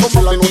waffle. Come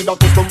up in the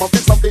customer,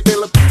 piece of the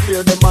ill,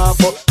 clear them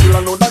off. Chill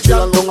alone, that chill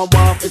alone, a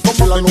waffle.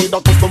 Come up in the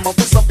customer,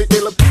 piece of the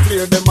ill,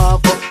 clear them off.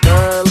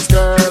 Girls,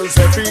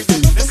 every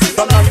day.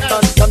 From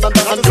London,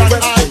 Canada, and the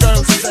West.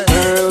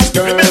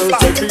 Girls,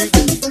 every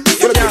day.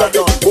 What a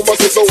good woman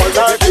is so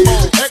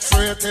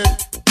X-rated.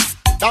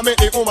 That make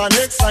the woman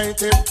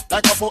excited.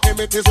 Like a poem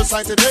it is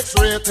recited,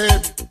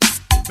 X-rated.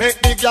 Make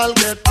the girl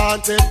get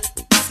haunted.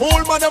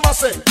 Fool man them a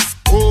say,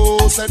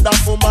 oh, said that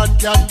woman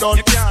can't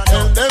done.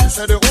 Tell them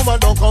say the woman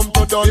don't come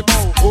to done.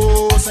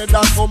 Oh, said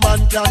that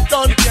woman can't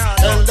done.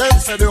 Tell them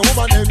say the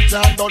woman them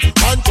can't done.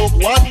 Man took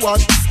one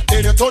wash,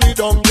 then you turn it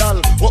down, gal.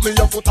 Put me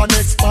your foot and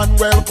next man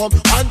welcome.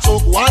 Man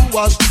took one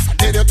wash,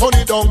 then you turn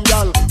it down,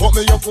 gal. Put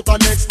me your foot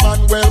and next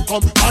man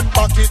welcome. Man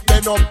back it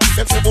then up,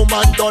 them say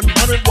woman done.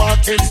 Man with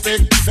walking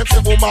stick, them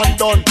say woman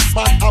done.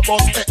 Man a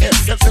bus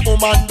them say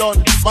woman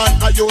done. Man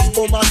a use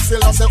woman still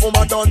I say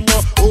woman done.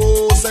 No,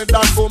 oh, said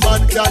that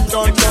woman can't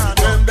done.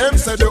 No, them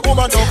say the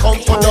woman don't come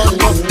for done.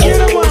 No,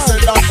 oh,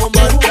 said that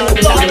woman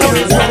can't done. No,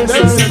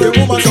 them say the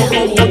woman don't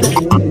come for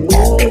done.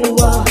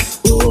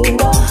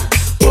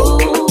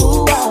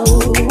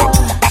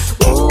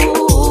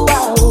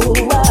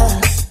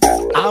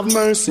 Have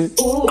mercy.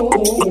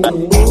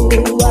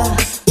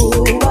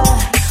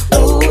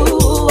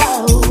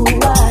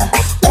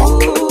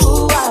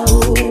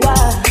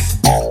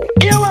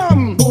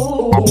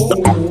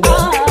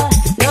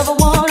 Never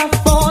wanna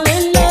fall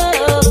in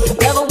love.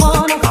 Never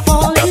wanna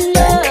fall in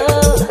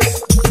love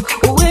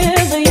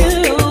with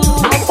you.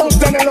 I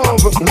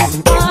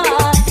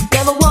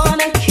never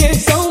wanna care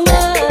so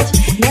much.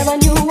 Never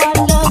knew I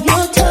love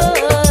your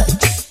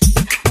touch,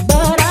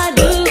 but I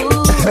do.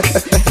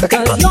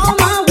 'Cause you're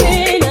my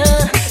winner.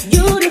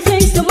 You the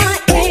face to my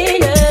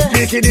inner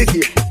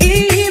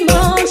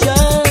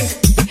emotions.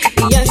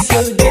 Yes,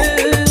 you do.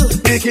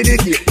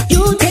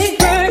 You take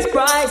first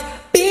prize.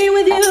 Being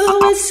with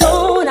you is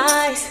so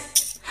nice.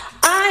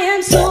 I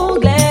am so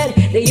glad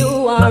that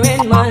you are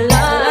in my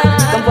life.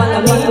 Come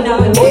follow me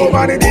now.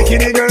 Over the dicky,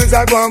 the girls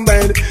are gone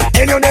bad.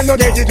 And you them no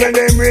get it when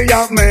them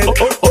react, man.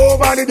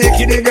 Over the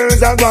dicky, the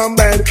girls are gone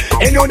bad.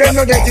 And you them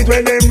no get it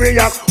when them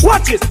react.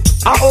 Watch it.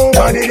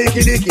 Over the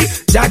dicky.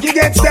 Jackie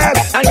gets stabbed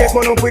and get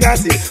one up with a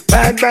seat.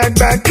 Bad,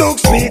 look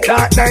sweet,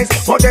 that nice.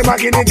 But them a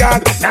guinea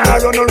gag. Now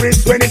run no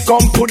risk when it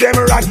come to them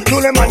rag.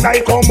 Do them a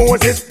like how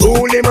Moses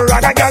rule them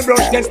rag. I can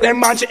brush against them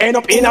man, she end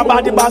up in a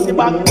body bag.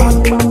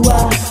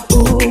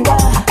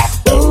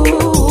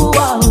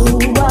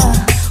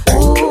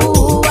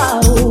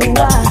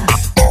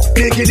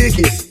 Dicky.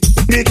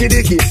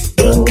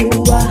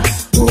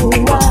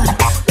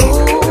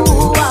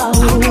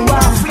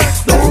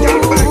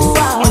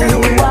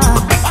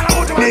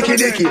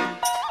 Dicky.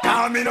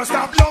 Now me no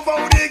stop love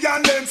how the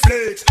girl them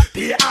flex.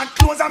 The hand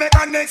close and make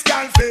a next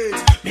girl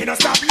flex. Me no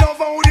stop love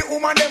how the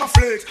woman them a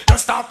flex. No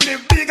stop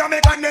live big and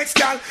make a next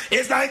girl.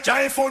 It's like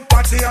giant food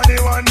party and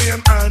the one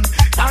name and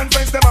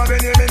friends them have a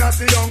name in a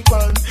see young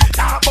pan.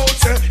 Talk about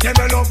say, them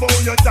a love how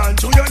you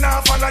dance. You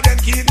not follow them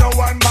keep no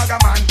one bag a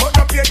man. But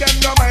no pay them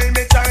no mind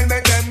me time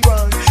make them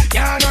gone.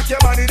 Can't knock your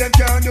body them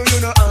can't do you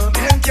no harm.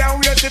 Them can't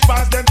wait to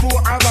pass them to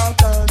a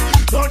Balkan.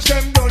 Touch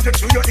them down you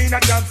chew you in a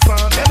dance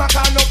farm. Them a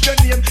call up your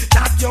name,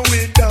 not your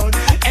way down.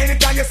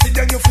 Anytime you see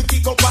them you foot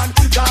kick up and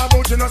talk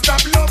about you no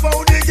stop love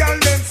how the girl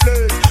them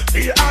flex.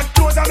 The hot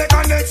toes and make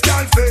a next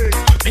girl flex.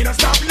 Me no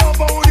stop love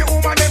how the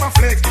woman them a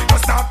flex. No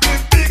stop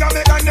live big and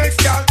make a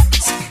next girl.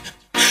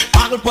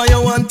 I'll buy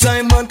you one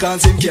time man,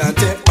 cause him can't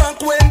take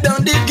back when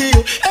down the give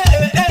you.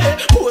 Hey,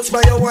 post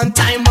by you one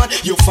time man.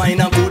 You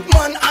find a good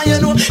man, and you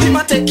know he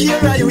might take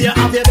care of you. You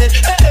have your bed.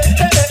 Hey,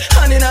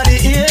 hand in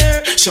the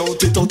ear.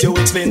 Shout it out, you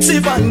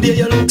expensive and there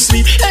you look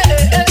sweet.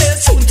 Hey,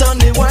 soon turn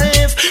the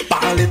wife.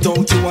 Ball it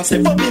out, you want say,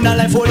 pop in a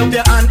life, hold up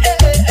your hand.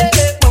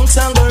 Hey, bounce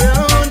and go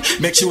round.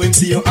 Make sure him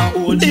see you and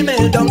hold him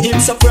head down, him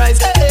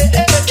surprised. Hey,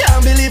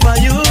 can't believe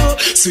on you.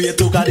 Sweet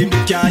to God him,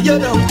 can't you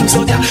down to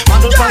so yeah.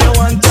 Man, don't find you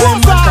one time,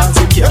 man, cause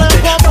him can't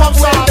take back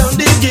when down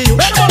the give you.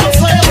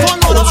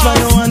 Don't find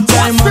you one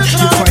time, man,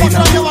 you find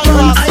a good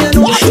man, and you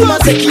know he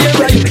must take care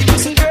of you.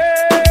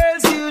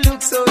 Girls, you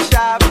look so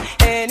sharp.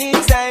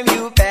 Anytime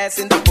you pass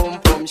in the boom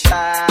boom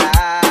shop.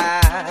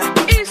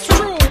 It's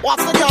true.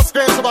 What's the girl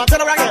screams about?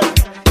 Tell her again.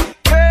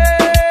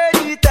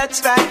 Girl, you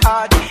touch my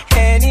heart.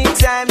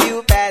 Anytime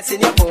you pass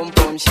in your boom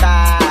boom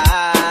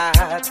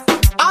shot.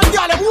 And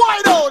girl, them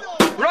wide out.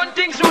 Run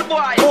things with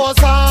boy.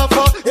 Pose off,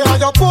 yeah,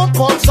 your pump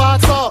pump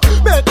shots,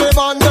 make the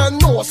man then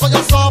know so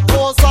you stop.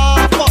 Pose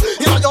off,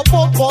 yeah, your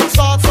pump pump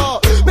shots,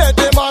 make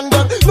the man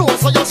then know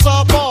so you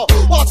stop.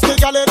 Watch the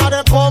girl inna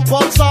them pump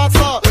pump shots,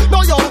 no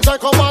young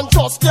gentleman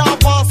just can't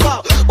pass.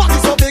 Body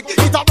so big,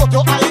 it a broke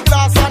your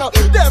eyeglass, and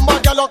them a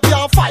girl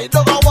can't fight the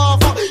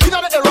waff.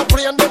 Inna the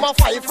aeroplane, them a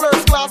fight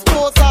first class.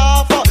 Pose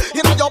off,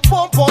 inna your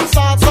pump pump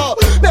shots,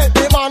 make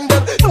the man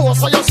then know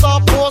so you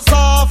stop. Pose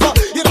off,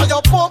 inna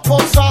your pump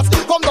pump shots,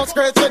 come down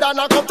straight head and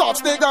come touch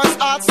the girl's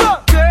heart.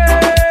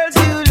 Girls,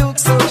 you look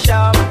so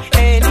sharp.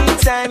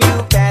 Anytime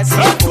you pass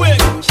your boom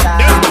boom shot.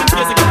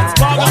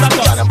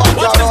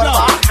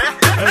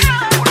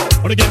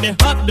 Wanna get me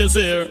hot this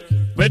year?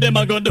 Where them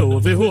a go do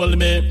if you hold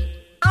me?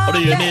 Or do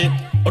you hear me?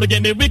 Or to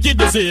get me wicked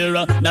this year?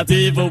 Not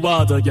even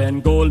water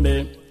can cool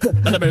me.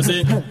 Not a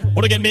mercy.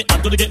 Or to get me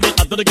hot, to get me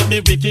hot, to get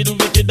me wicked,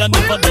 wicked. And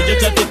if I do you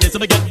check it,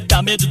 if I get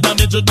damage,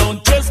 you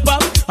don't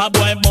trespass. A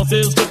boy must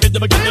is stupid,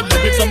 if I get them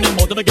lyrics on me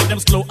mouth, if I get them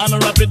slow and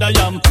rapid, I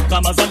am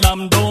calm as a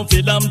lamb, don't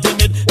feel I'm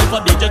timid. If I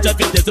DJ check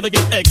it, if I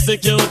get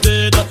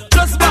executed,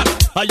 just back.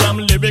 I am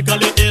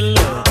lyrically ill.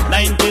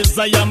 90s,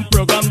 I am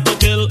programmed to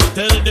kill.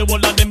 Tell the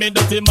world that they made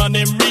dirty man,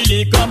 him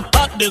really come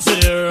hot this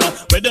year.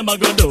 Where them a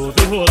go do if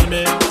you hold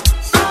me?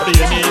 What do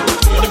you mean?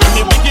 What do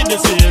you wicked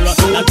this year?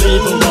 Not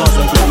even was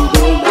a good.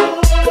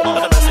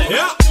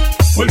 Yeah.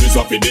 Well, this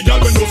up in the girl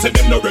when you say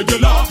them no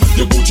regular.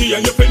 Your Gucci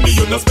and your Fendi,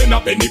 you no spend a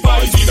penny for.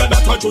 It's either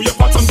that or through your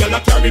fat, some girl a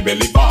carry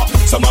belly bar.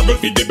 Some a girl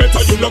feed the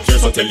better, you look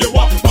here, so tell you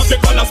what. Pop the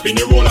collar, spin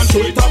your roll and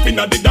show it up in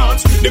the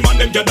dance. The man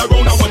them gather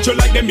round and watch you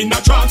like them in a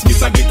trance.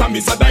 Miss a glitter,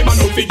 miss a diamond,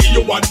 no figure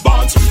you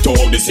advance. To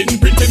all this in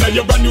printing and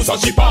your brand new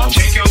sashi palm.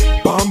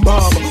 Bam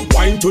bam,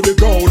 wine to the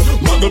ground.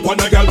 Muggle pon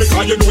a girl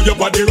because you know your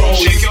body round.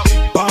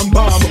 Bam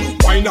bam,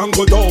 wine and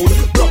go down.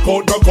 Rock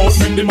out,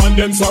 when the man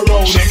them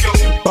surround.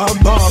 Bam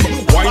bam,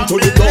 wine to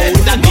the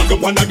ground.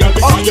 Muggle pon a girl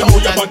because you know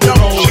your body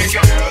round.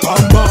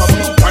 Bam bam,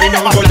 wine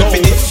and go down.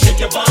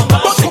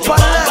 Back up on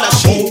another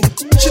show.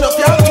 She know if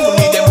you have to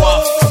need them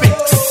want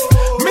fix.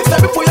 Mister,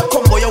 before you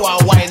come, boy, you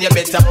want wine, you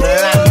better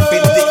plan for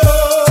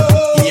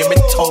this. Hear me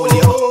tell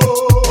you.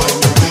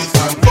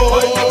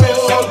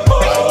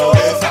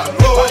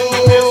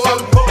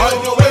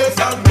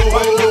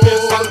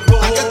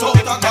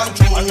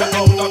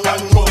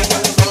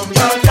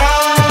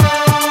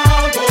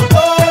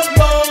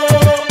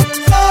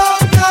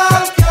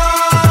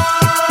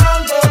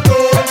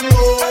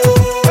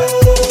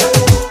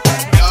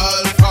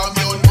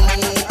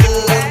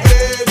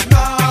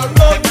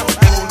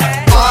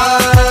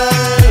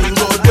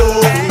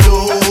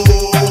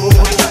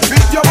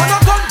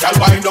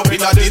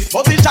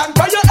 Position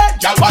by your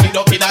head, y'all wind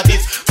up in a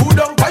this. Food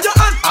down by your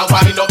hand, and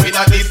wind up in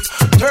a this.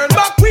 Turn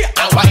back way,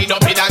 and wind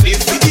up in a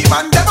this. With the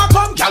man never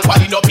come, y'all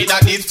wind up in a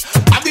this.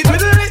 And the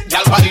middle it,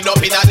 y'all wind up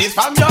in a this.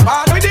 From your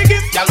heart with the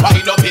gift, y'all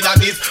wind up in a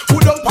this.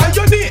 Food down by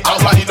your knee, and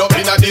wind up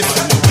in a this.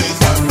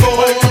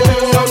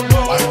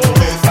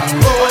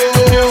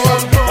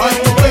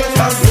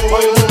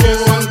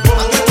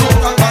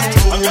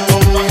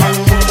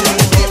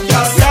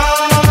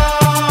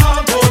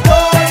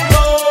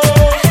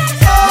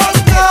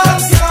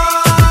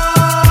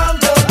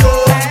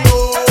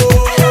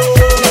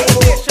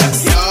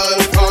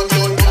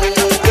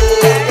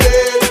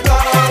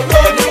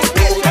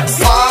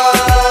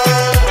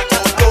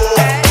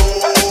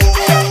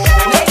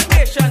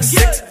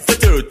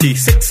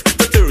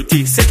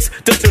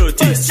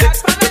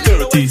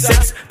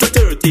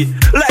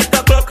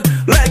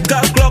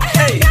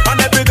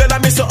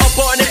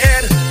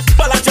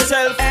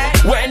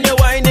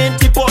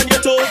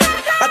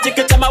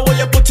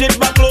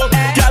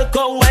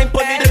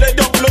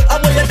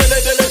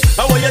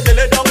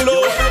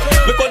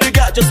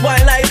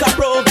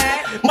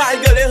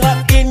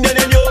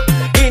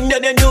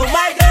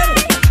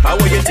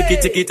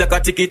 Tiki taka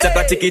tiki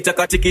taka tiki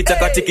taka tiki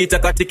taka tiki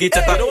taka tiki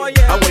taka. I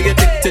want you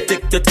tick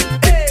tick tick tick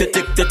tick tick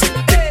tick tick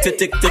tick tick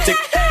tick tick tick.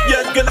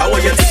 Yes. I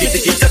want you tiki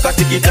tiki taka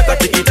tiki taka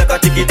tiki taka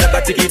tiki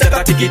taka tiki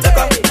taka tiki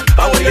taka.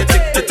 I want you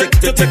tick tick tick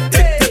tick tick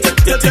tick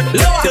tick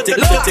tick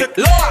tick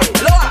lower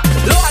lower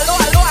lower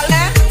lower lower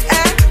lower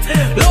eh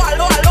lower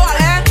lower lower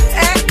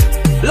eh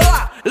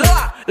lower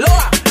lower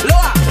lower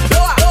lower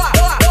lower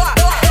lower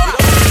lower.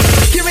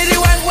 Give me the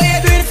one way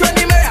you do it from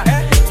the mirror.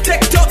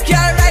 TikTok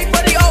your right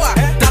for the hour.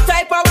 That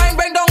type of wine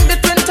bring down the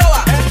twin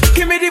tower.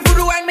 Give me the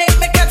voodoo and make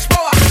me catch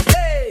power.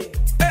 Hey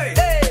hey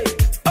hey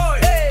oh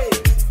hey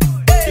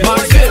hey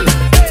Marcel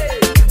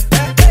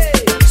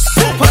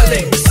Super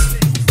Links.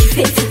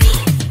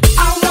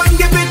 I want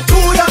give it to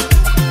ya.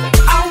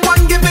 I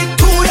want give it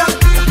to ya.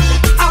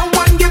 I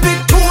want give it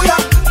to ya.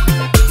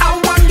 I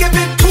want give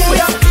it to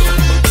ya.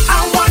 I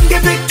want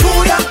give it to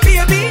ya,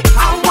 baby. I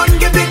want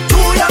give it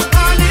to ya,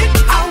 honey.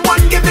 I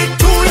want give it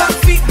to ya,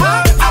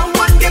 sweetheart. I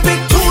want give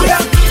it to ya.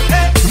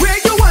 Where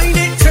you whine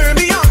it, turn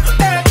me on.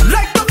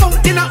 Like the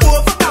fountain I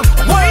overcome.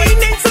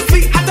 Whining so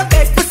sweet, had to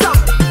beg for some.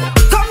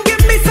 Come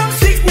give me some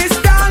sweetness,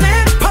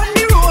 darling. Pon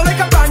the roll like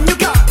a brand new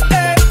car.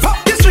 Pop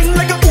the string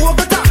like a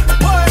Bogota.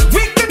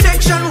 Weak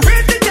connection,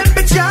 raise the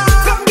temperature.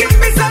 Come give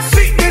me some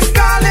sweetness,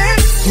 darling.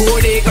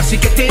 Hold it, cause she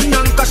getting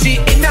on, cause she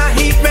in a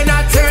heat when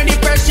I turn the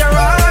pressure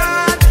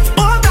on.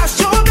 Oh gosh,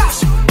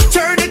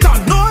 turn it on,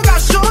 oh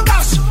gosh.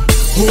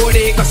 Hold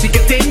it, cause she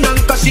getting on,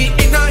 cause she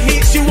in a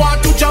heat, she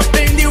want to jump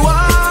in the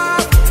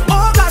water.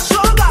 Oh gosh,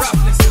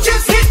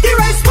 just hit the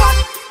right spot.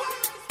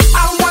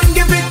 I want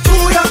give it to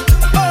ya.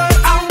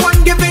 I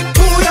want give it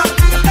to ya.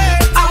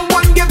 I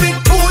want give it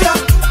to ya.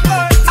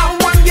 I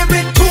want give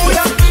it to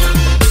ya.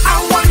 I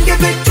want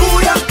give it to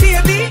ya,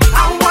 baby.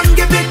 I want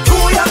give it to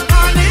ya,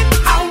 honey.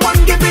 I want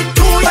give it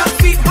to ya,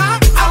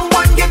 sweetheart. I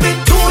want give it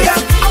to ya.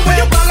 I want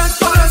you balance,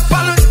 balance,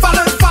 balance,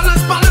 balance,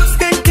 balance, balance,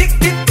 then tick,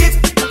 tick, tick.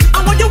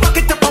 I want you walk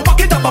it up,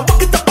 walk it up,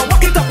 walk it up,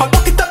 walk it up,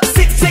 walk it up,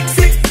 sick, sick,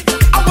 sick.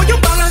 I want you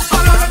balance,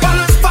 balance,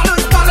 balance,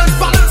 balance, balance,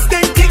 balance,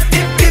 then tick,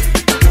 tick, tick.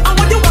 I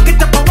want you walk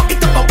it up, walk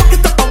it up, walk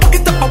it up, walk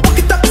it up, walk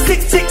it up,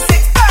 sick, sick,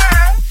 sick.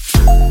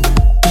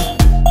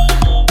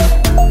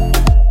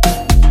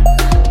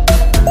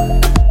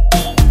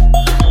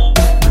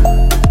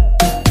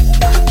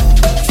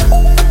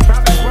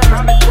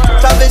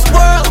 Travis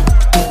World,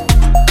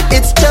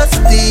 it's just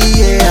the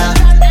air.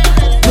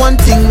 One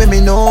thing with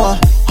me know,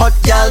 hot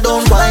gal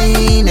don't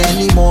whine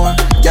anymore.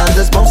 Gal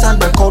just bounce and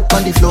break out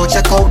on the floor.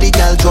 Check out the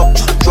gal drop,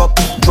 drop,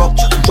 drop,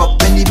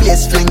 drop when the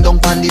bass fling down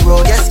on the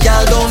road. Yes,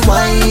 gal don't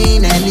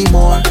whine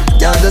anymore.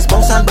 Gal just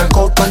bounce and break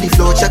out on the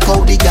floor. Check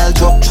out the gal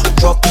drop,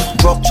 drop,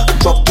 drop,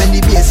 drop when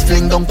the bass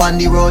fling down on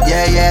the road.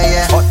 Yeah, yeah,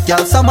 yeah. Hot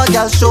gal, summer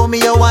gal, show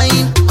me your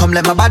wine. Come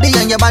let my body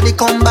and your body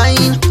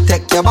combine.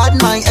 Take your bad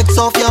mind, X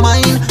off your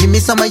mind. Give me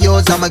some of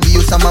yours, I'ma give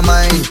you some of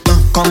mine.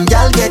 Come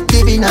gal, get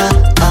divvy now.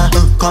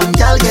 Come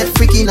gal, get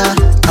freaky now.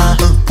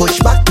 Push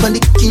back on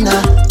the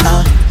kina.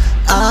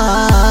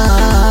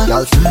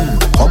 Gal,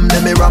 come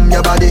let me ram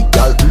your body.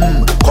 Gal,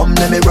 come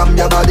let me ram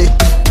your body.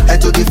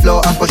 Head to the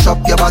floor and push up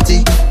your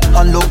body.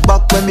 And look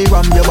back when me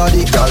ram your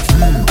body. Gal,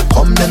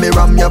 come let me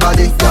ram your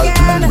body. Gal,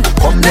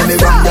 come let me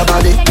ram your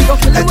body.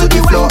 Head to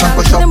the floor and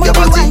push up your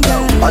body.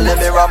 And let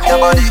me ram your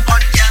body.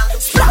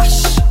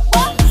 Splash,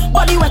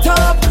 body wet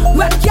up,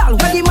 wet gal,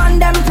 where the man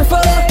them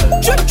prefer.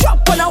 Drip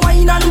drop on a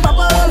wine and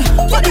bubble.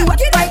 Body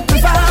wet like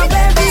prefer,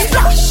 baby.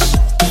 Splash,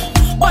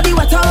 body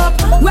wet up,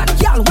 wet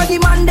gal, where the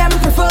man them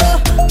prefer.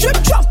 Drip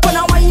drop on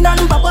a wine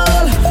and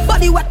bubble.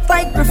 Body wet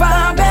like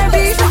prefer,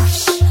 baby.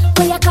 Splash.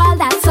 What you call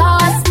that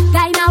sauce?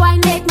 Guy now I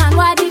make man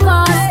what he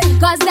cause.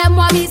 Cause them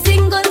want be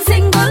single,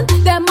 single.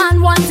 Them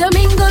man want to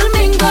mingle,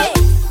 mingle.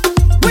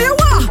 Where you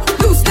are?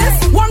 Lose this.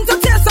 Want to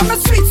taste some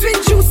sweet, sweet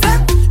juice, eh?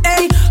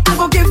 Hey, I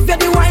go give you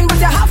the wine, but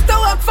you have to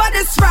work for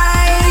this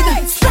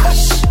ride.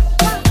 Splash.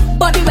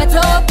 Body wet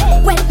up,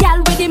 wet gal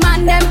with the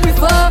man them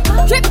prefer.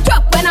 Drip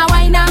drop when I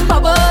wine and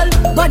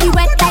bubble. Body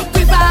wet like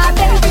river,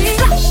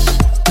 baby. Splash.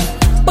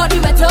 Body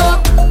wet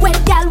up, wet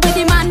gal with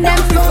the man them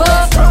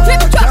prefer.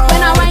 Drip drop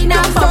when I wine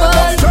and bubble.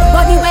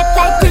 Body wet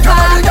like river.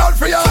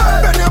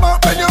 Bend your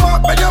back, bend your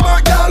back, bend your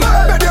back, girl.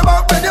 Bend your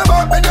back, bend your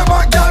back, bend your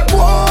back, girl.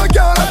 Whoa,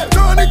 girl,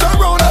 turn it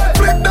around,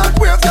 flip that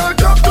waist, girl.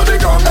 Drop to the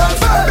ground, girl.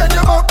 Bend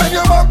your back, bend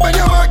your back, bend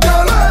your back,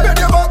 girl. Bend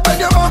your back,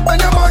 bend your back,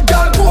 bend your back,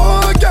 girl.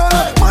 Whoa, girl,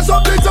 mash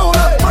up the town,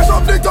 mash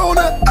up the town.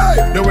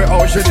 Hey, the way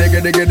how she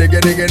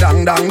diggy,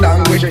 dang, dang,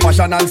 dang. With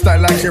fashion and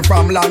style like she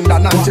from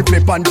London, and she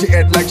flip on she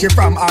head like she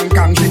from Hong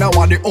Kong. She don't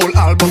want the whole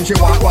album, she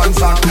want one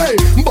song. Hey,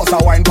 bust a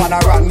wine pan a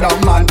random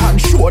man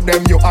and show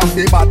them you have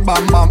the bad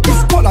bam bam.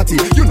 It's quality,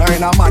 you know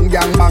in a man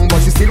gang bang,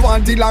 but she still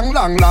want the long,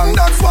 long, long.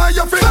 That's why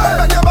you feel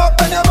bend your back,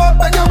 bend your back,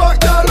 bend your back,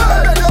 girl.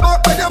 Bend your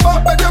back, bend your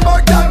back, bend your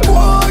back, girl.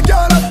 Whoa,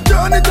 girl,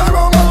 turn it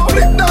around,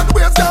 flip that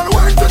waist, girl.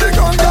 Wine to the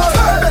ground, girl.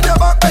 Bend your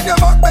back, bend your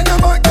back, bend your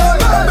back, girl.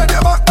 Bend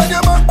your back, bend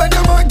your back, bend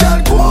your back, girl.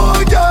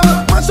 Whoa, girl,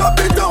 mash up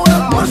the town,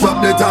 mash up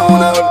the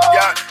town,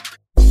 yeah.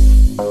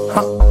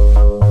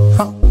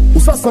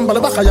 Ça semble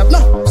bakayat là.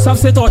 Ça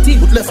c'est torti.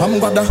 Toutes les femmes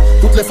wada,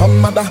 toutes les femmes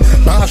mada.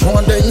 Marche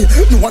one day,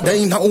 nous one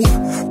day now.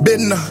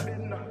 Ben,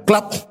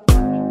 clap.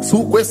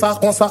 Sous quoi ça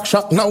consacre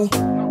chaque now.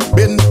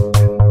 Ben,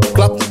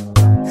 clap.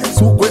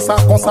 Sous quoi ça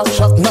qu'on ça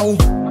chaque now.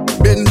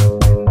 Ben,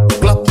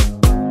 clap.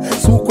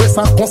 Sous quoi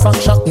ça qu'on ça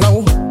chaque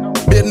now.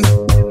 Ben,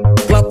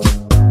 clap.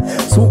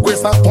 Sous quoi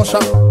ça qu'on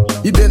chaque.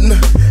 I ben,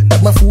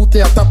 et ma foute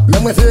à tap. Le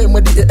moi fait,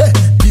 moi dit,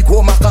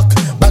 pico macaque.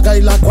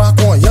 Bagay la quoi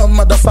qu'on yam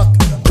à da sac.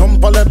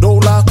 Jump le dos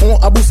là qu'on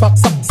abou sac.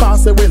 Ça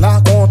c'est ouais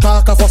là qu'on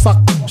ta ka fo sac.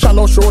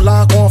 Shallow show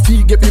là qu'on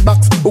figue pi back.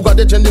 Ou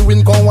gade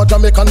genuine qu'on wa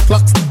Jamaican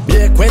flax.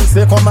 Bien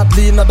coincé comme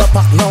Adeline à da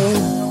pack now.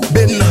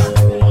 Ben,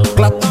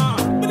 clap.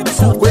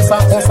 Sous quoi ça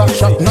qu'on ça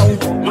chaque now.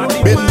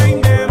 Ben,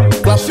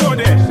 clap.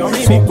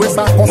 Sous quoi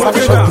ça qu'on ça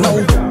chaque now.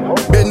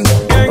 Ben,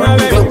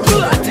 clap.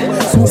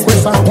 Sous quoi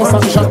ça qu'on ça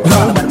chaque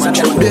now.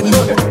 Ben,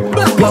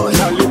 clap.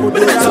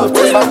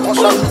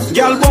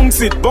 Girl,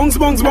 bounce it, bounce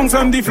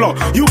on the floor.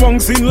 You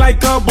bouncing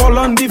like a ball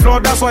on the floor.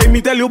 That's why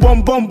me tell you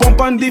bump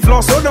on the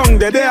floor. So down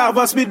there, they have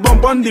a speed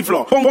bump on the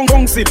floor.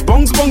 Bounce it,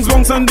 bounce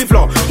on the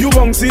floor. You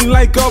bouncing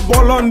like a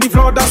ball on the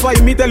floor. That's why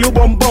me tell you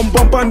bump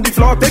on the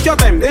floor. Take your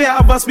time, they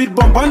have a speed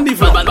bump on the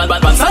floor.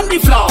 Bounce on the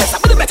floor.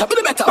 Better.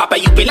 Papa,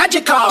 you be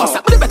logical.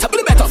 Better.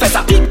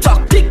 Fessa, tick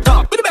tock.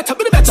 Better.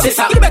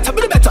 Sissa, better.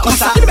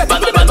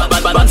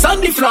 Bounce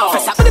on the floor.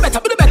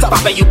 Better.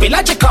 Papa, you be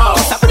logical.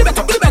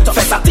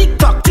 Fessa, tick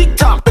tock.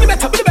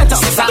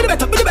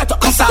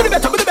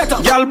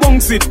 Girl,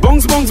 bounce it,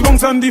 bounce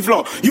on the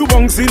floor. You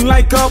bouncing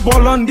like a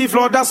ball on the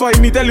floor. That's why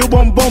me tell you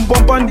bump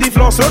on the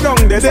floor. So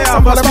down there, they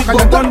have a speed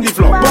bump on the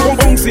floor.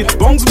 Bounce it,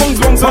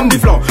 bounce on the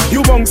floor.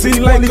 You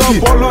bouncing like a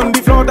ball on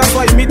the floor. That's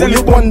why me tell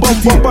you bump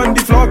on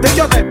the floor. Take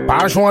your time.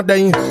 Pas joint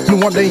d'un,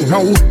 nous on d'un,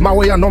 non. Ma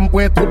way un homme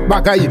point tout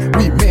bagaille.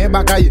 Oui, mais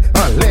bagaille,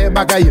 en les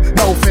bagaille.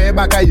 Non, fait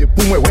bagaille,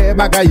 pour moi, ouais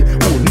bagaille.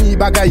 Ou ni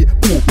bagaille,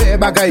 pour faire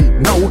bagaille.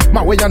 Non,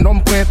 ma way un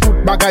homme point tout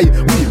bagaille.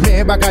 Oui,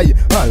 mais bagaille,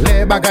 en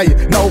les bagaille.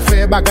 Non,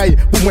 fait bagaille,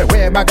 pour moi,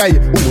 ouais bagaille.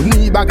 Ou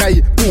ni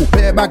bagaille, pour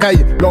faire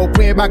bagaille. L'eau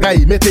point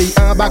bagaille, mettez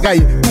un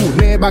bagaille.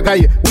 Tournez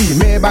bagaille, oui,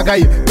 mais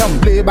bagaille.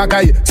 Gamble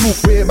bagaille,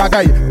 souffler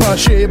bagaille.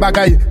 Pencher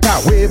bagaille,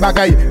 carré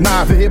bagaille.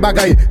 Naver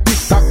bagaille,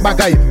 tic-tac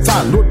bagaille.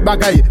 Salut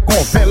bagaille,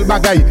 confel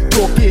bagaille.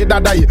 Toqué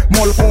dadaille,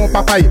 mol con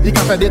papaye. Il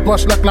ka fait des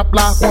poches la clap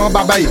la con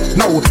babaye.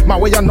 Non, ma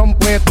way un homme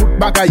point tout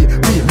bagaille.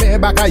 Oui, mais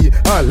bagaille,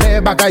 en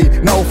les bagaille.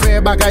 Non,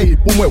 fait bagaille,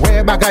 pour moi,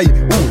 ouais bagaille.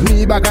 Ou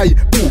ni bagaille,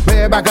 pour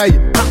faire bagaille.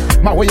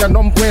 Ma way un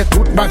homme point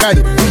tout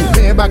bagaille. Oui,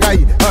 mais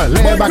bagaille, en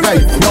les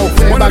bagaille. Non,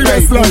 fait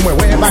bagaille, pour moi,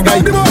 ouais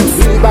bagaille. Ou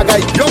ni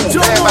bagaille, pour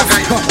faire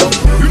bagaille.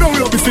 You know we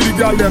love the city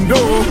girl them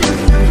though.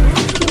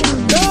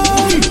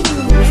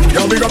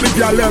 Yo, big up the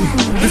girl them.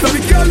 This is the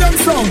girl them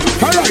song.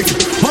 Alright,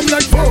 I'm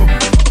like boom.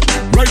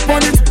 Right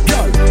on it,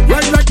 girl.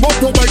 Ride like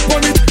motorbike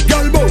on it,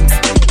 girl bounce.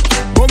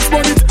 Bounce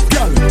on it,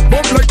 girl.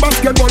 Bump like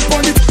basketball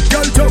on it,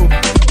 girl jump.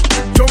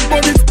 Jump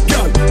on it,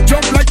 girl.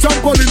 Jump like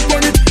trampoline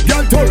on it,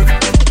 girl twerk.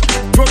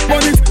 Twerk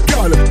on it,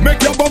 girl.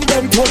 Make your bum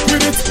twerk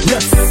with it,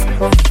 yes.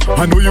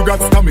 I know you got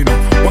stamina.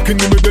 Walk in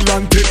the middle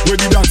and take where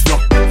the dance now.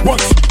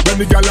 Watch, when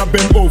the gal a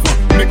bend over.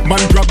 Make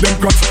man grab them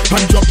crotch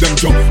and drop them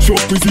jump. Show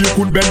Quizzy you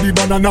could bend the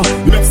banana.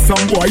 Left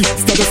some boy,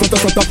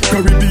 stada.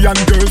 Caribbean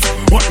girls,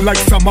 hot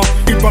like summer.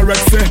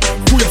 Infrared say,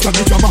 who ya stand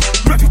the drama?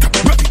 Rev it up.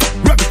 Back it up.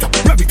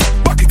 Rev it up.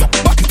 Back it up.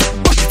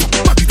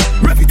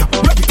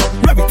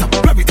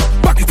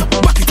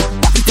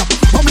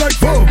 I'm like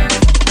boom.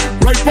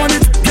 Right on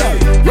it, girl.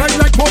 Ride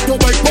like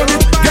motorbike on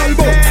it, girl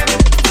bounce.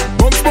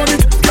 Bounce on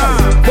it, girl.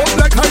 Bump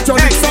like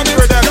hydraulics on it,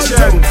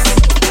 girl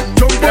jump.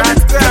 Jump on it,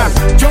 girl.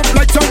 Jump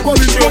like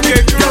trampoline on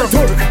it, girl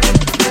twerk.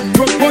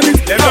 Twerk on it,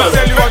 Let me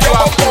tell you what you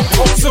have.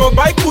 So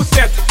by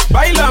Poutet,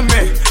 by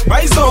Lamé,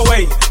 by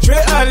Zoé, je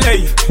vais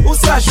aller. Où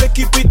ça je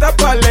keep it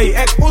up aller.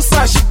 Et où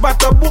ça je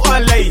batte up pour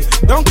aller.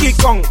 Donkey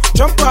Kong,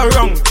 jump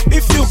around.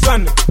 If you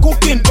can,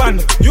 cook in pan.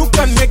 You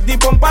can make the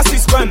bumper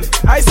spin.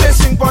 I say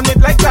swing on it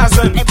like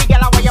Tarzan. Every girl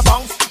I want you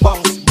bounce.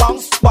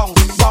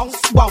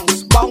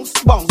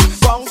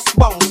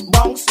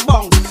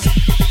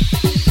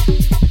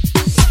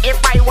 If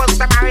I was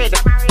married,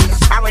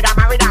 I would have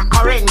married an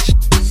orange.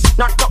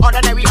 Not the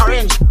ordinary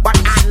orange, but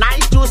a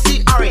nice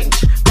juicy orange.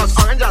 Cause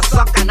orange just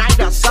suck and I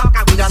just suck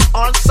and we just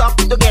all suck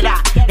together.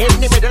 In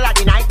the middle of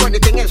the night when the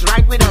thing is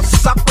right, we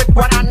just suck with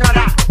one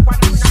another.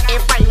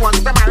 If I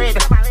was married,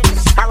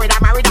 I would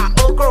have married an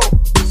okro.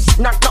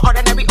 Not the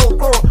ordinary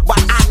okro, but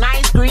a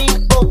nice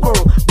green okro.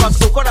 Cause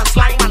okro the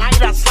slime and I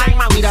the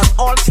slime and we just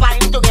all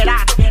slime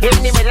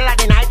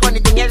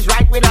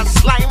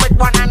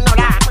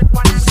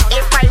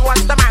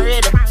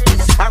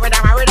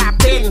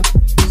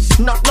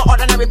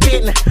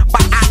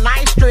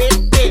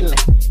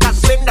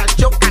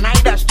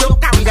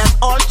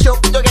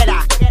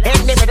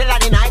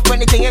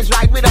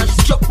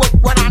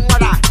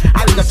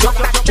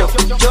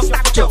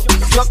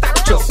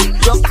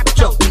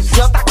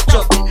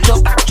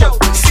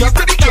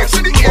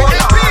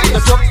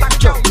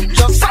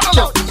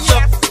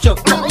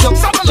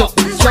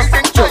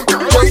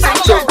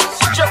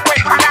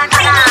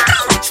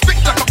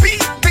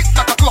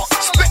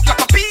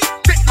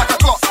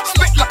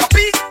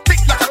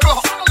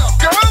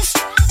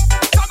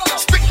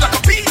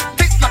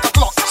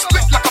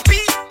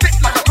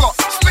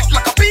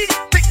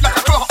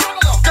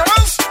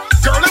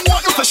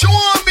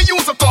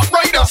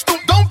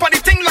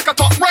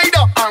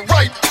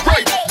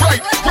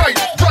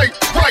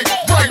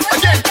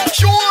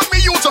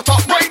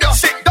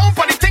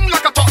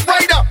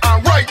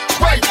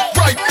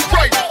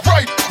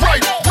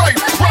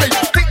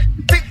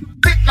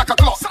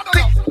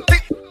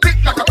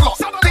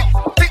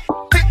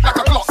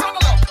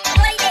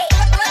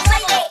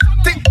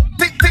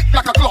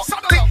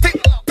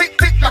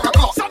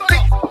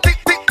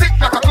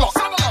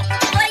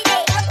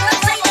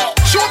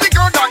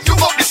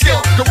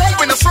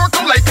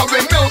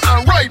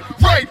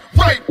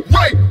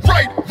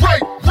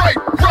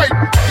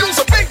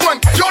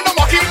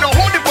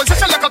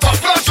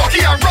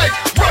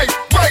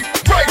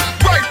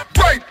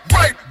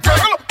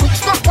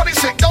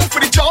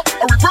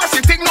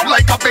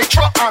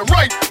and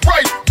right.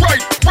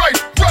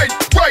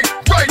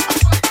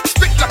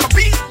 Stick like a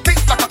bee, tick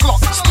like a clock.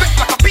 Split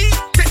like a bee,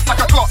 tick like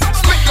a clock.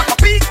 Split like a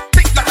bee,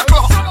 tick like a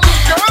clock.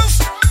 Girls,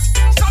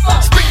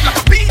 stick like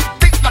a bee,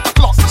 tick like a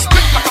clock.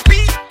 Split like a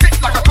bee,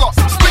 tick like a clock.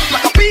 Split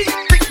like a bee,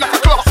 tick like a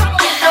clock.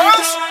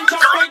 Girls,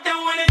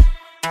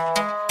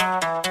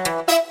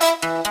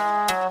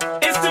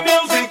 it's the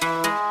music.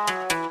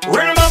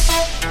 Rhythm up.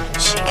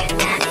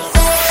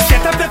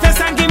 Set up the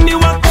fence and give me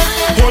walk.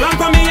 Hold on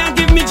for me and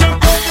give me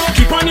jump.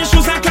 Keep on your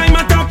shoes and climb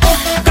on top.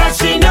 Cause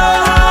she know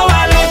how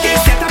I like it.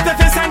 Set up the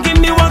fence and give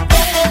me walk.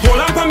 Hold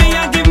on for me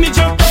and give me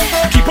jump.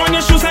 Keep on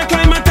your shoes and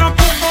climb on top.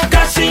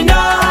 Cause she know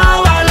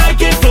how I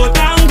like it. Go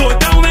down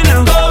when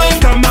I'm going.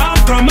 Come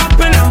up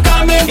when I'm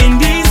coming. In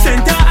the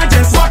center I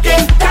just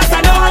walking. Cause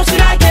I know how she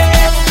like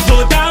it.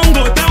 Go down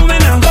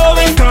when I'm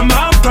going. Come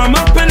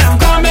up when I'm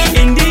coming.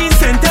 In the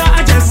center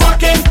I just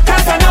walking.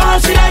 Cause I know how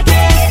she like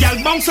it. Y'all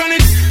bounce on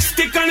it,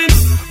 stick on it,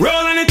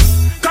 roll on it,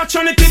 catch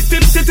on it, tip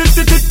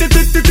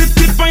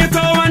on your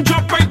toe and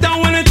drop right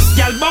down on it.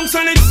 Y'all bounce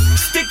on it,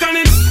 stick on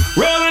it,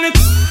 roll on it,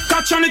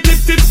 catch on it, tip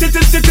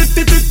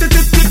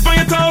on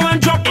your toe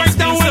and drop right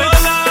down on it.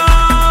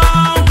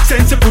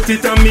 Since you put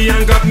it on me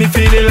and got me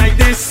feeling like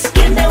this.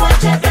 Give me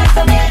what you got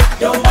for me,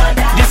 don't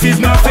bother. This is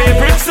my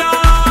favorite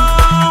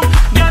song.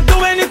 Can't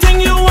do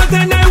anything you want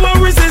and I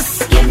won't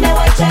resist. Give me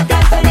what you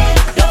got for me,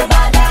 don't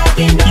bother.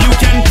 You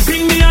can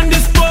ping me on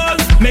this ball,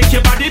 make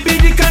your body be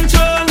the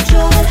control.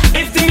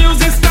 If the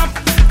music stop,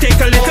 take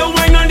a little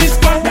wine on this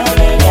spot.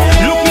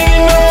 Look me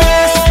in my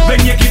face when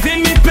you're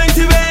giving me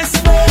plenty ways.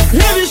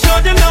 Let me show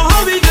them now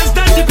how we just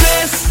done the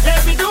place.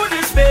 Let me do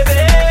this, baby.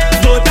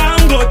 Go down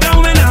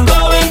when I'm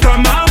going.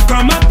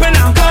 Come up when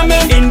I'm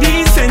coming. In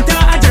the center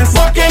I just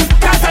walking.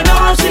 Cause I know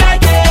how she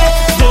like it.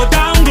 Go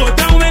down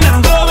when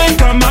I'm going.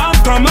 Come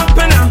up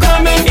when I'm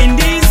coming. In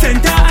the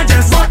center I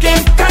just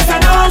walking. Cause I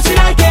know how she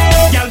like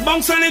it. Y'all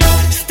bounce on it,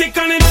 stick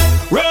on it,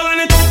 roll on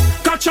it,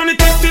 catch on it,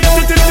 tip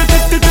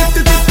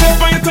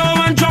on your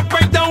toe and drop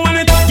right down on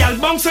it. Y'all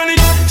bounce on it,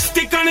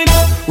 stick on it,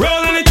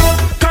 roll on it,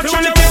 catch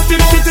on it, tip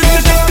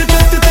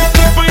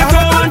on your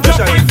toe and drop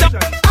right down.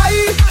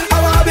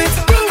 I'm a habit,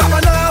 I'm a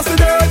nasty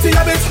dirty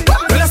habit.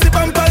 When I slip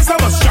and pass I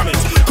must jam it.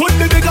 Could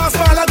be big or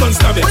small I gon'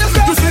 stab it.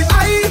 You say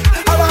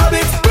I'm a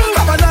habit,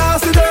 I'm a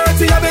nasty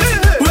dirty habit.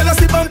 When I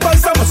slip and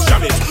pass I must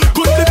jam it.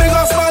 Could be big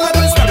or small I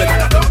gon' stab it.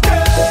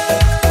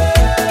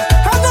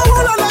 I know who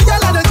I like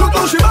y'all and they cook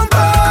she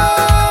bumper.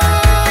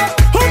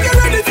 Who get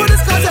ready for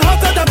this cause they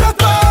hotter than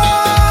pepper.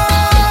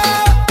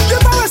 The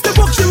powers the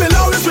book she will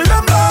always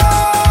remember.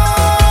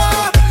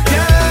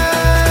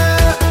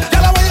 Yeah,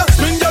 y'all when you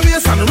spin your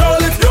waist and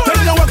roll it.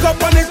 When you walk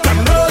up on it and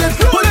roll it.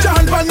 Put your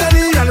hand on the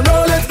knee and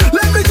roll it.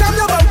 Let me jam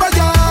your bumper,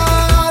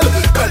 y'all.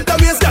 Bend the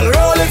waist, y'all.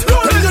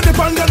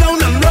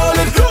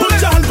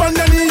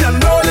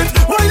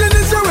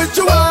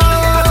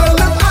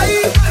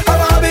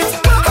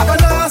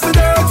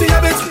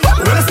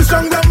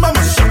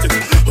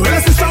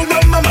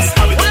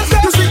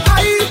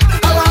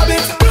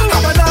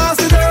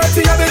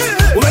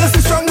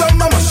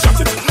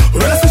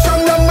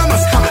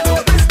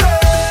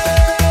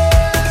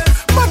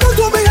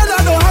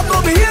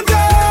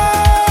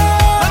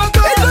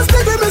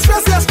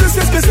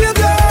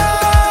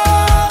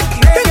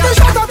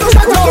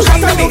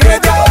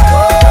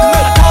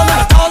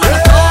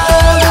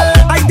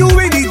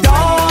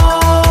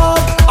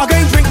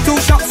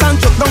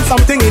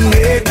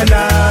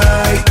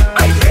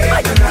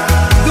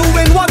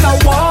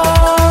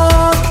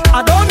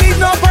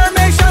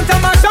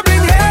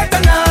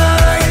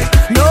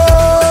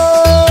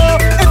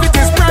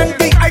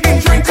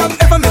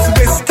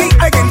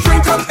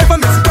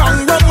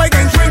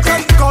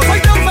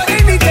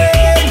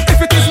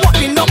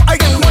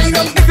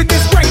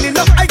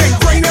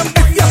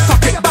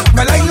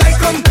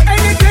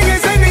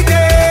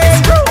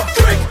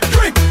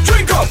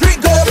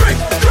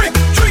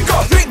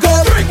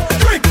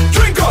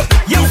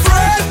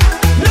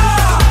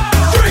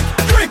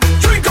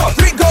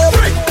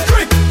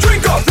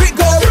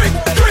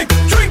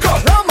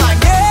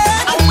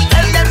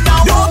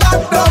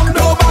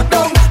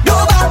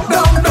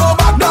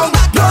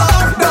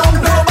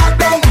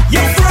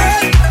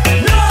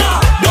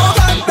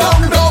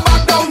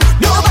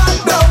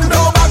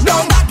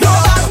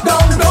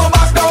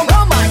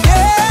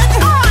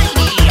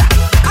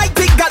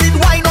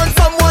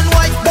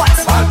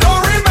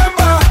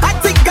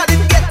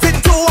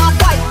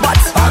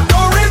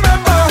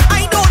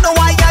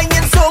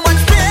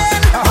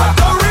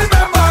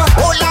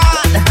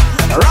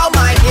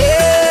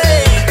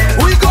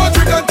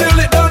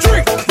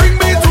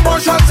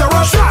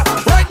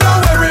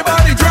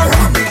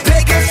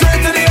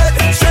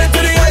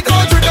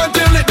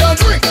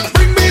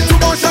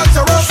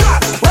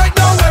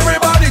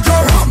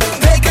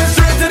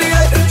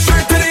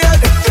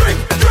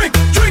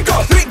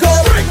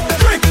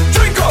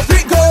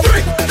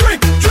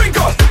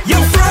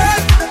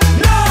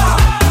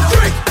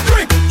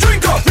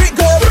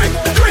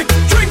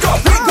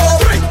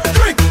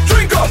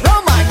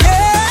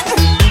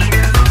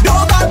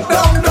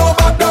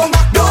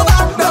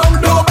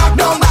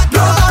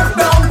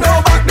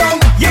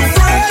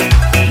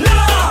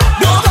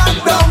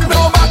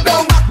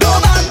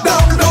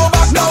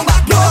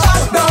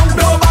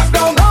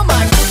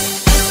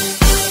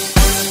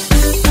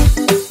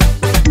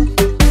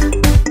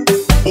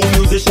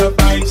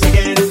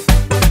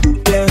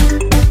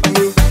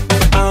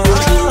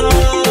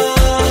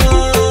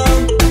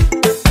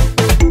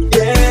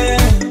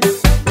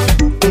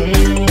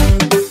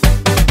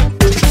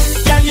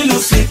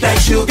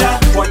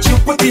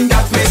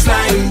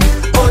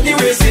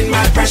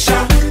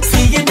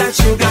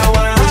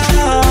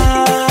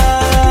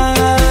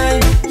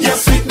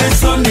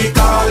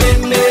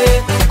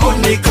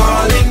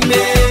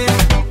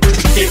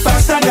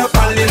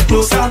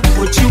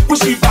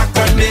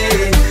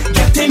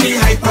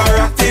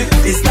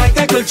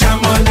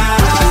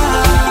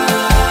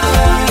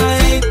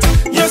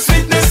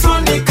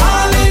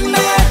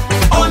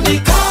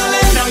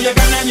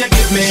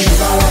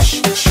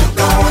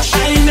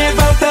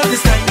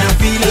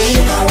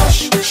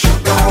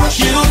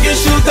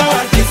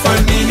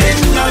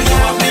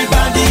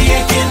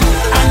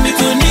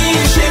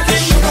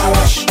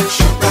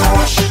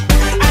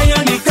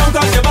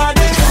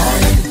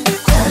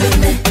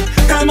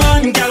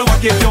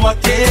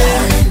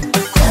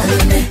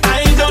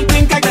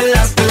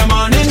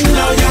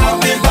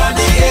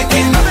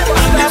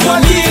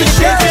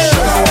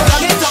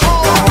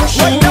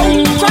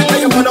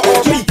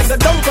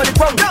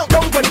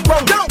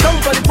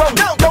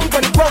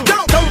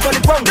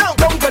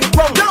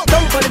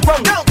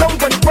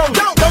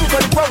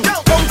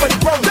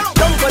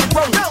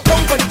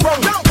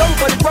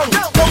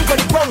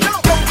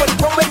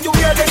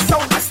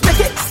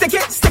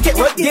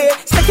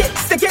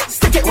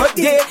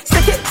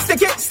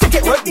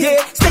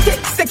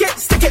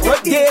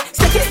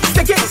 stick it,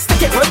 stick it,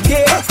 stick it, stick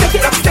it, stick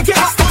it, stick it,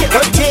 stick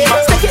it, stick it,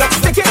 stick it, stick it,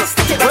 stick it,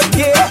 stick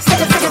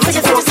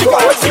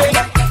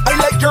it. I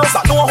like girls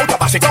that know how to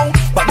bash it down,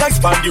 but nice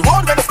on the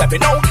road when they're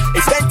stepping out.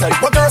 It's then type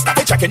of girls that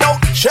they checking out.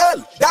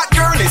 Shell, that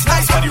girl is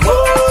nice on the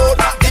road,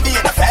 Dibby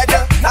in a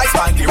feather. Nice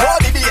on the road,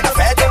 Dibby in a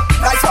feather.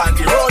 Nice on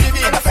the road,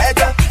 Dibby in a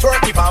feather.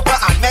 Twerk the bumper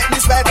and make me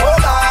sweat.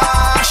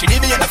 Hola, she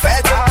Dibby in a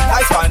feather.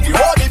 Nice on the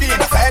road, Dibby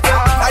in a feather.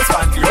 Nice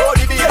on the road,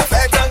 Dibby in a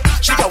feather.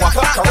 She can walk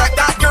up correct.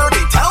 That girl,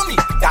 they tell me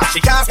that she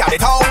can't get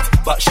it out,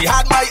 but she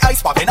had my eyes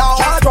popping out.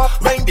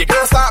 When the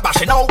girl start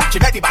bashing out, she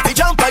make the body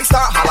jump, I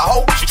start holla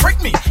out. She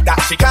tricked me that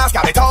she can't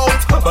get it out,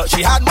 but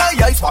she had my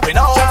eyes popping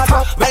out.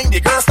 When the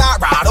girl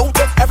start rattle out,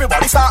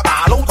 everybody start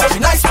ball out. She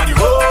nice on the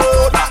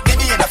road,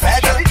 Dibby in a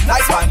feather.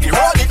 Nice on the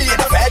road, Dibby in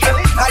a feather.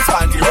 Nice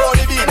on the road,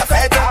 Dibby in a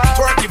feather.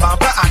 Twerk the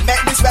bumper and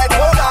make me sweat.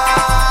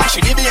 Hola,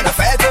 she Dibby in a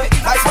feather.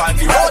 Nice on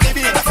the road,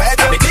 Dibby in a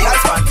feather.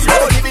 Nice on the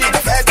road, Dibby in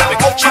a feather.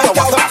 She don't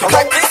want to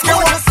correct this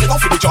girl. Sit down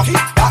for the jockey,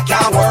 that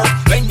can't work.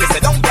 When you say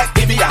don't get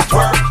Dibby at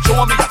work,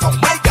 show me your tongue,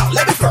 my girl,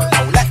 let me firm.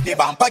 Now let the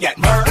bumper get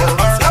murdered.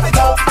 Stab it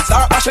out,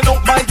 start bashing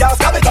out, my girl,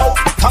 stab it out.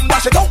 Come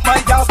bash it out, my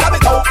girl, stab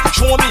it out.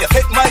 Show me a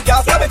fit, my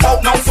girl, stab it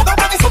out. Now so that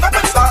money,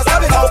 start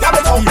stab it out,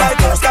 my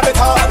girl, stab it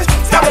out.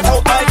 Stab it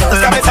out, my girl,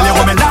 stab it out. Tell you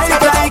what me like.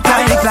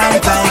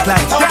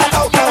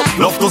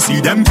 Love to see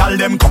them, call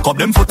them, cock up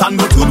them foot and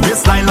go tune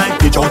waistline like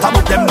pitch out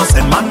about them. No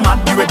send man mad,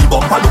 you ready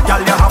bumper, look,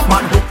 girl, you half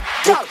man hook.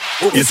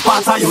 It's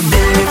part of your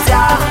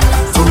nature,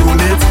 so roll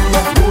it.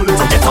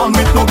 So get on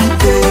with no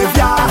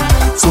behavior,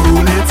 so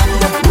roll it.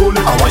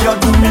 I want you to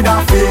do me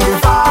that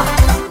favor,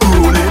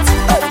 roll it.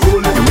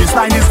 Your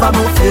waistline is not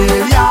no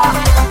failure,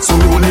 so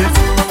roll it.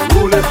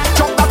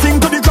 Drop that thing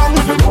to the ground,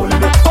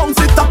 bounce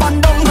it up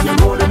and down.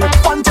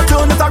 Once you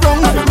turn it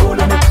around,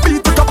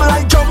 beat it up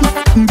like drum,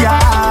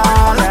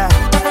 girl.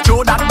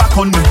 Throw that back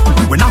on me.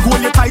 When I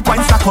hold you tight,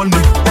 wine slack on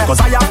me.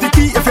 Cause I have the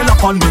key if you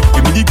lock on me.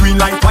 Give me the green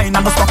light, wine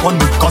and the stop on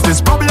me. Cause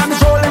this problem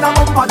is rolling a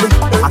bumper day.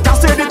 I can't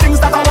say the things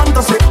that I want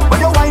to say. When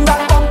you wind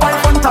that bumper in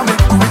front of me,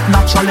 do it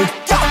naturally.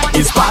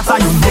 It's part of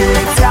your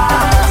nature,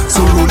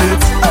 so roll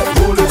it.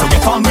 So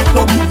get on with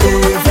no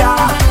behavior,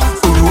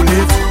 so roll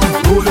it.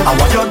 I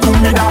want you to do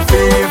me that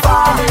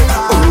favor,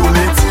 roll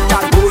it.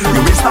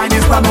 Your waistline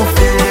is not no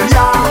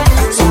failure,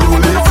 so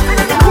roll it.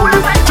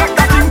 Check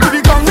that thing to the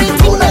ground,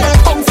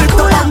 bounce it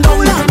up and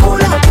down.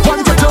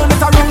 Once you turn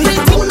it around,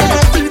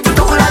 beat it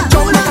up like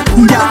drum.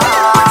 Yeah.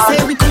 Say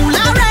we cool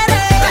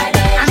already,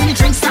 and we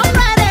drinks I'm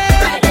ready,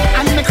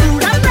 and the crew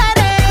I'm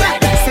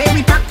ready. Say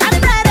we packed and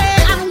ready,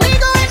 and we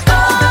going.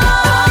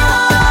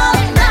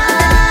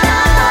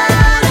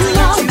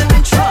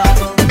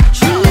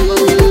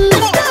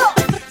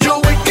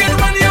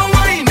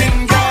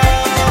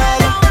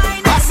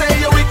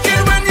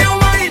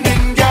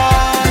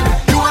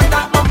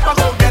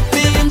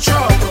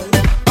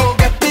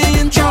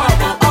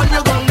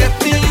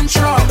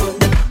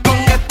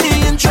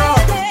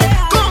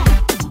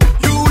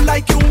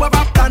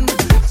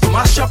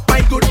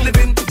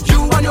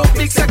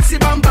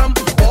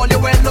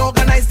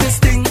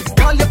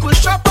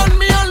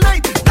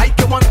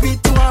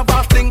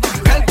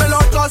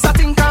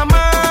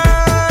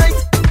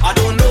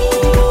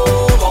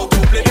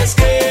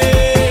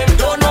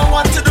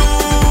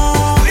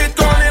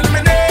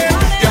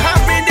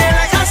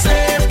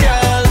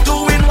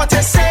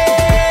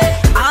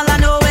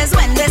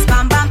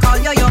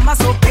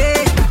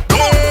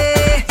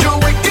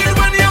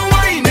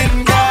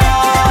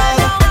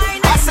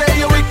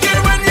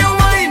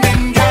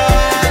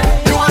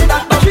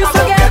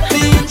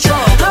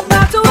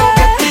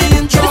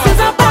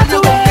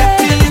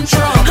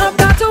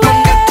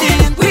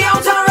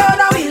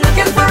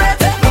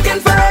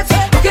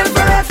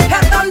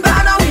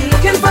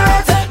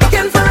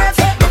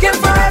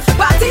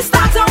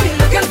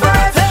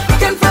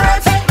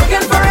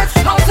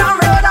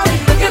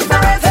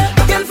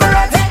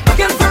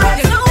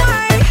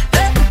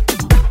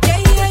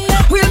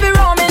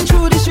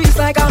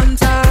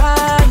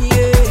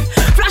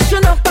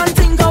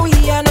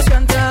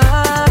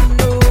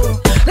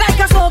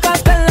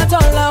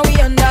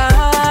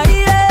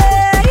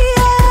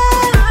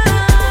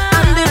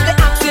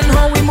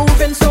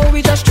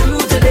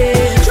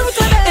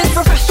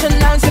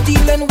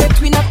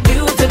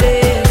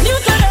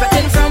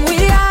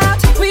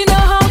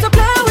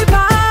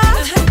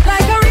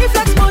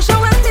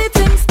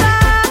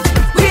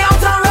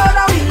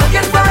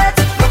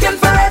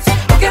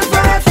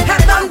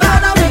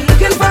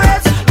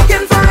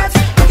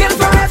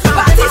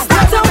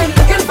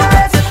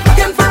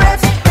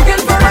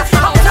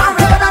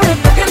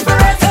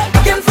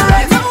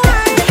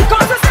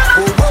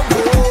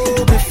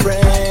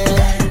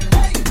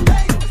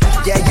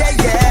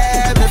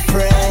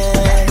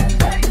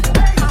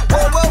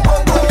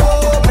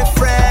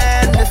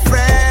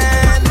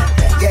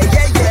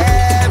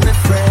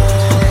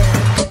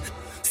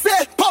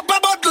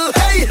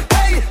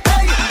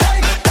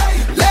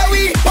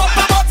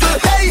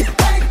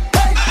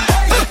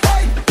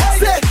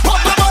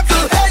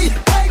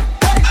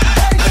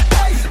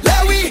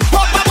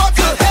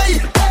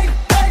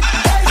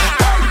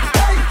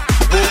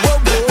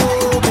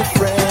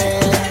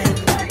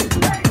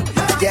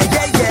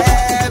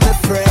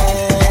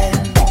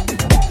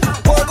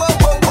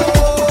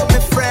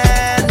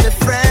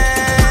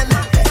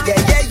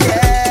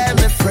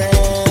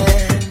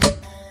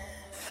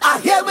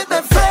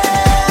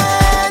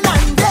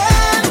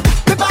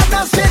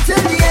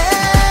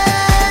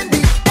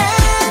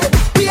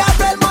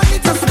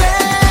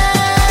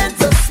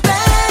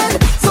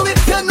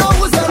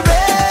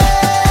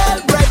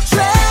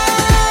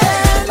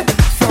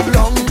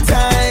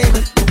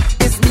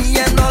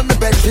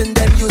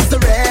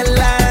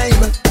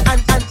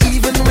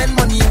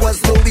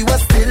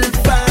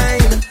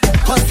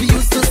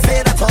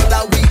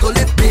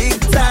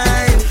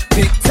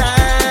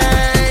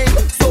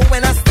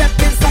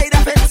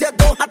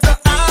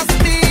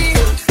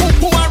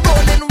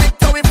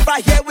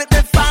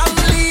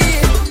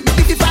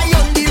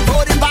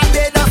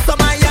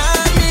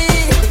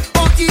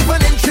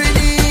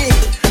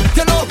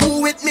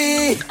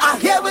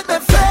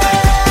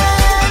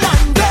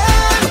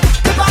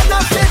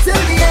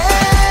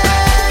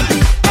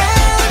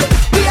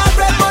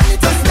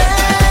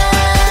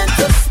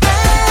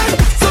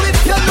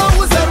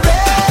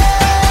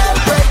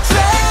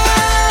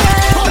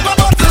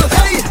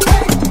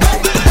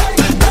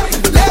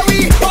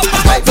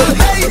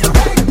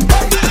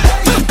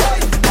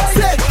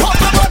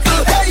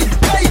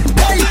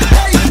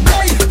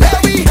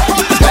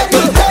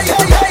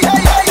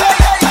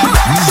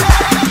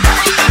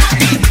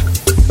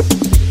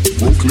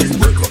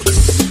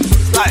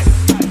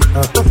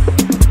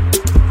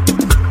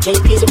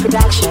 JP's a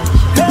production.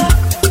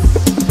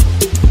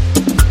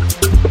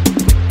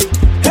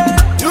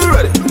 You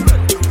ready?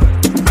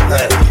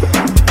 Hey.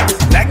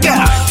 That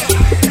guy.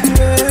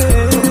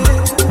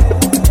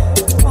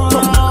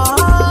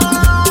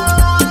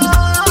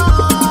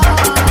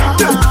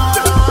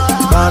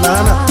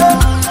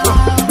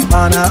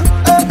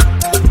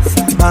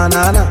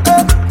 Banana,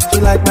 she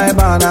like my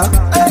banana.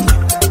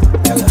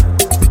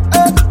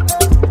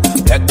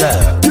 That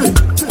girl.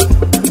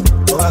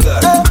 Oh my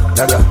God.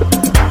 That girl.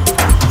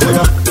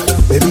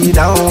 Baby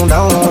down,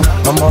 down,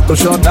 I'm about to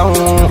shut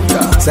down.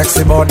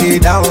 Sexy body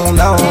down,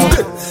 down.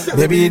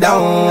 Baby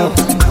down,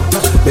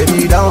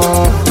 baby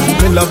down.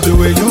 Me love the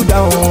way you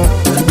down,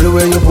 the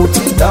way you put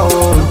it down.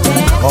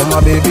 Oh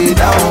my baby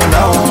down,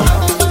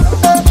 down.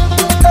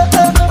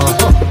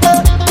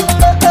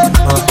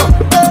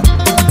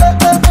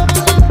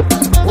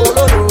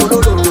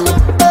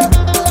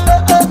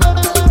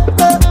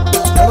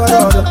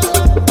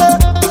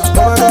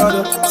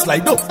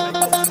 Slide up.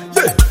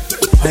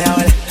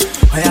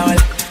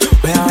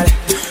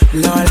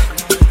 Lord,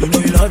 you know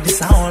you love the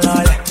sound,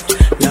 Lord.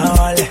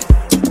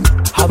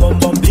 Ha bum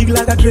bum big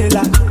like a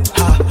trailer.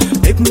 Ha,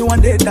 make me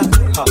one data.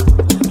 Ha,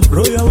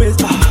 roll your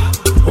waist.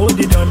 Hold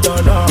it down.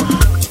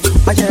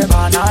 I get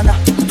banana.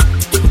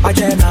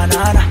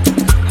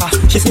 Ha,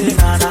 she say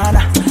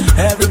na.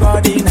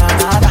 Everybody na.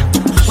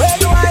 Where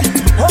you at?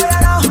 Oh yeah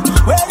now.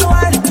 Where you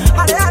at?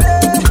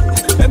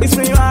 Ade. Baby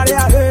scream ade.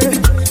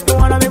 You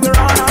wanna make me run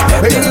out?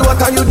 Baby,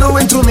 what are you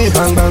doing to me?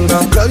 Bang bang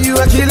bang, girl, you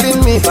are killing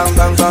me. Bang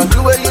bang bang,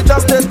 the way you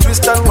just did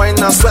twist and whine,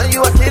 I swear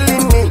you are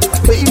killing me.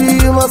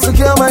 Baby, you must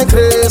secure my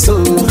craze, oh,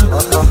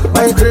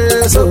 my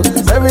craze, oh.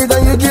 Every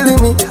time you're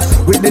killing me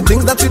with the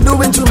things that you're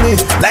doing to me.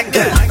 Like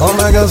that. Oh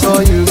my girls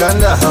for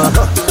Uganda,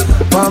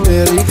 for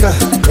America,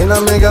 and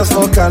I'm girls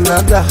for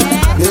Canada.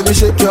 Baby,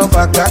 shake your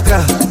back,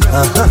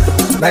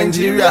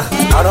 Nigeria,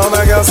 I know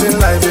my girls in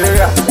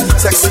Nigeria.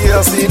 Sexy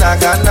girls in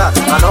Ghana,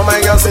 I know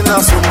my girls in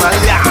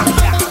Somalia.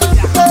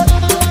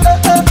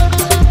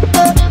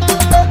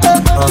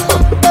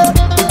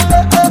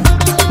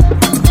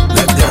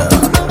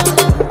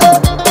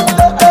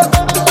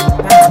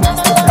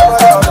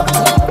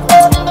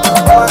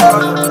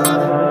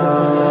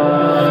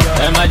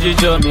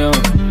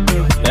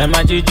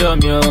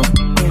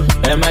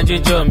 Emma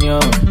Jijomio,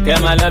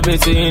 Kema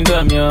Labisi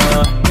Indomio,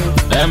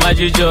 Emma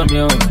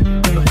Jijomio,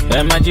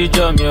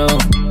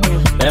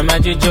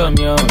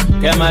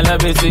 Kema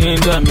Labisi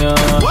Indomio,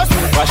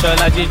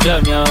 Washola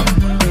Jijomio,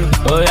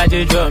 Oya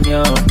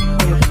Jijomio,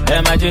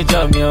 Emma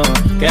Jijomio,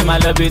 Kema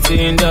Labisi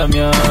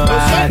Indomio,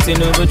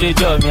 Tinubu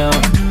Jijomio,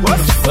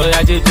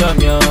 Oya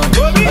Jijomio,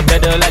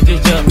 Otedola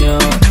Jijomio,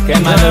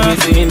 Kema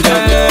Labisi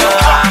Indomio.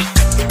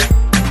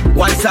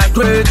 Once I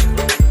great,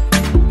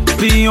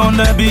 be on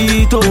the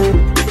beat, oh.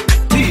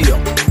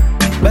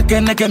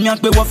 Bekene ke mian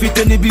pe wo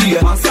fite ni biye.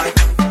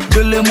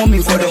 Bele mo mi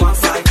for them.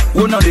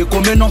 Wo na de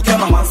come no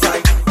kema.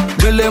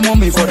 Bele mo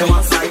mi for them.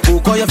 Go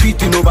call your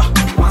feet in over.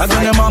 I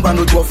gonna mamba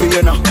no do for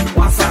you now.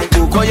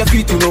 Go call your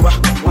feet in over.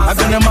 I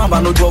gonna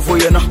mamba no do for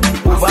you now.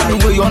 Ba no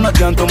we on a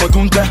janto mo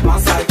tunte.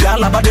 Ya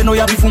la ba de no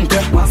ya bi funke.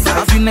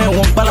 Afine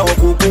won pala wo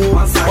koko.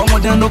 Omo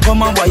de no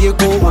come wa ye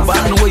ko. Ba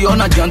no we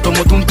on a janto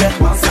mo tunte.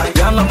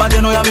 Ya la ba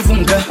de no ya bi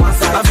funke.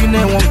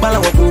 Afine won pala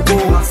wo koko.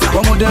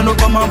 Omo de no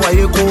come wa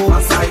ye ko.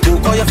 Go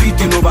call your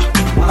feet in over.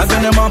 I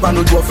gonna mamba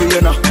no do for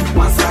you now.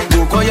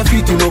 Go call your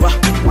feet in over.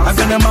 I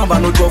gonna mamba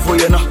no do for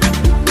you now.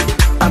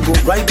 I go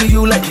ride to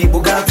you like a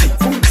Bugatti,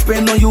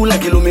 spend on you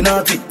like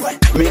Illuminati.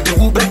 Make the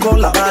Uber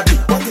call a body.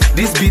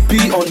 This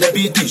BP on the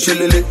BT,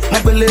 shelele. My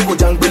belly go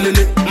jang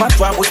belele. My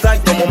trap was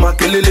tight to my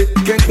kelele.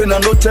 Can't pin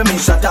no tell me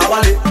shut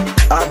awale.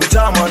 I be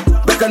charman,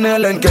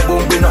 Becanel and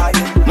Kebombina.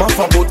 My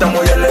fan bota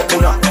moya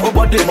kuna.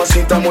 Obode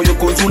masinta moyo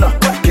kozuna.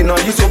 Kina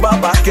yiso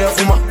baba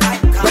careful.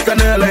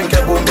 Becanel and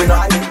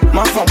Kebombina.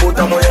 My fan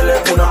bota moya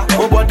kuna.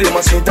 Obode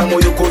masinta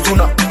moyo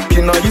kozuna.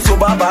 Kina yiso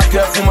baba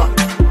careful.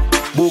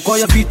 Go call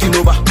your feet in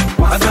over.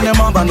 I gonna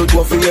mamba no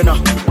do for you now.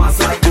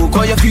 Go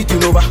call your feet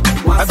in over.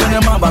 I gonna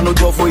mamba no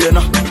do for you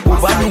now.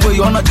 Ba no we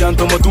on a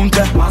janto mo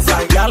tunte.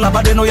 Ya la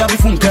ba de no ya bi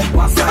funke.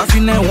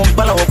 Afine won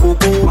pala wo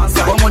koko.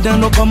 Omo de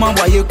no come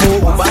wa ye ko.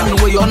 Ba no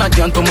we on a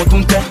janto mo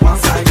tunte.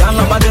 Ya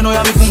la ba de no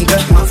ya bi funke.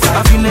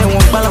 Afine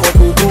won pala wo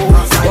koko.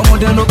 Omo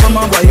de no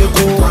come wa ye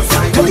ko.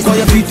 Go call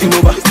your feet in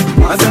over.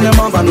 I gonna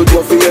mamba no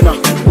do for you now.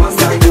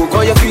 Go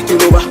call your feet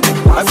in over.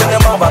 I gonna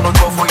mamba no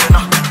do for you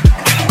now.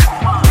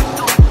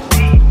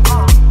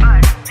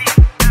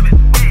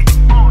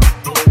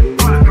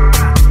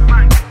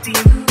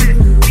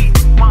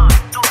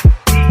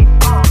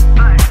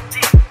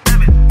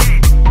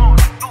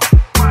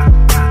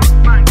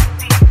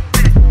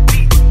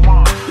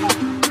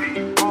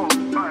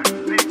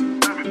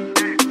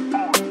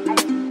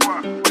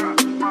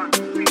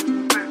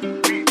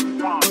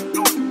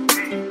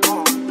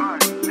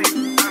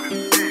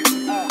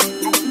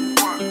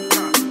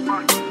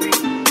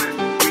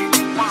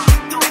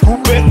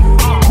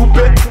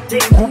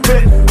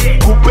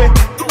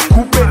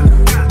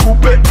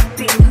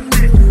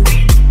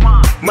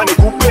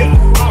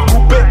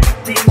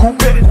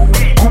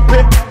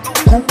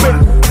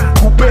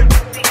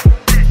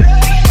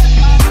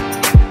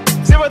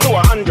 Zero to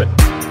 100.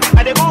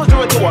 And they go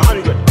 0 to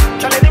 100.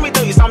 Charlie, let me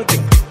tell you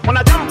something. When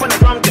I jump on a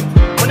drum thing,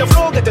 when the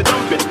flow get to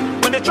jumping,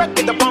 when the track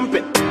get to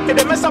pumping, if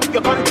they mess up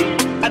your country,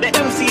 at the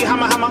MC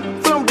hammer,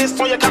 film this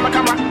on your camera,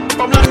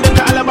 from London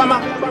to Alabama.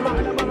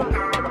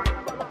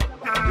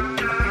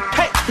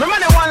 Hey, remember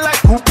the one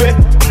like coupe,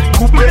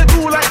 when the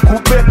two like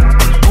coupe,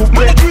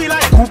 when the three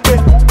like coupe,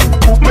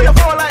 when the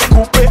four like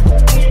coupe,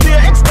 to your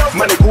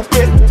ex-girlfriend,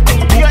 coupe,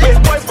 to your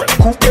ex-boyfriend,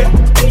 coupe,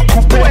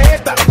 to a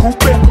hater,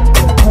 coupe,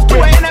 to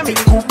an enemy,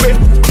 coupe.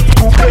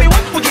 Tell me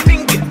what would you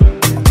thinking?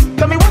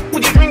 Tell me what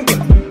would you drinking?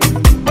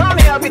 Round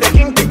here I be the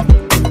king thing.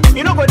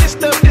 You know go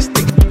disturb this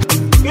thing.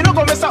 You know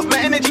go mess up my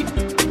energy.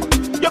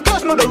 Your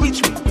girls know to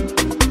reach me.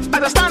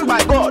 I stand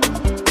by God.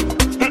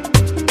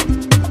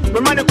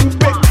 Remind the coupe,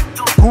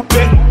 coupe,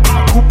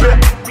 coupe,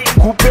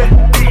 coupe,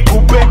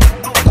 coupe,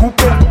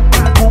 coupe,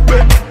 coupe.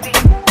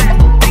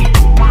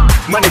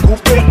 Man the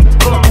coupe,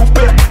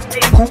 coupe,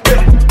 coupe,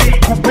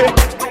 coupe,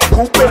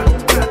 coupe,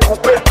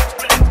 coupe.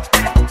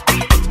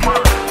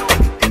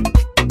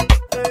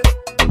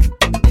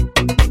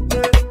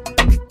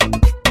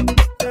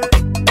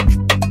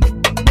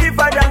 If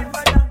I dance,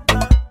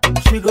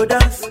 she go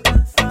dance.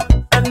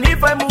 And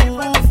if I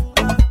move,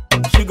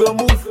 she go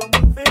move.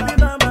 Baby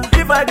mama,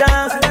 if I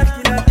dance, I like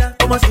you like that.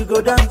 Mama, she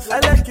go dance. I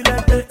like you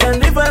like that.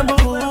 And if I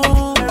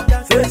move,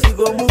 say she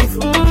go move.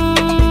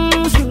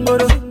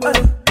 Shingoro,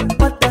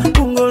 pata,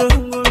 kungoro,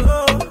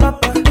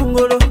 papa,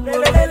 kungoro,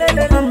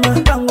 mama,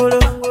 kangoro,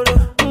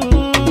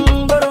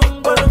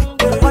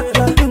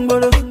 pata,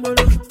 kungoro,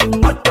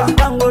 mata,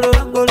 kangoro,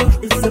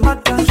 it's a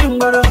mata,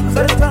 shingoro,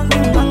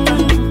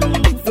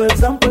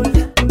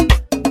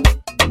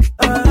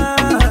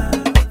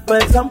 for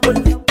example,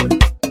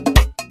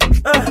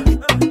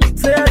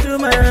 say I do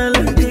my hand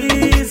like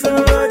this,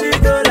 somebody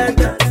go like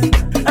that.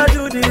 I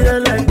do the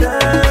hand like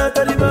that,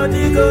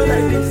 everybody go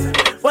like this.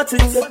 What's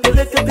it?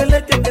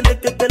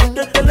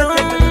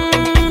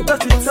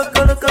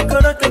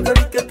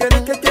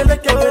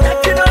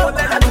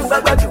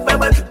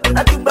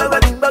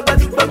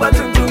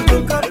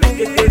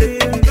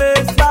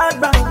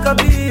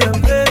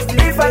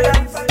 If I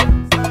dance,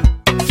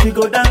 she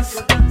go dance.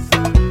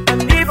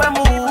 And if I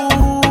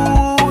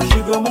move, she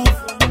go move.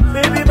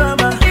 Baby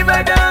mama, if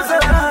I dance,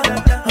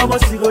 how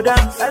much she go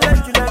dance? I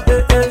like you like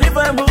that. And if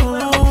I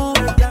move,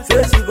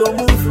 say she go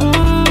move.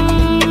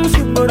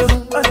 She go do,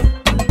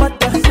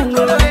 pata, she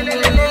go do.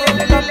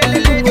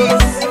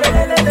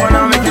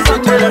 Wanna make you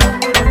rotate,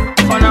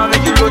 wanna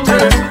make you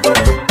rotate.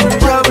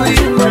 Probably,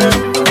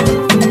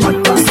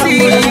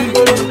 see,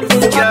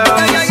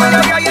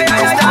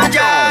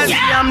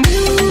 I'm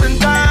new in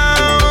town.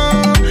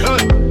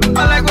 I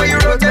like where you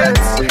rotate,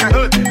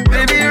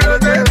 baby you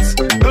rotate.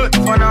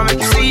 Wanna make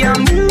you see I'm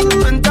new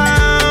in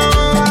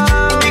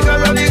town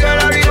because of the girl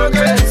I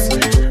relocate,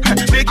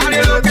 make you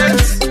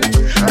relocate.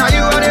 Now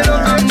you are the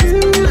love I'm new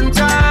in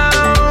town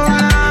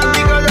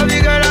because of the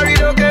girl I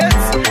relocate,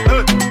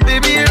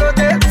 baby you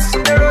rotate,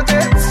 they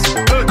rotate.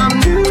 I'm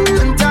new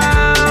in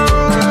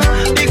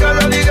town because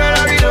of the girl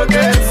I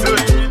relocate,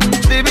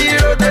 baby you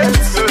rotate.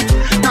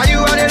 Now you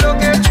are the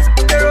locate,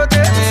 they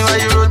rotate. Why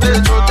you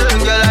rotate, rotate,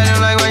 girl I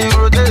don't like when you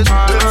rotate.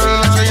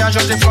 See I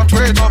just the front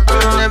weight,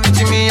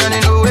 everything me and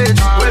in the weight.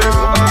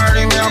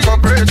 Party me and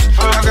corporate,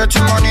 I get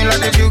your money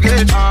like if you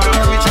get.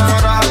 Let me check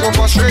out I go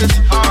for straight,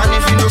 and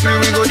if you don't play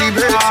we go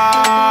debate.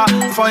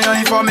 For your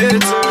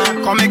informate,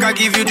 come make I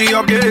give you the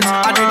update.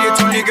 I did it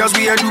only girls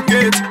we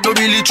educate, no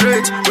be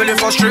literate, really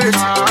frustrate.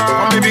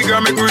 Come baby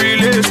girl make we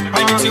relate,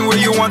 anything where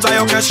you want I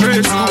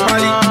orchestrate. Blue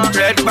body,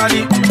 red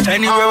body,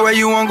 anywhere where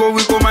you want go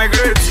we go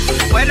migrate.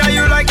 Whether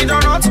you like it or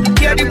not,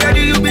 yeah the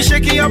belly you be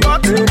shaking your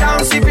butt.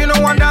 Dance if you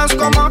know one dance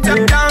come out,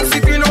 dance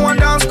if you know one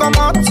dance come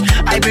out.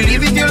 I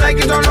believe if you like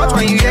it or not,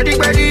 when you hear the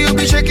belly you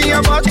be shaking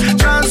your butt.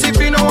 Dance if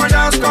you know one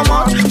dance come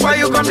out. Why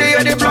you come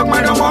there they block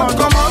my mouth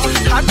come out.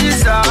 Hot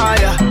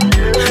desire,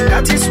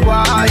 that is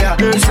why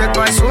you set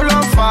my soul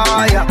on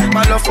fire.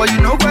 My love for you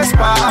no go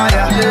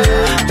expire.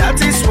 That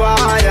is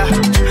why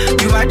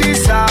you my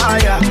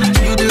desire.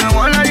 You the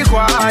one I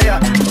require.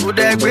 Would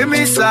they give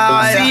me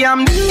sire? See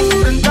I'm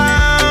new in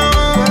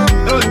town.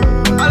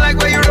 I like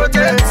where you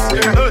rotate,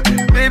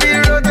 baby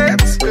you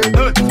rotate.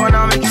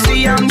 Wanna make you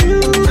see I'm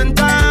new in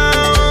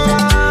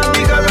town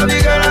because of the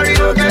girl I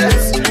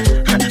relocate,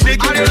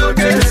 make you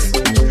relocate.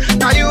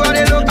 Now you are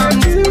the look I'm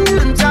new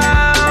in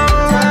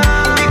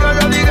town because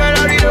of the girl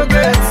I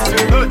relocate,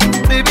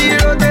 baby you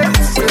rotate,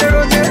 they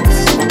rotate.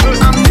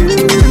 I'm new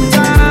in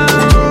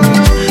town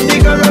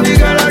because of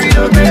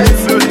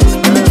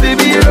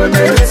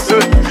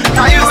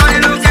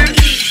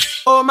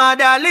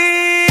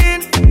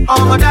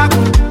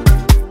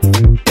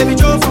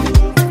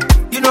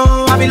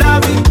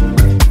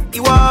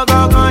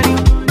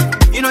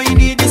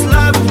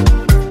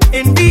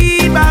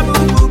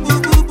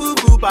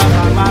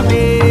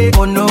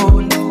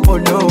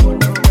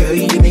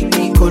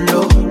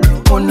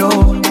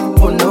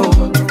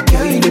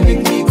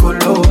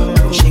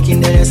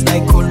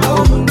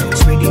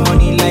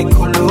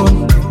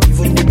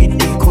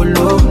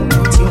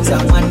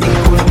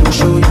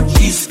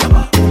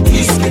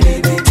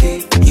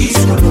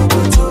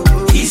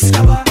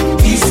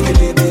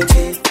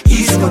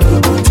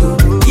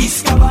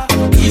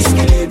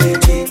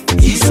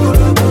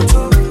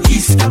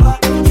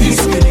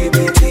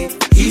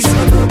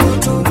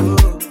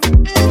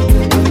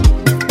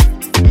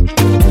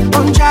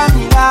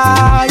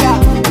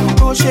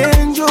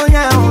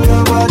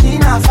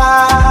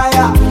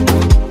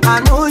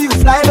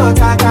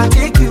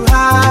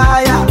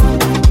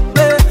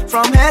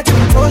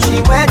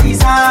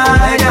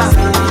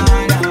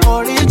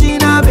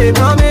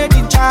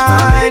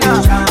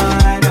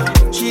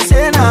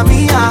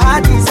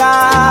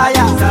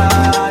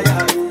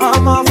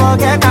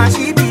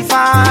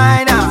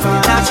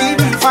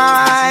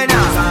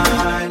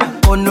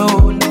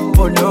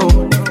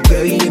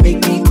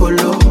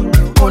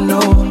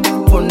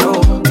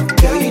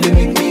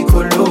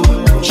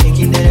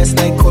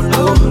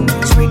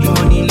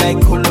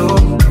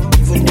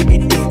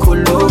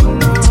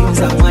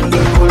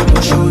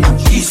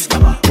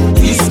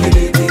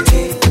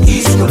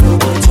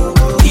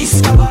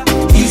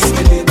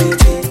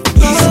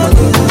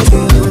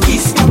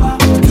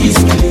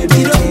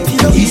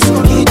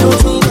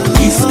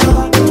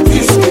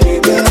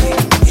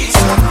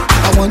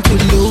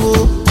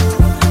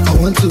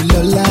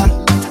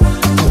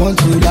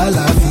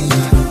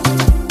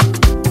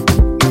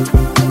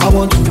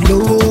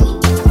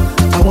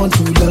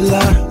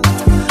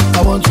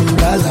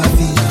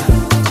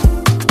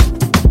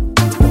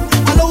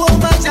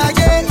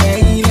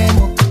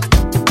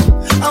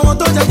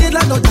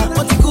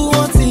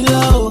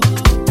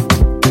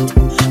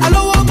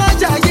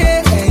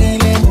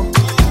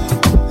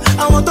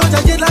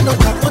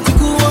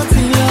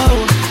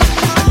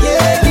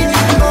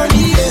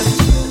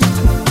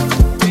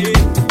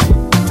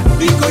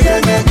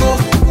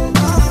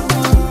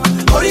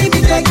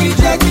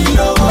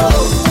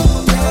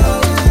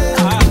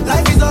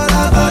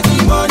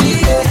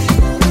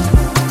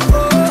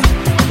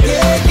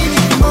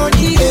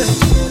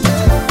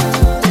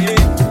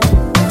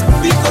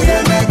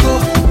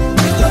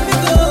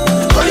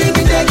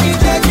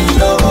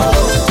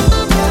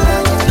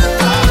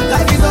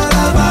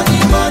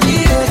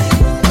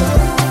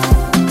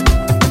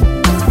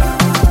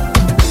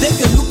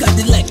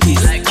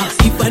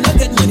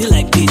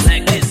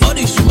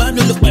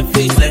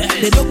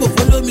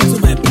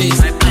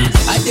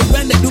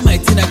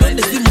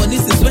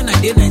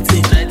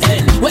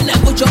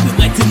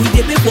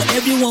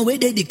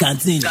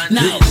canteen.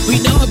 Now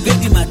we don't upgrade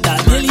the matter.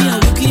 Daily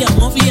and weekly and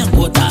monthly and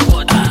quarter.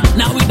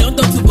 Now we don't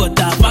talk to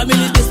gutter.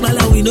 Family they smile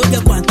and we no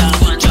get quanta.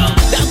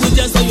 That we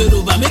just say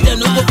Yoruba. Make them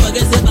no go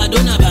forget say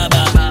Madonna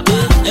Baba.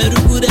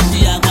 Eruku de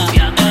Chiaga.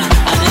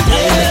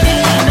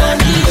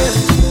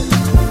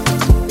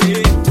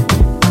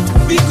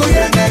 Biko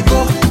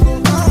yeneko.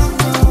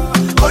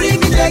 Ori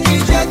mi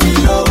jeki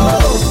lowo.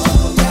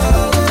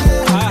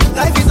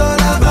 Life is all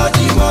about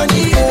the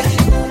money, yeah.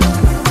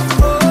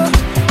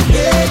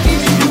 Yeah, give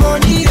me the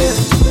money, yeah.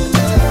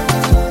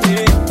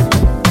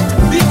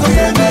 Biko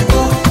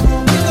yeneko.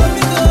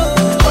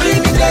 Ori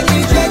mi jeki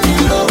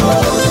lowo.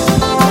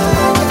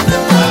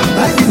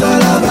 Life is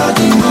all about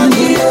the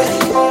money, yeah.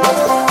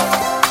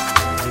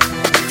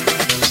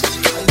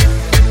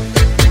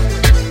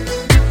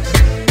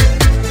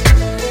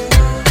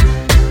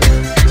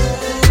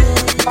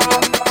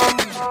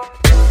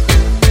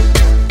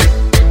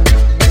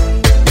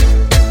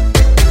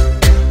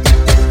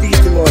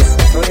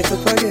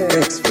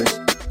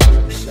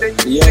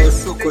 Yo,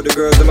 Suko, the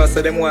girls, them I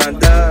say them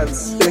want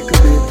dance. Little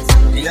bit.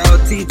 Yo,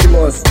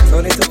 Titimus,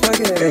 don't need to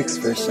forget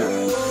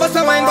expression. Bossa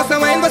wine, bossa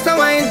wine, bossa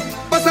wine.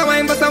 Bossa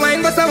wine, bossa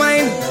wine, bossa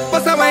wine.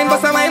 Bossa wine,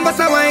 bossa wine,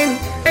 bossa wine.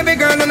 Every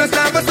girl on the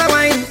start, bossa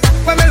wine.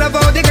 When me love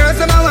all the girls,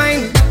 them a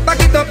wine.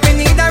 Back it up, me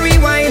need a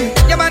rewind.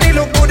 Your body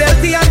look good,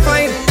 healthy and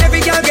fine.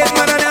 Every girl get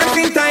mad at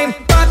dancing time.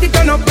 Party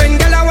turn up when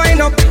girl a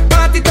wine up.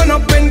 Party turn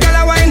up when girl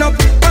a wine up.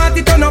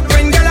 Party turn up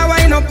when girl a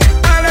wine up.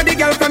 All of the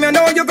girls from you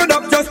know you good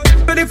up, just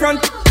to the front,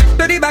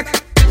 to the back,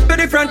 to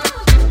the front,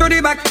 to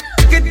the back.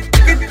 Get,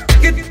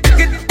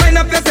 wind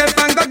up yourself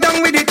and go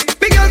down with it.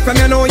 Big girl from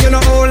you know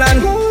hold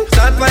on.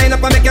 Start wind up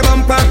and make your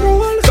bumper.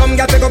 Some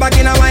girls go back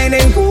in a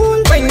whining.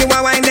 When you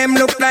a wine, them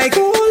look like.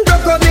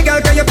 Rock out the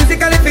girl, can you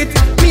physically fit?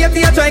 Me a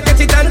try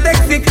catch it and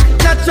text it.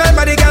 Natural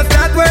body girl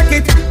start work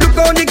it. Look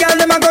how the girl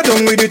them a go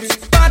down with it.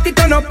 Party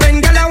turn up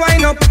when girl a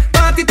wine up.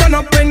 Party turn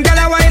up when girl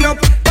a wine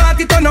up.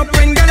 Party turn up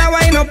when girl a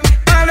wine up.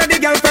 All of the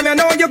girls from you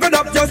know you good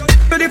up, just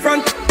to the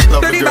front,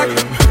 to the back,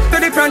 to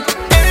the front,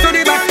 to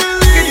the back.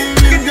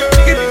 Get,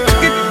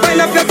 wind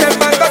up yourself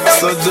and go down.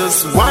 So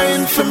just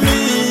wine for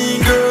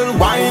me, girl,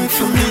 wine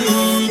for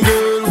me,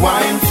 girl,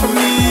 wine for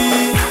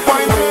me.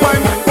 Wine.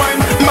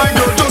 My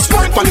girl, just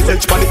wine on the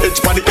edge, on the edge,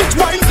 on the edge,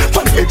 wine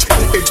on the edge,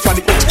 on the edge, on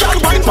the edge. Girl,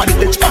 wine on the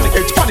edge, on the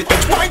edge, on the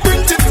edge, wine.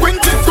 Print it.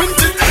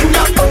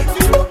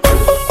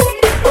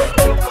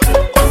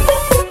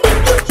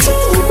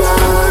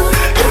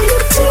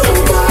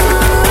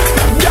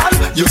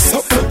 You're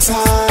so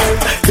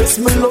tight. Yes,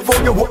 me love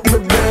how you walk me,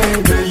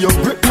 baby. You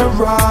grip me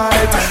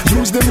right.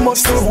 Use the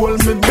muscle,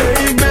 hold me,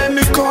 baby.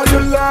 Me call you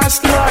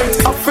last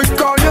night. I think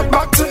call you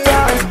back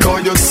tonight. Call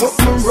you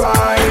something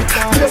right.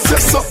 Yes, you're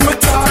something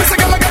tight. This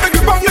girl, I gotta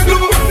grip on the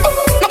glue.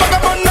 Now I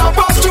got run now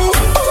past you.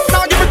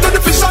 Now give it to the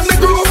fish on the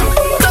groove.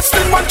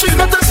 Testing 1, 3,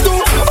 not test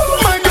 2.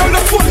 My girl,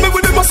 don't fool me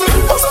with the muscle.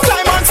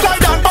 Climb and slide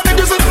down, but it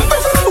isn't.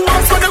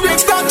 Once when the rain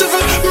start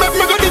jizzle, make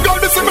me go the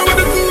girl, this is me with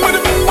it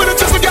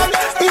just again.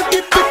 Keep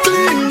it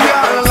clean, girl.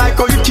 I like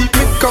how you keep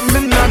me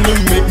coming and you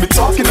make me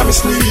talking on my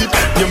sleep.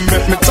 You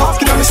make me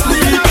talking on my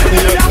sleep.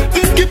 Yeah,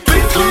 keep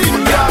it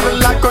clean, girl. I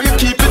like how you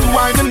keep it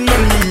winding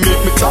and you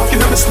make me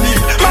talking on my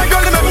sleep. My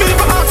girl, you make me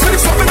even ask for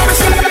something on my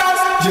sleep.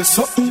 You're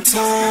something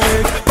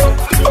tight.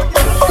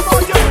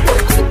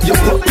 You're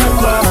something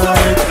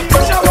right.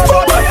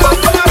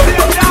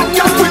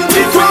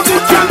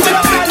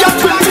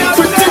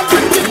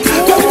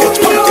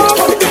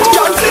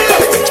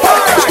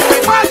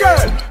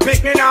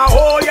 Make me now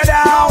hold you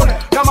down.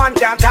 No man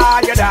can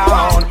tie you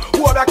down.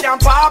 Whoever can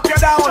pop you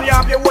down. You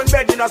have your own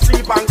bed, you no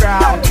sleep on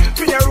ground.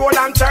 Spin your roll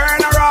and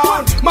turn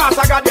around.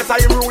 Master God, yes, I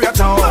rule your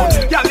town.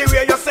 Girl, the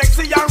way you're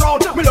sexy and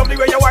round. Me love the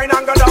way you whine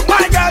and go down.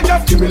 My girl,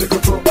 just give me a little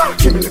pro.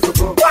 Give me a little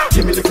pro.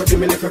 Give me a little, give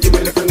me a little, give me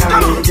a little now.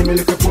 Give me a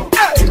little pro.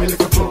 Give me a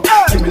little pro.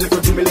 Give me a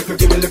little, give me a little,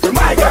 give me a little.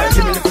 My girl,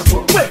 give me a little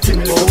pro. Give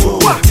me a little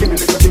pro. Give me a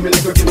little, give me a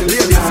little, give me a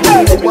little. Give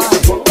me a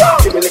little pro.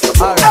 Give me a little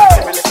pro.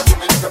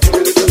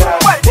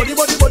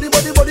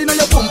 Body na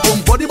your pum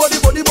pum, body na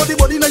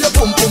your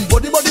pum pum,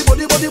 body na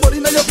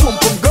your pum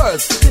pum,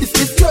 girls.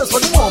 It's yours for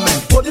the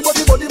moment. Body na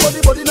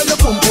your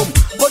pum pum,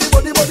 body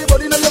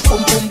na your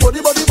pum pum,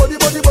 body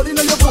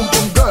na your pum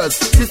pum, girls.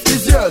 This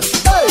is yours.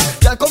 Hey,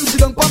 girl, come sit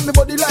down on me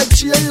body like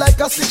chain, like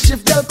a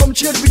 6-shift. Girl, come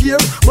change the gear.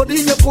 Body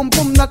in your pum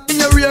pum, not in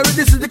your rear.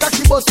 This is the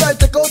cocky bus I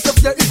take out of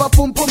here. If a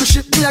pum pum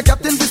ship me a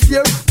captain this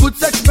year. Good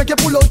sex make you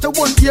pull out your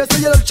one ear. So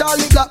you love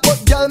Charlie Black, but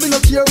girl me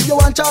not here. You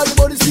want Charlie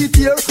body seat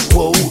here.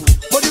 Whoa.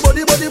 Body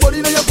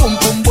na your pum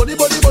pum, body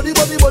na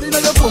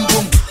your pum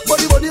pum,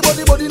 body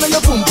na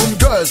your pum pum,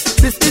 girls.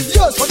 This is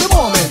yours for the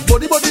moment.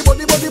 Body na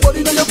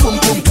your pum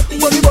pum,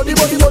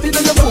 body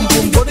na your pum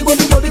pum, body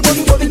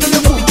na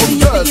your pum pum,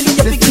 girls.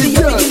 This is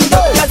yours.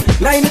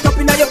 Line it up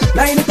in your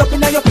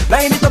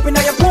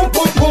pum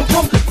pum pum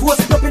pum. Pose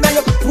it up in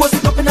your pum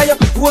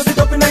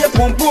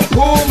pum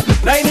pum.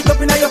 Line it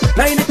up in your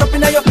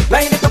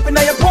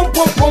pum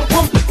pum pum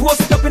pum. Pose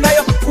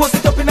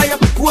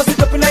it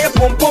up in your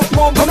pum pum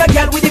pum. Come a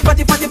girl with the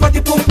fatty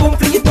pum pum.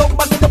 Fling it up,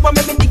 back it up and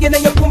make me dig in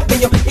your pum.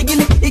 Iggity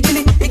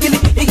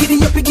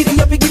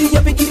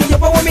up.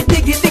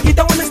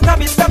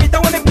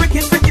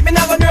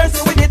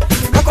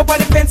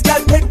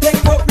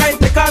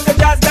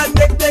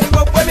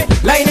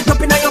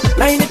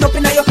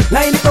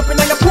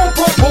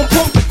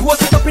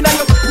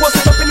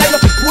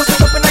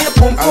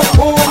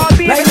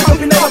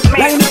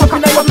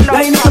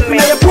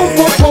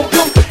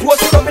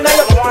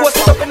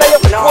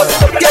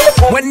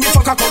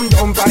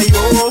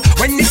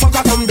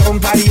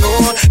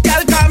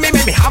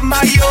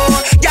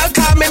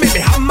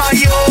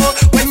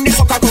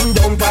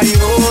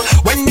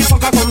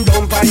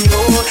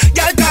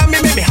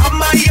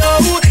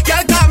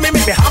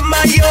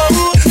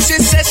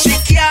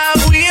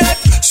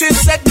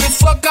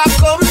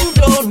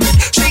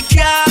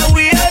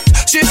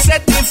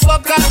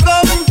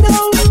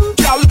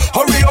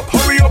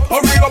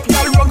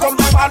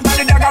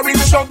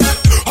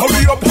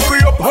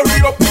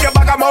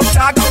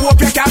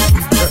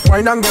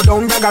 wine and go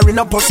down, dagger in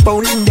a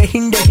postpone. In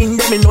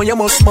the, me know you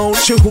must moan.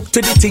 She hooked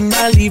to the thing,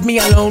 now leave me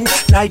alone.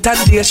 Night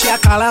and day, she a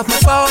call off my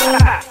phone.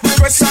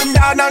 Question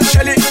down and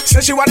Shelly,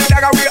 say she want the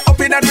dagger way up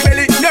in the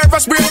belly.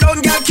 Nervous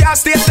breakdown, girl can't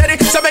stay steady.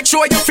 So make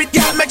sure you fit,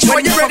 girl, make sure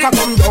you ready. When the fucker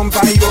come down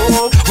by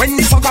you, when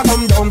the fucker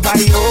come down by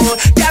you,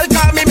 girl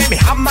call me, make me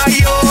hammer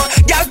you.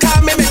 Girl call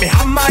me, make me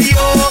hammer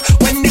you.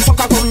 When the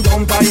fucker come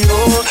down by you,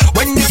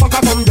 when the fucker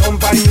come down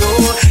by you,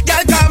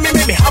 girl call me,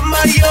 make me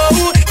hammer you.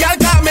 Girl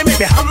call me, make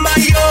me hammer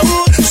you.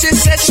 She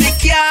said she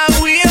can't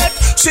wait.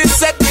 She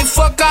said the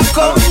fucker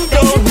come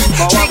down.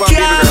 She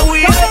can't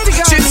wait.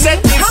 She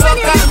said the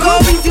fucker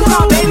come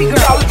down. Baby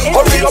girl,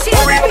 hurry up,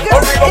 hurry up,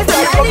 hurry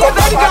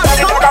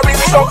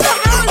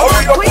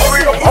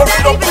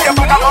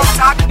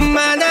up,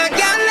 man, I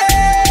got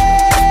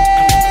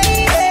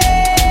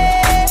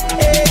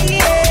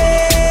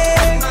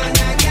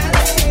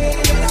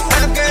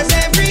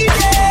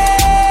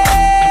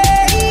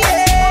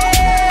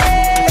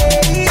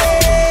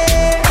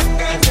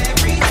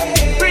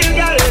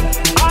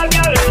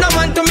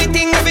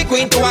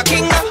to a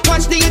king,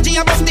 watch the edge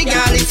above the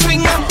galley swing.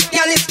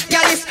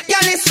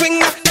 Galley swing.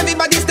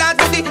 Everybody start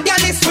with the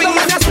galley swing.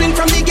 Man a swing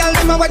from the gal,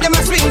 them a what them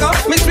a swing up.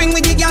 Me swing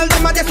with the gal,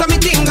 them a just a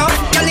me ting up.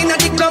 Gal inna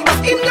the club,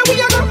 in the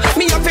we a go.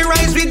 Me have to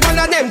rise with one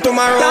of them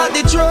tomorrow. Start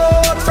the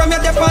truth from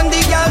your dep on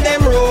the gal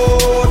them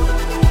road.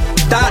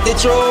 Start the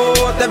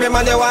truth, every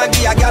man they want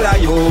give a gal a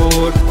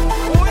youth.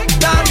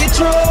 Start the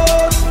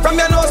truth from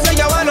your nose say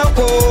you wanna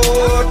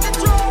coat.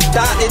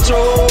 Start the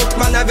truth,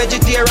 man a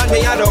vegetarian,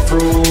 me a no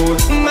fruit.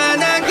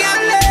 Man a gal.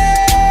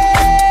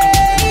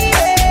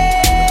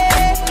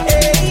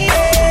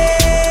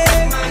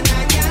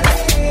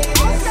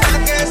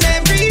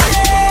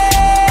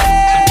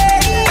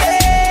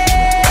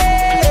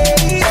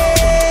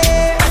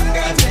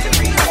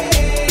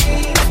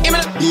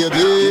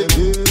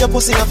 Your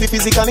pussy have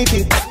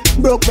physicality.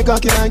 Broke me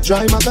cocky like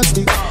dry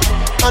magazine.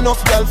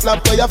 Enough girl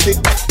flap to your feet.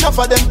 Enough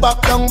of them back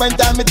down when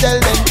time me tell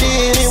them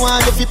Dini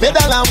want you fi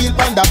pedal and wheel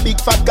pan that big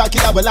fat cocky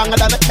that way longer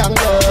than a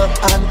kangaroo.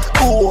 And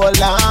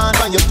hold on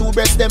when your two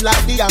breasts them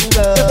like the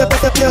angle.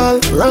 Girl,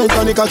 ride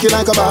on the cocky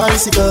like a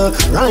bicycle.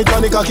 Ride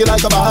on the cocky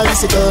like a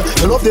bicycle.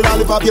 You love the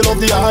lollipop, you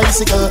love the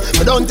icicle.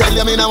 But don't tell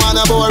you me no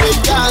wanna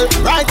boring girl.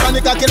 Ride on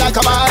the cocky like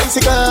a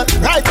bicycle.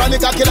 Ride on the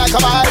cocky like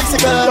a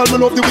bicycle. Girl, me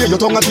love the way your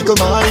tongue a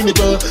tickle my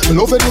nipple. Me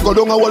love when you go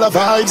down a wall of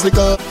vibes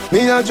liquor.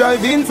 Me a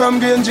drive in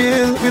from Green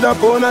Jail with a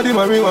pound of the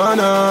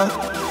marijuana.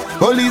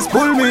 Police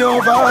pull me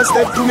over,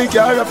 step to me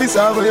car,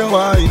 officer for your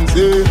wine.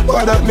 Say,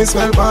 what that me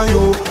smell by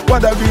you?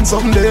 What that been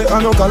someday,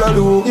 I no color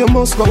do. You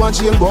must go and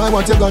jail, boy,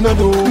 what you gonna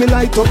do? Me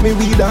light up me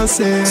weed and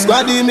say,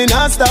 Squaddy, me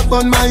not stop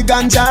on my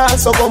ganja,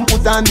 so come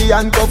put on the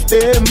handcuff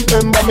them.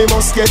 Remember me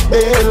must get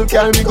bail,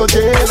 carry me go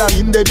jail, and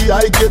in the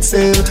I get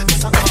sale.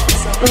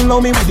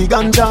 Love me with the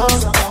ganja,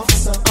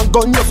 a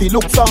gun you fi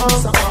look for.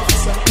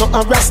 No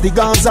arrest the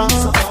Gaza.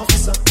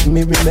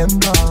 Me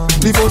remember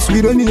the first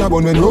weed when me a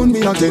bun when round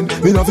me again.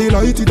 Me no feel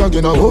light it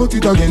again, I hold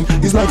it again.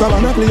 It's like a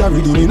banana play a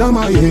rhythm in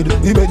my head.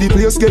 He make the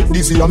place get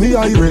dizzy and me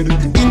I red.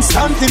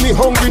 Instantly me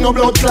hungry, no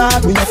blood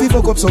clot. Me a fi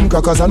fuck up some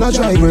crackers and a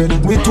dry bread.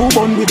 With two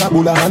bun with a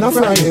bulla and a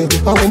fry head.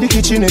 And when the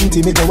kitchen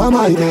empty, me go on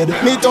my bed.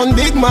 Me turn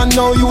big man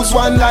now, use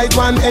one light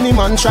one. Any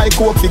man try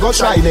coke, fi go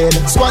try lead.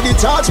 Squaddy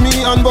charge me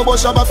and Bobo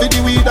Shabba fi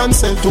the weed and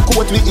sell to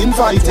court we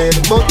invited.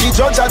 But the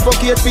judge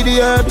advocate fi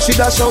the herb. She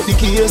dash out the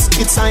case,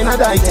 it's sign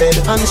indicted.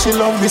 And she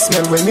love the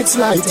smell when it's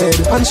lighted.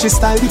 And she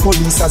style the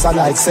police as I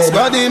like said.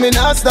 Squaddy me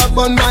not stop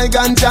on my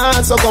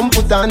ganja, so come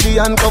put on the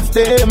handcuff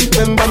them.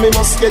 Remember me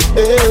must get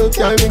bail,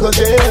 carry me go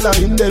jail, and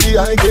in the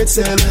I get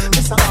sell.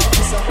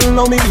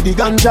 Now me with the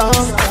ganja,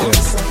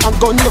 a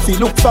gun you fi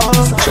look for.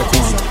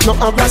 No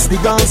arrest the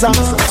Gaza.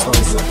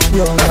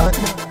 You're right.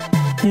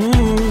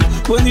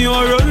 When you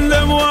run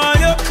them, why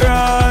you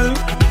crawl?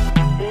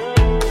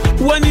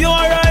 When you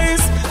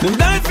rise, them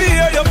don't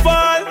fear you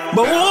fall.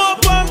 But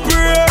hope and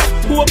pray,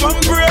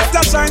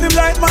 that shine him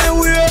like my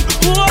way.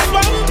 Hope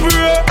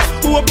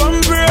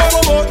and pray,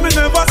 about me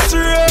never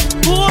stray.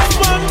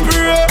 Hope and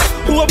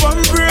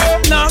pray,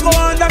 now go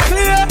on the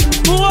clear.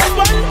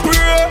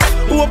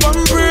 Hope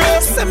and pray,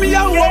 send me a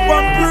hope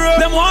and pray.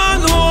 Them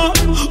want know,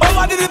 oh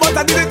I did it, but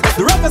I did it.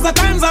 The roughest of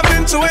times I've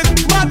been through it.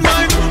 Bad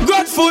mind,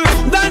 grateful,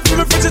 dance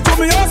for me, fridge it to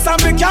me house and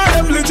me car,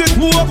 them legit.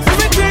 Move up for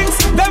me things,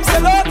 them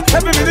sell out,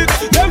 every minute,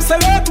 them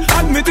sell out.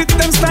 Admit it,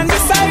 them stand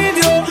beside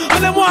you,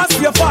 and them want to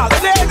see you fall.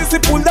 They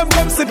disciple them,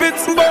 come sip it.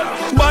 But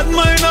bad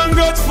mind and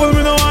grateful,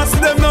 me no want to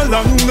see them no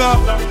longer.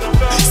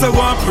 So go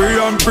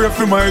and pray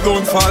for my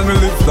downfall, me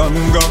live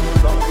longer.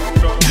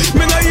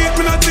 Me no eat,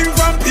 me no think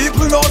from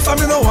people, no, so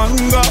me no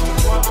hunger.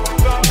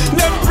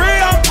 Them pray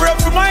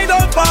for my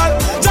downfall,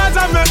 Jah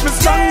Jah make me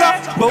stronger.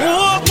 But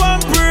hope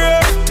and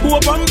pray,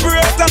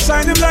 that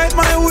shine him like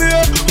my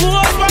way.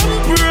 Hope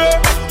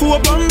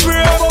and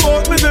pray,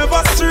 about me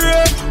never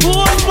stray.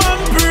 Hope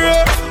and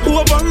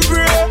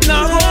pray,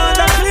 now go on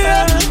the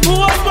clear.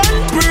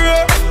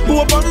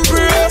 Hope and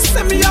pray,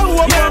 send me a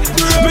hope and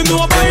pray. Me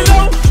know by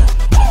now.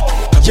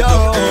 Yo,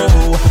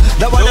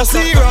 that one a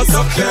serious.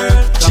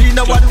 She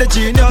no want the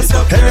genius.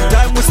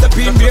 Anytime we step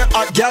in here,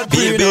 hot girl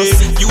bring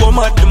us. You a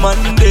mad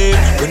demanding.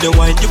 When you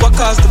wine, you a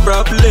cause the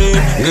problem.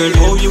 Girl,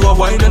 oh, you a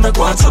wine and a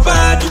go on so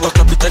bad. You a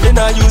clap it and then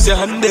I use your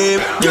hand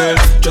name. Girl,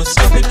 just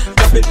clap it,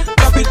 clap it,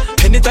 clap it.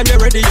 Anytime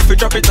you're ready, if you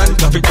drop it and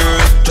clap it,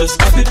 girl. Just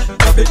clap it,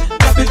 clap it,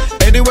 clap it.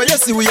 Anyway you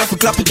see we have to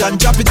clap it and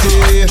drop it,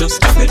 eh.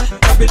 Just clap it,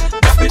 clap it,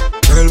 clap it.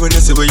 Girl, when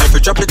you see we have to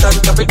drop it and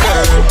clap it,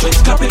 girl.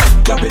 Just clap it,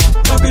 clap it,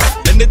 clap it.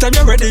 Anytime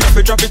you're ready, if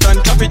you drop it and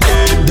clap it,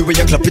 yeah. The way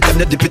you clap it and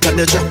you dip it and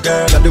you drop,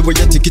 girl. And the way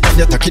you tick it and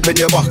you tack it when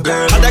you walk,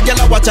 girl. And the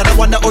girl I watch and I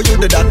wonder how you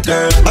do that,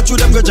 girl. I chew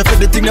them go for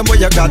the thing them where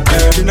you got,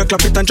 girl. You know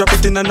clap it and drop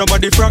it in and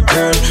nobody frack,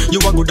 girl.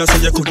 You are good as say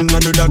you couldn't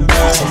do that,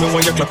 girl. So me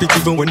want you clap it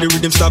even when the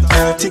rhythm stop,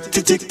 girl. Tick,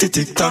 tick, tick, tick,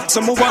 tick, tock.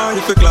 So me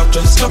want if you clap,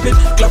 just clap it,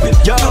 clap it,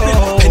 clap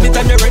it.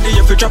 Anytime you're ready,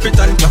 if you drop it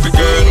and clap it,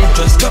 girl.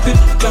 Just clap it,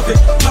 clap it,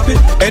 clap it.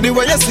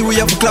 Anyway you see we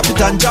have to clap it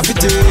and drop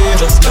it, eh.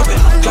 Just clap it,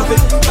 clap it,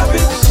 clap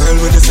it. Girl,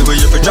 when you see we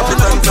have to drop it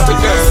and clap it,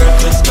 girl.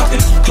 Just clap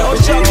it, clap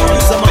it, clap it.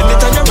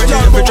 Anytime you're ready,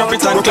 if you drop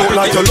it and clap it,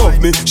 like you love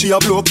me. She a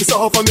blow kiss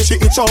off of me, she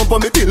itch off of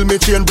me, till me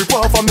chain rip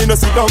off of me, no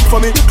sit down for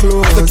me.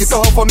 Close, take it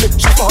off of me,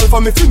 she fall for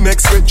me, feel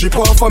next sweat drip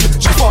off of me.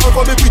 She fall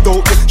for me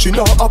without me, she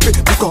not happy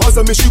because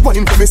of me. She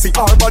whine for me, see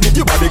her body.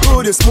 Your body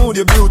good, you smooth,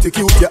 you beauty,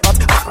 cute, you hot.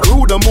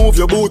 Rude and move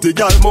your booty,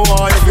 girl,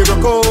 more if you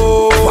go.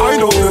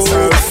 Wind up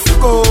yourself,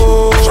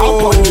 go.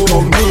 Jump on the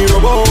come near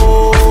about.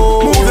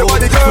 Move your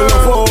body,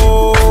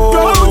 girl.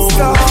 Don't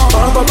stop.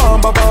 Bamba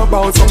bamba bamba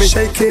bounce on me,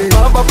 shake it.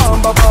 Bamba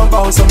bamba bamba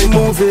bounce on me,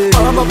 move it.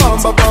 Bamba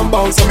bamba bamba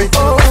bounce on me.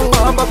 Bamba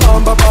bamba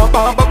bamba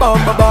bamba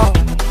bamba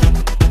bamba.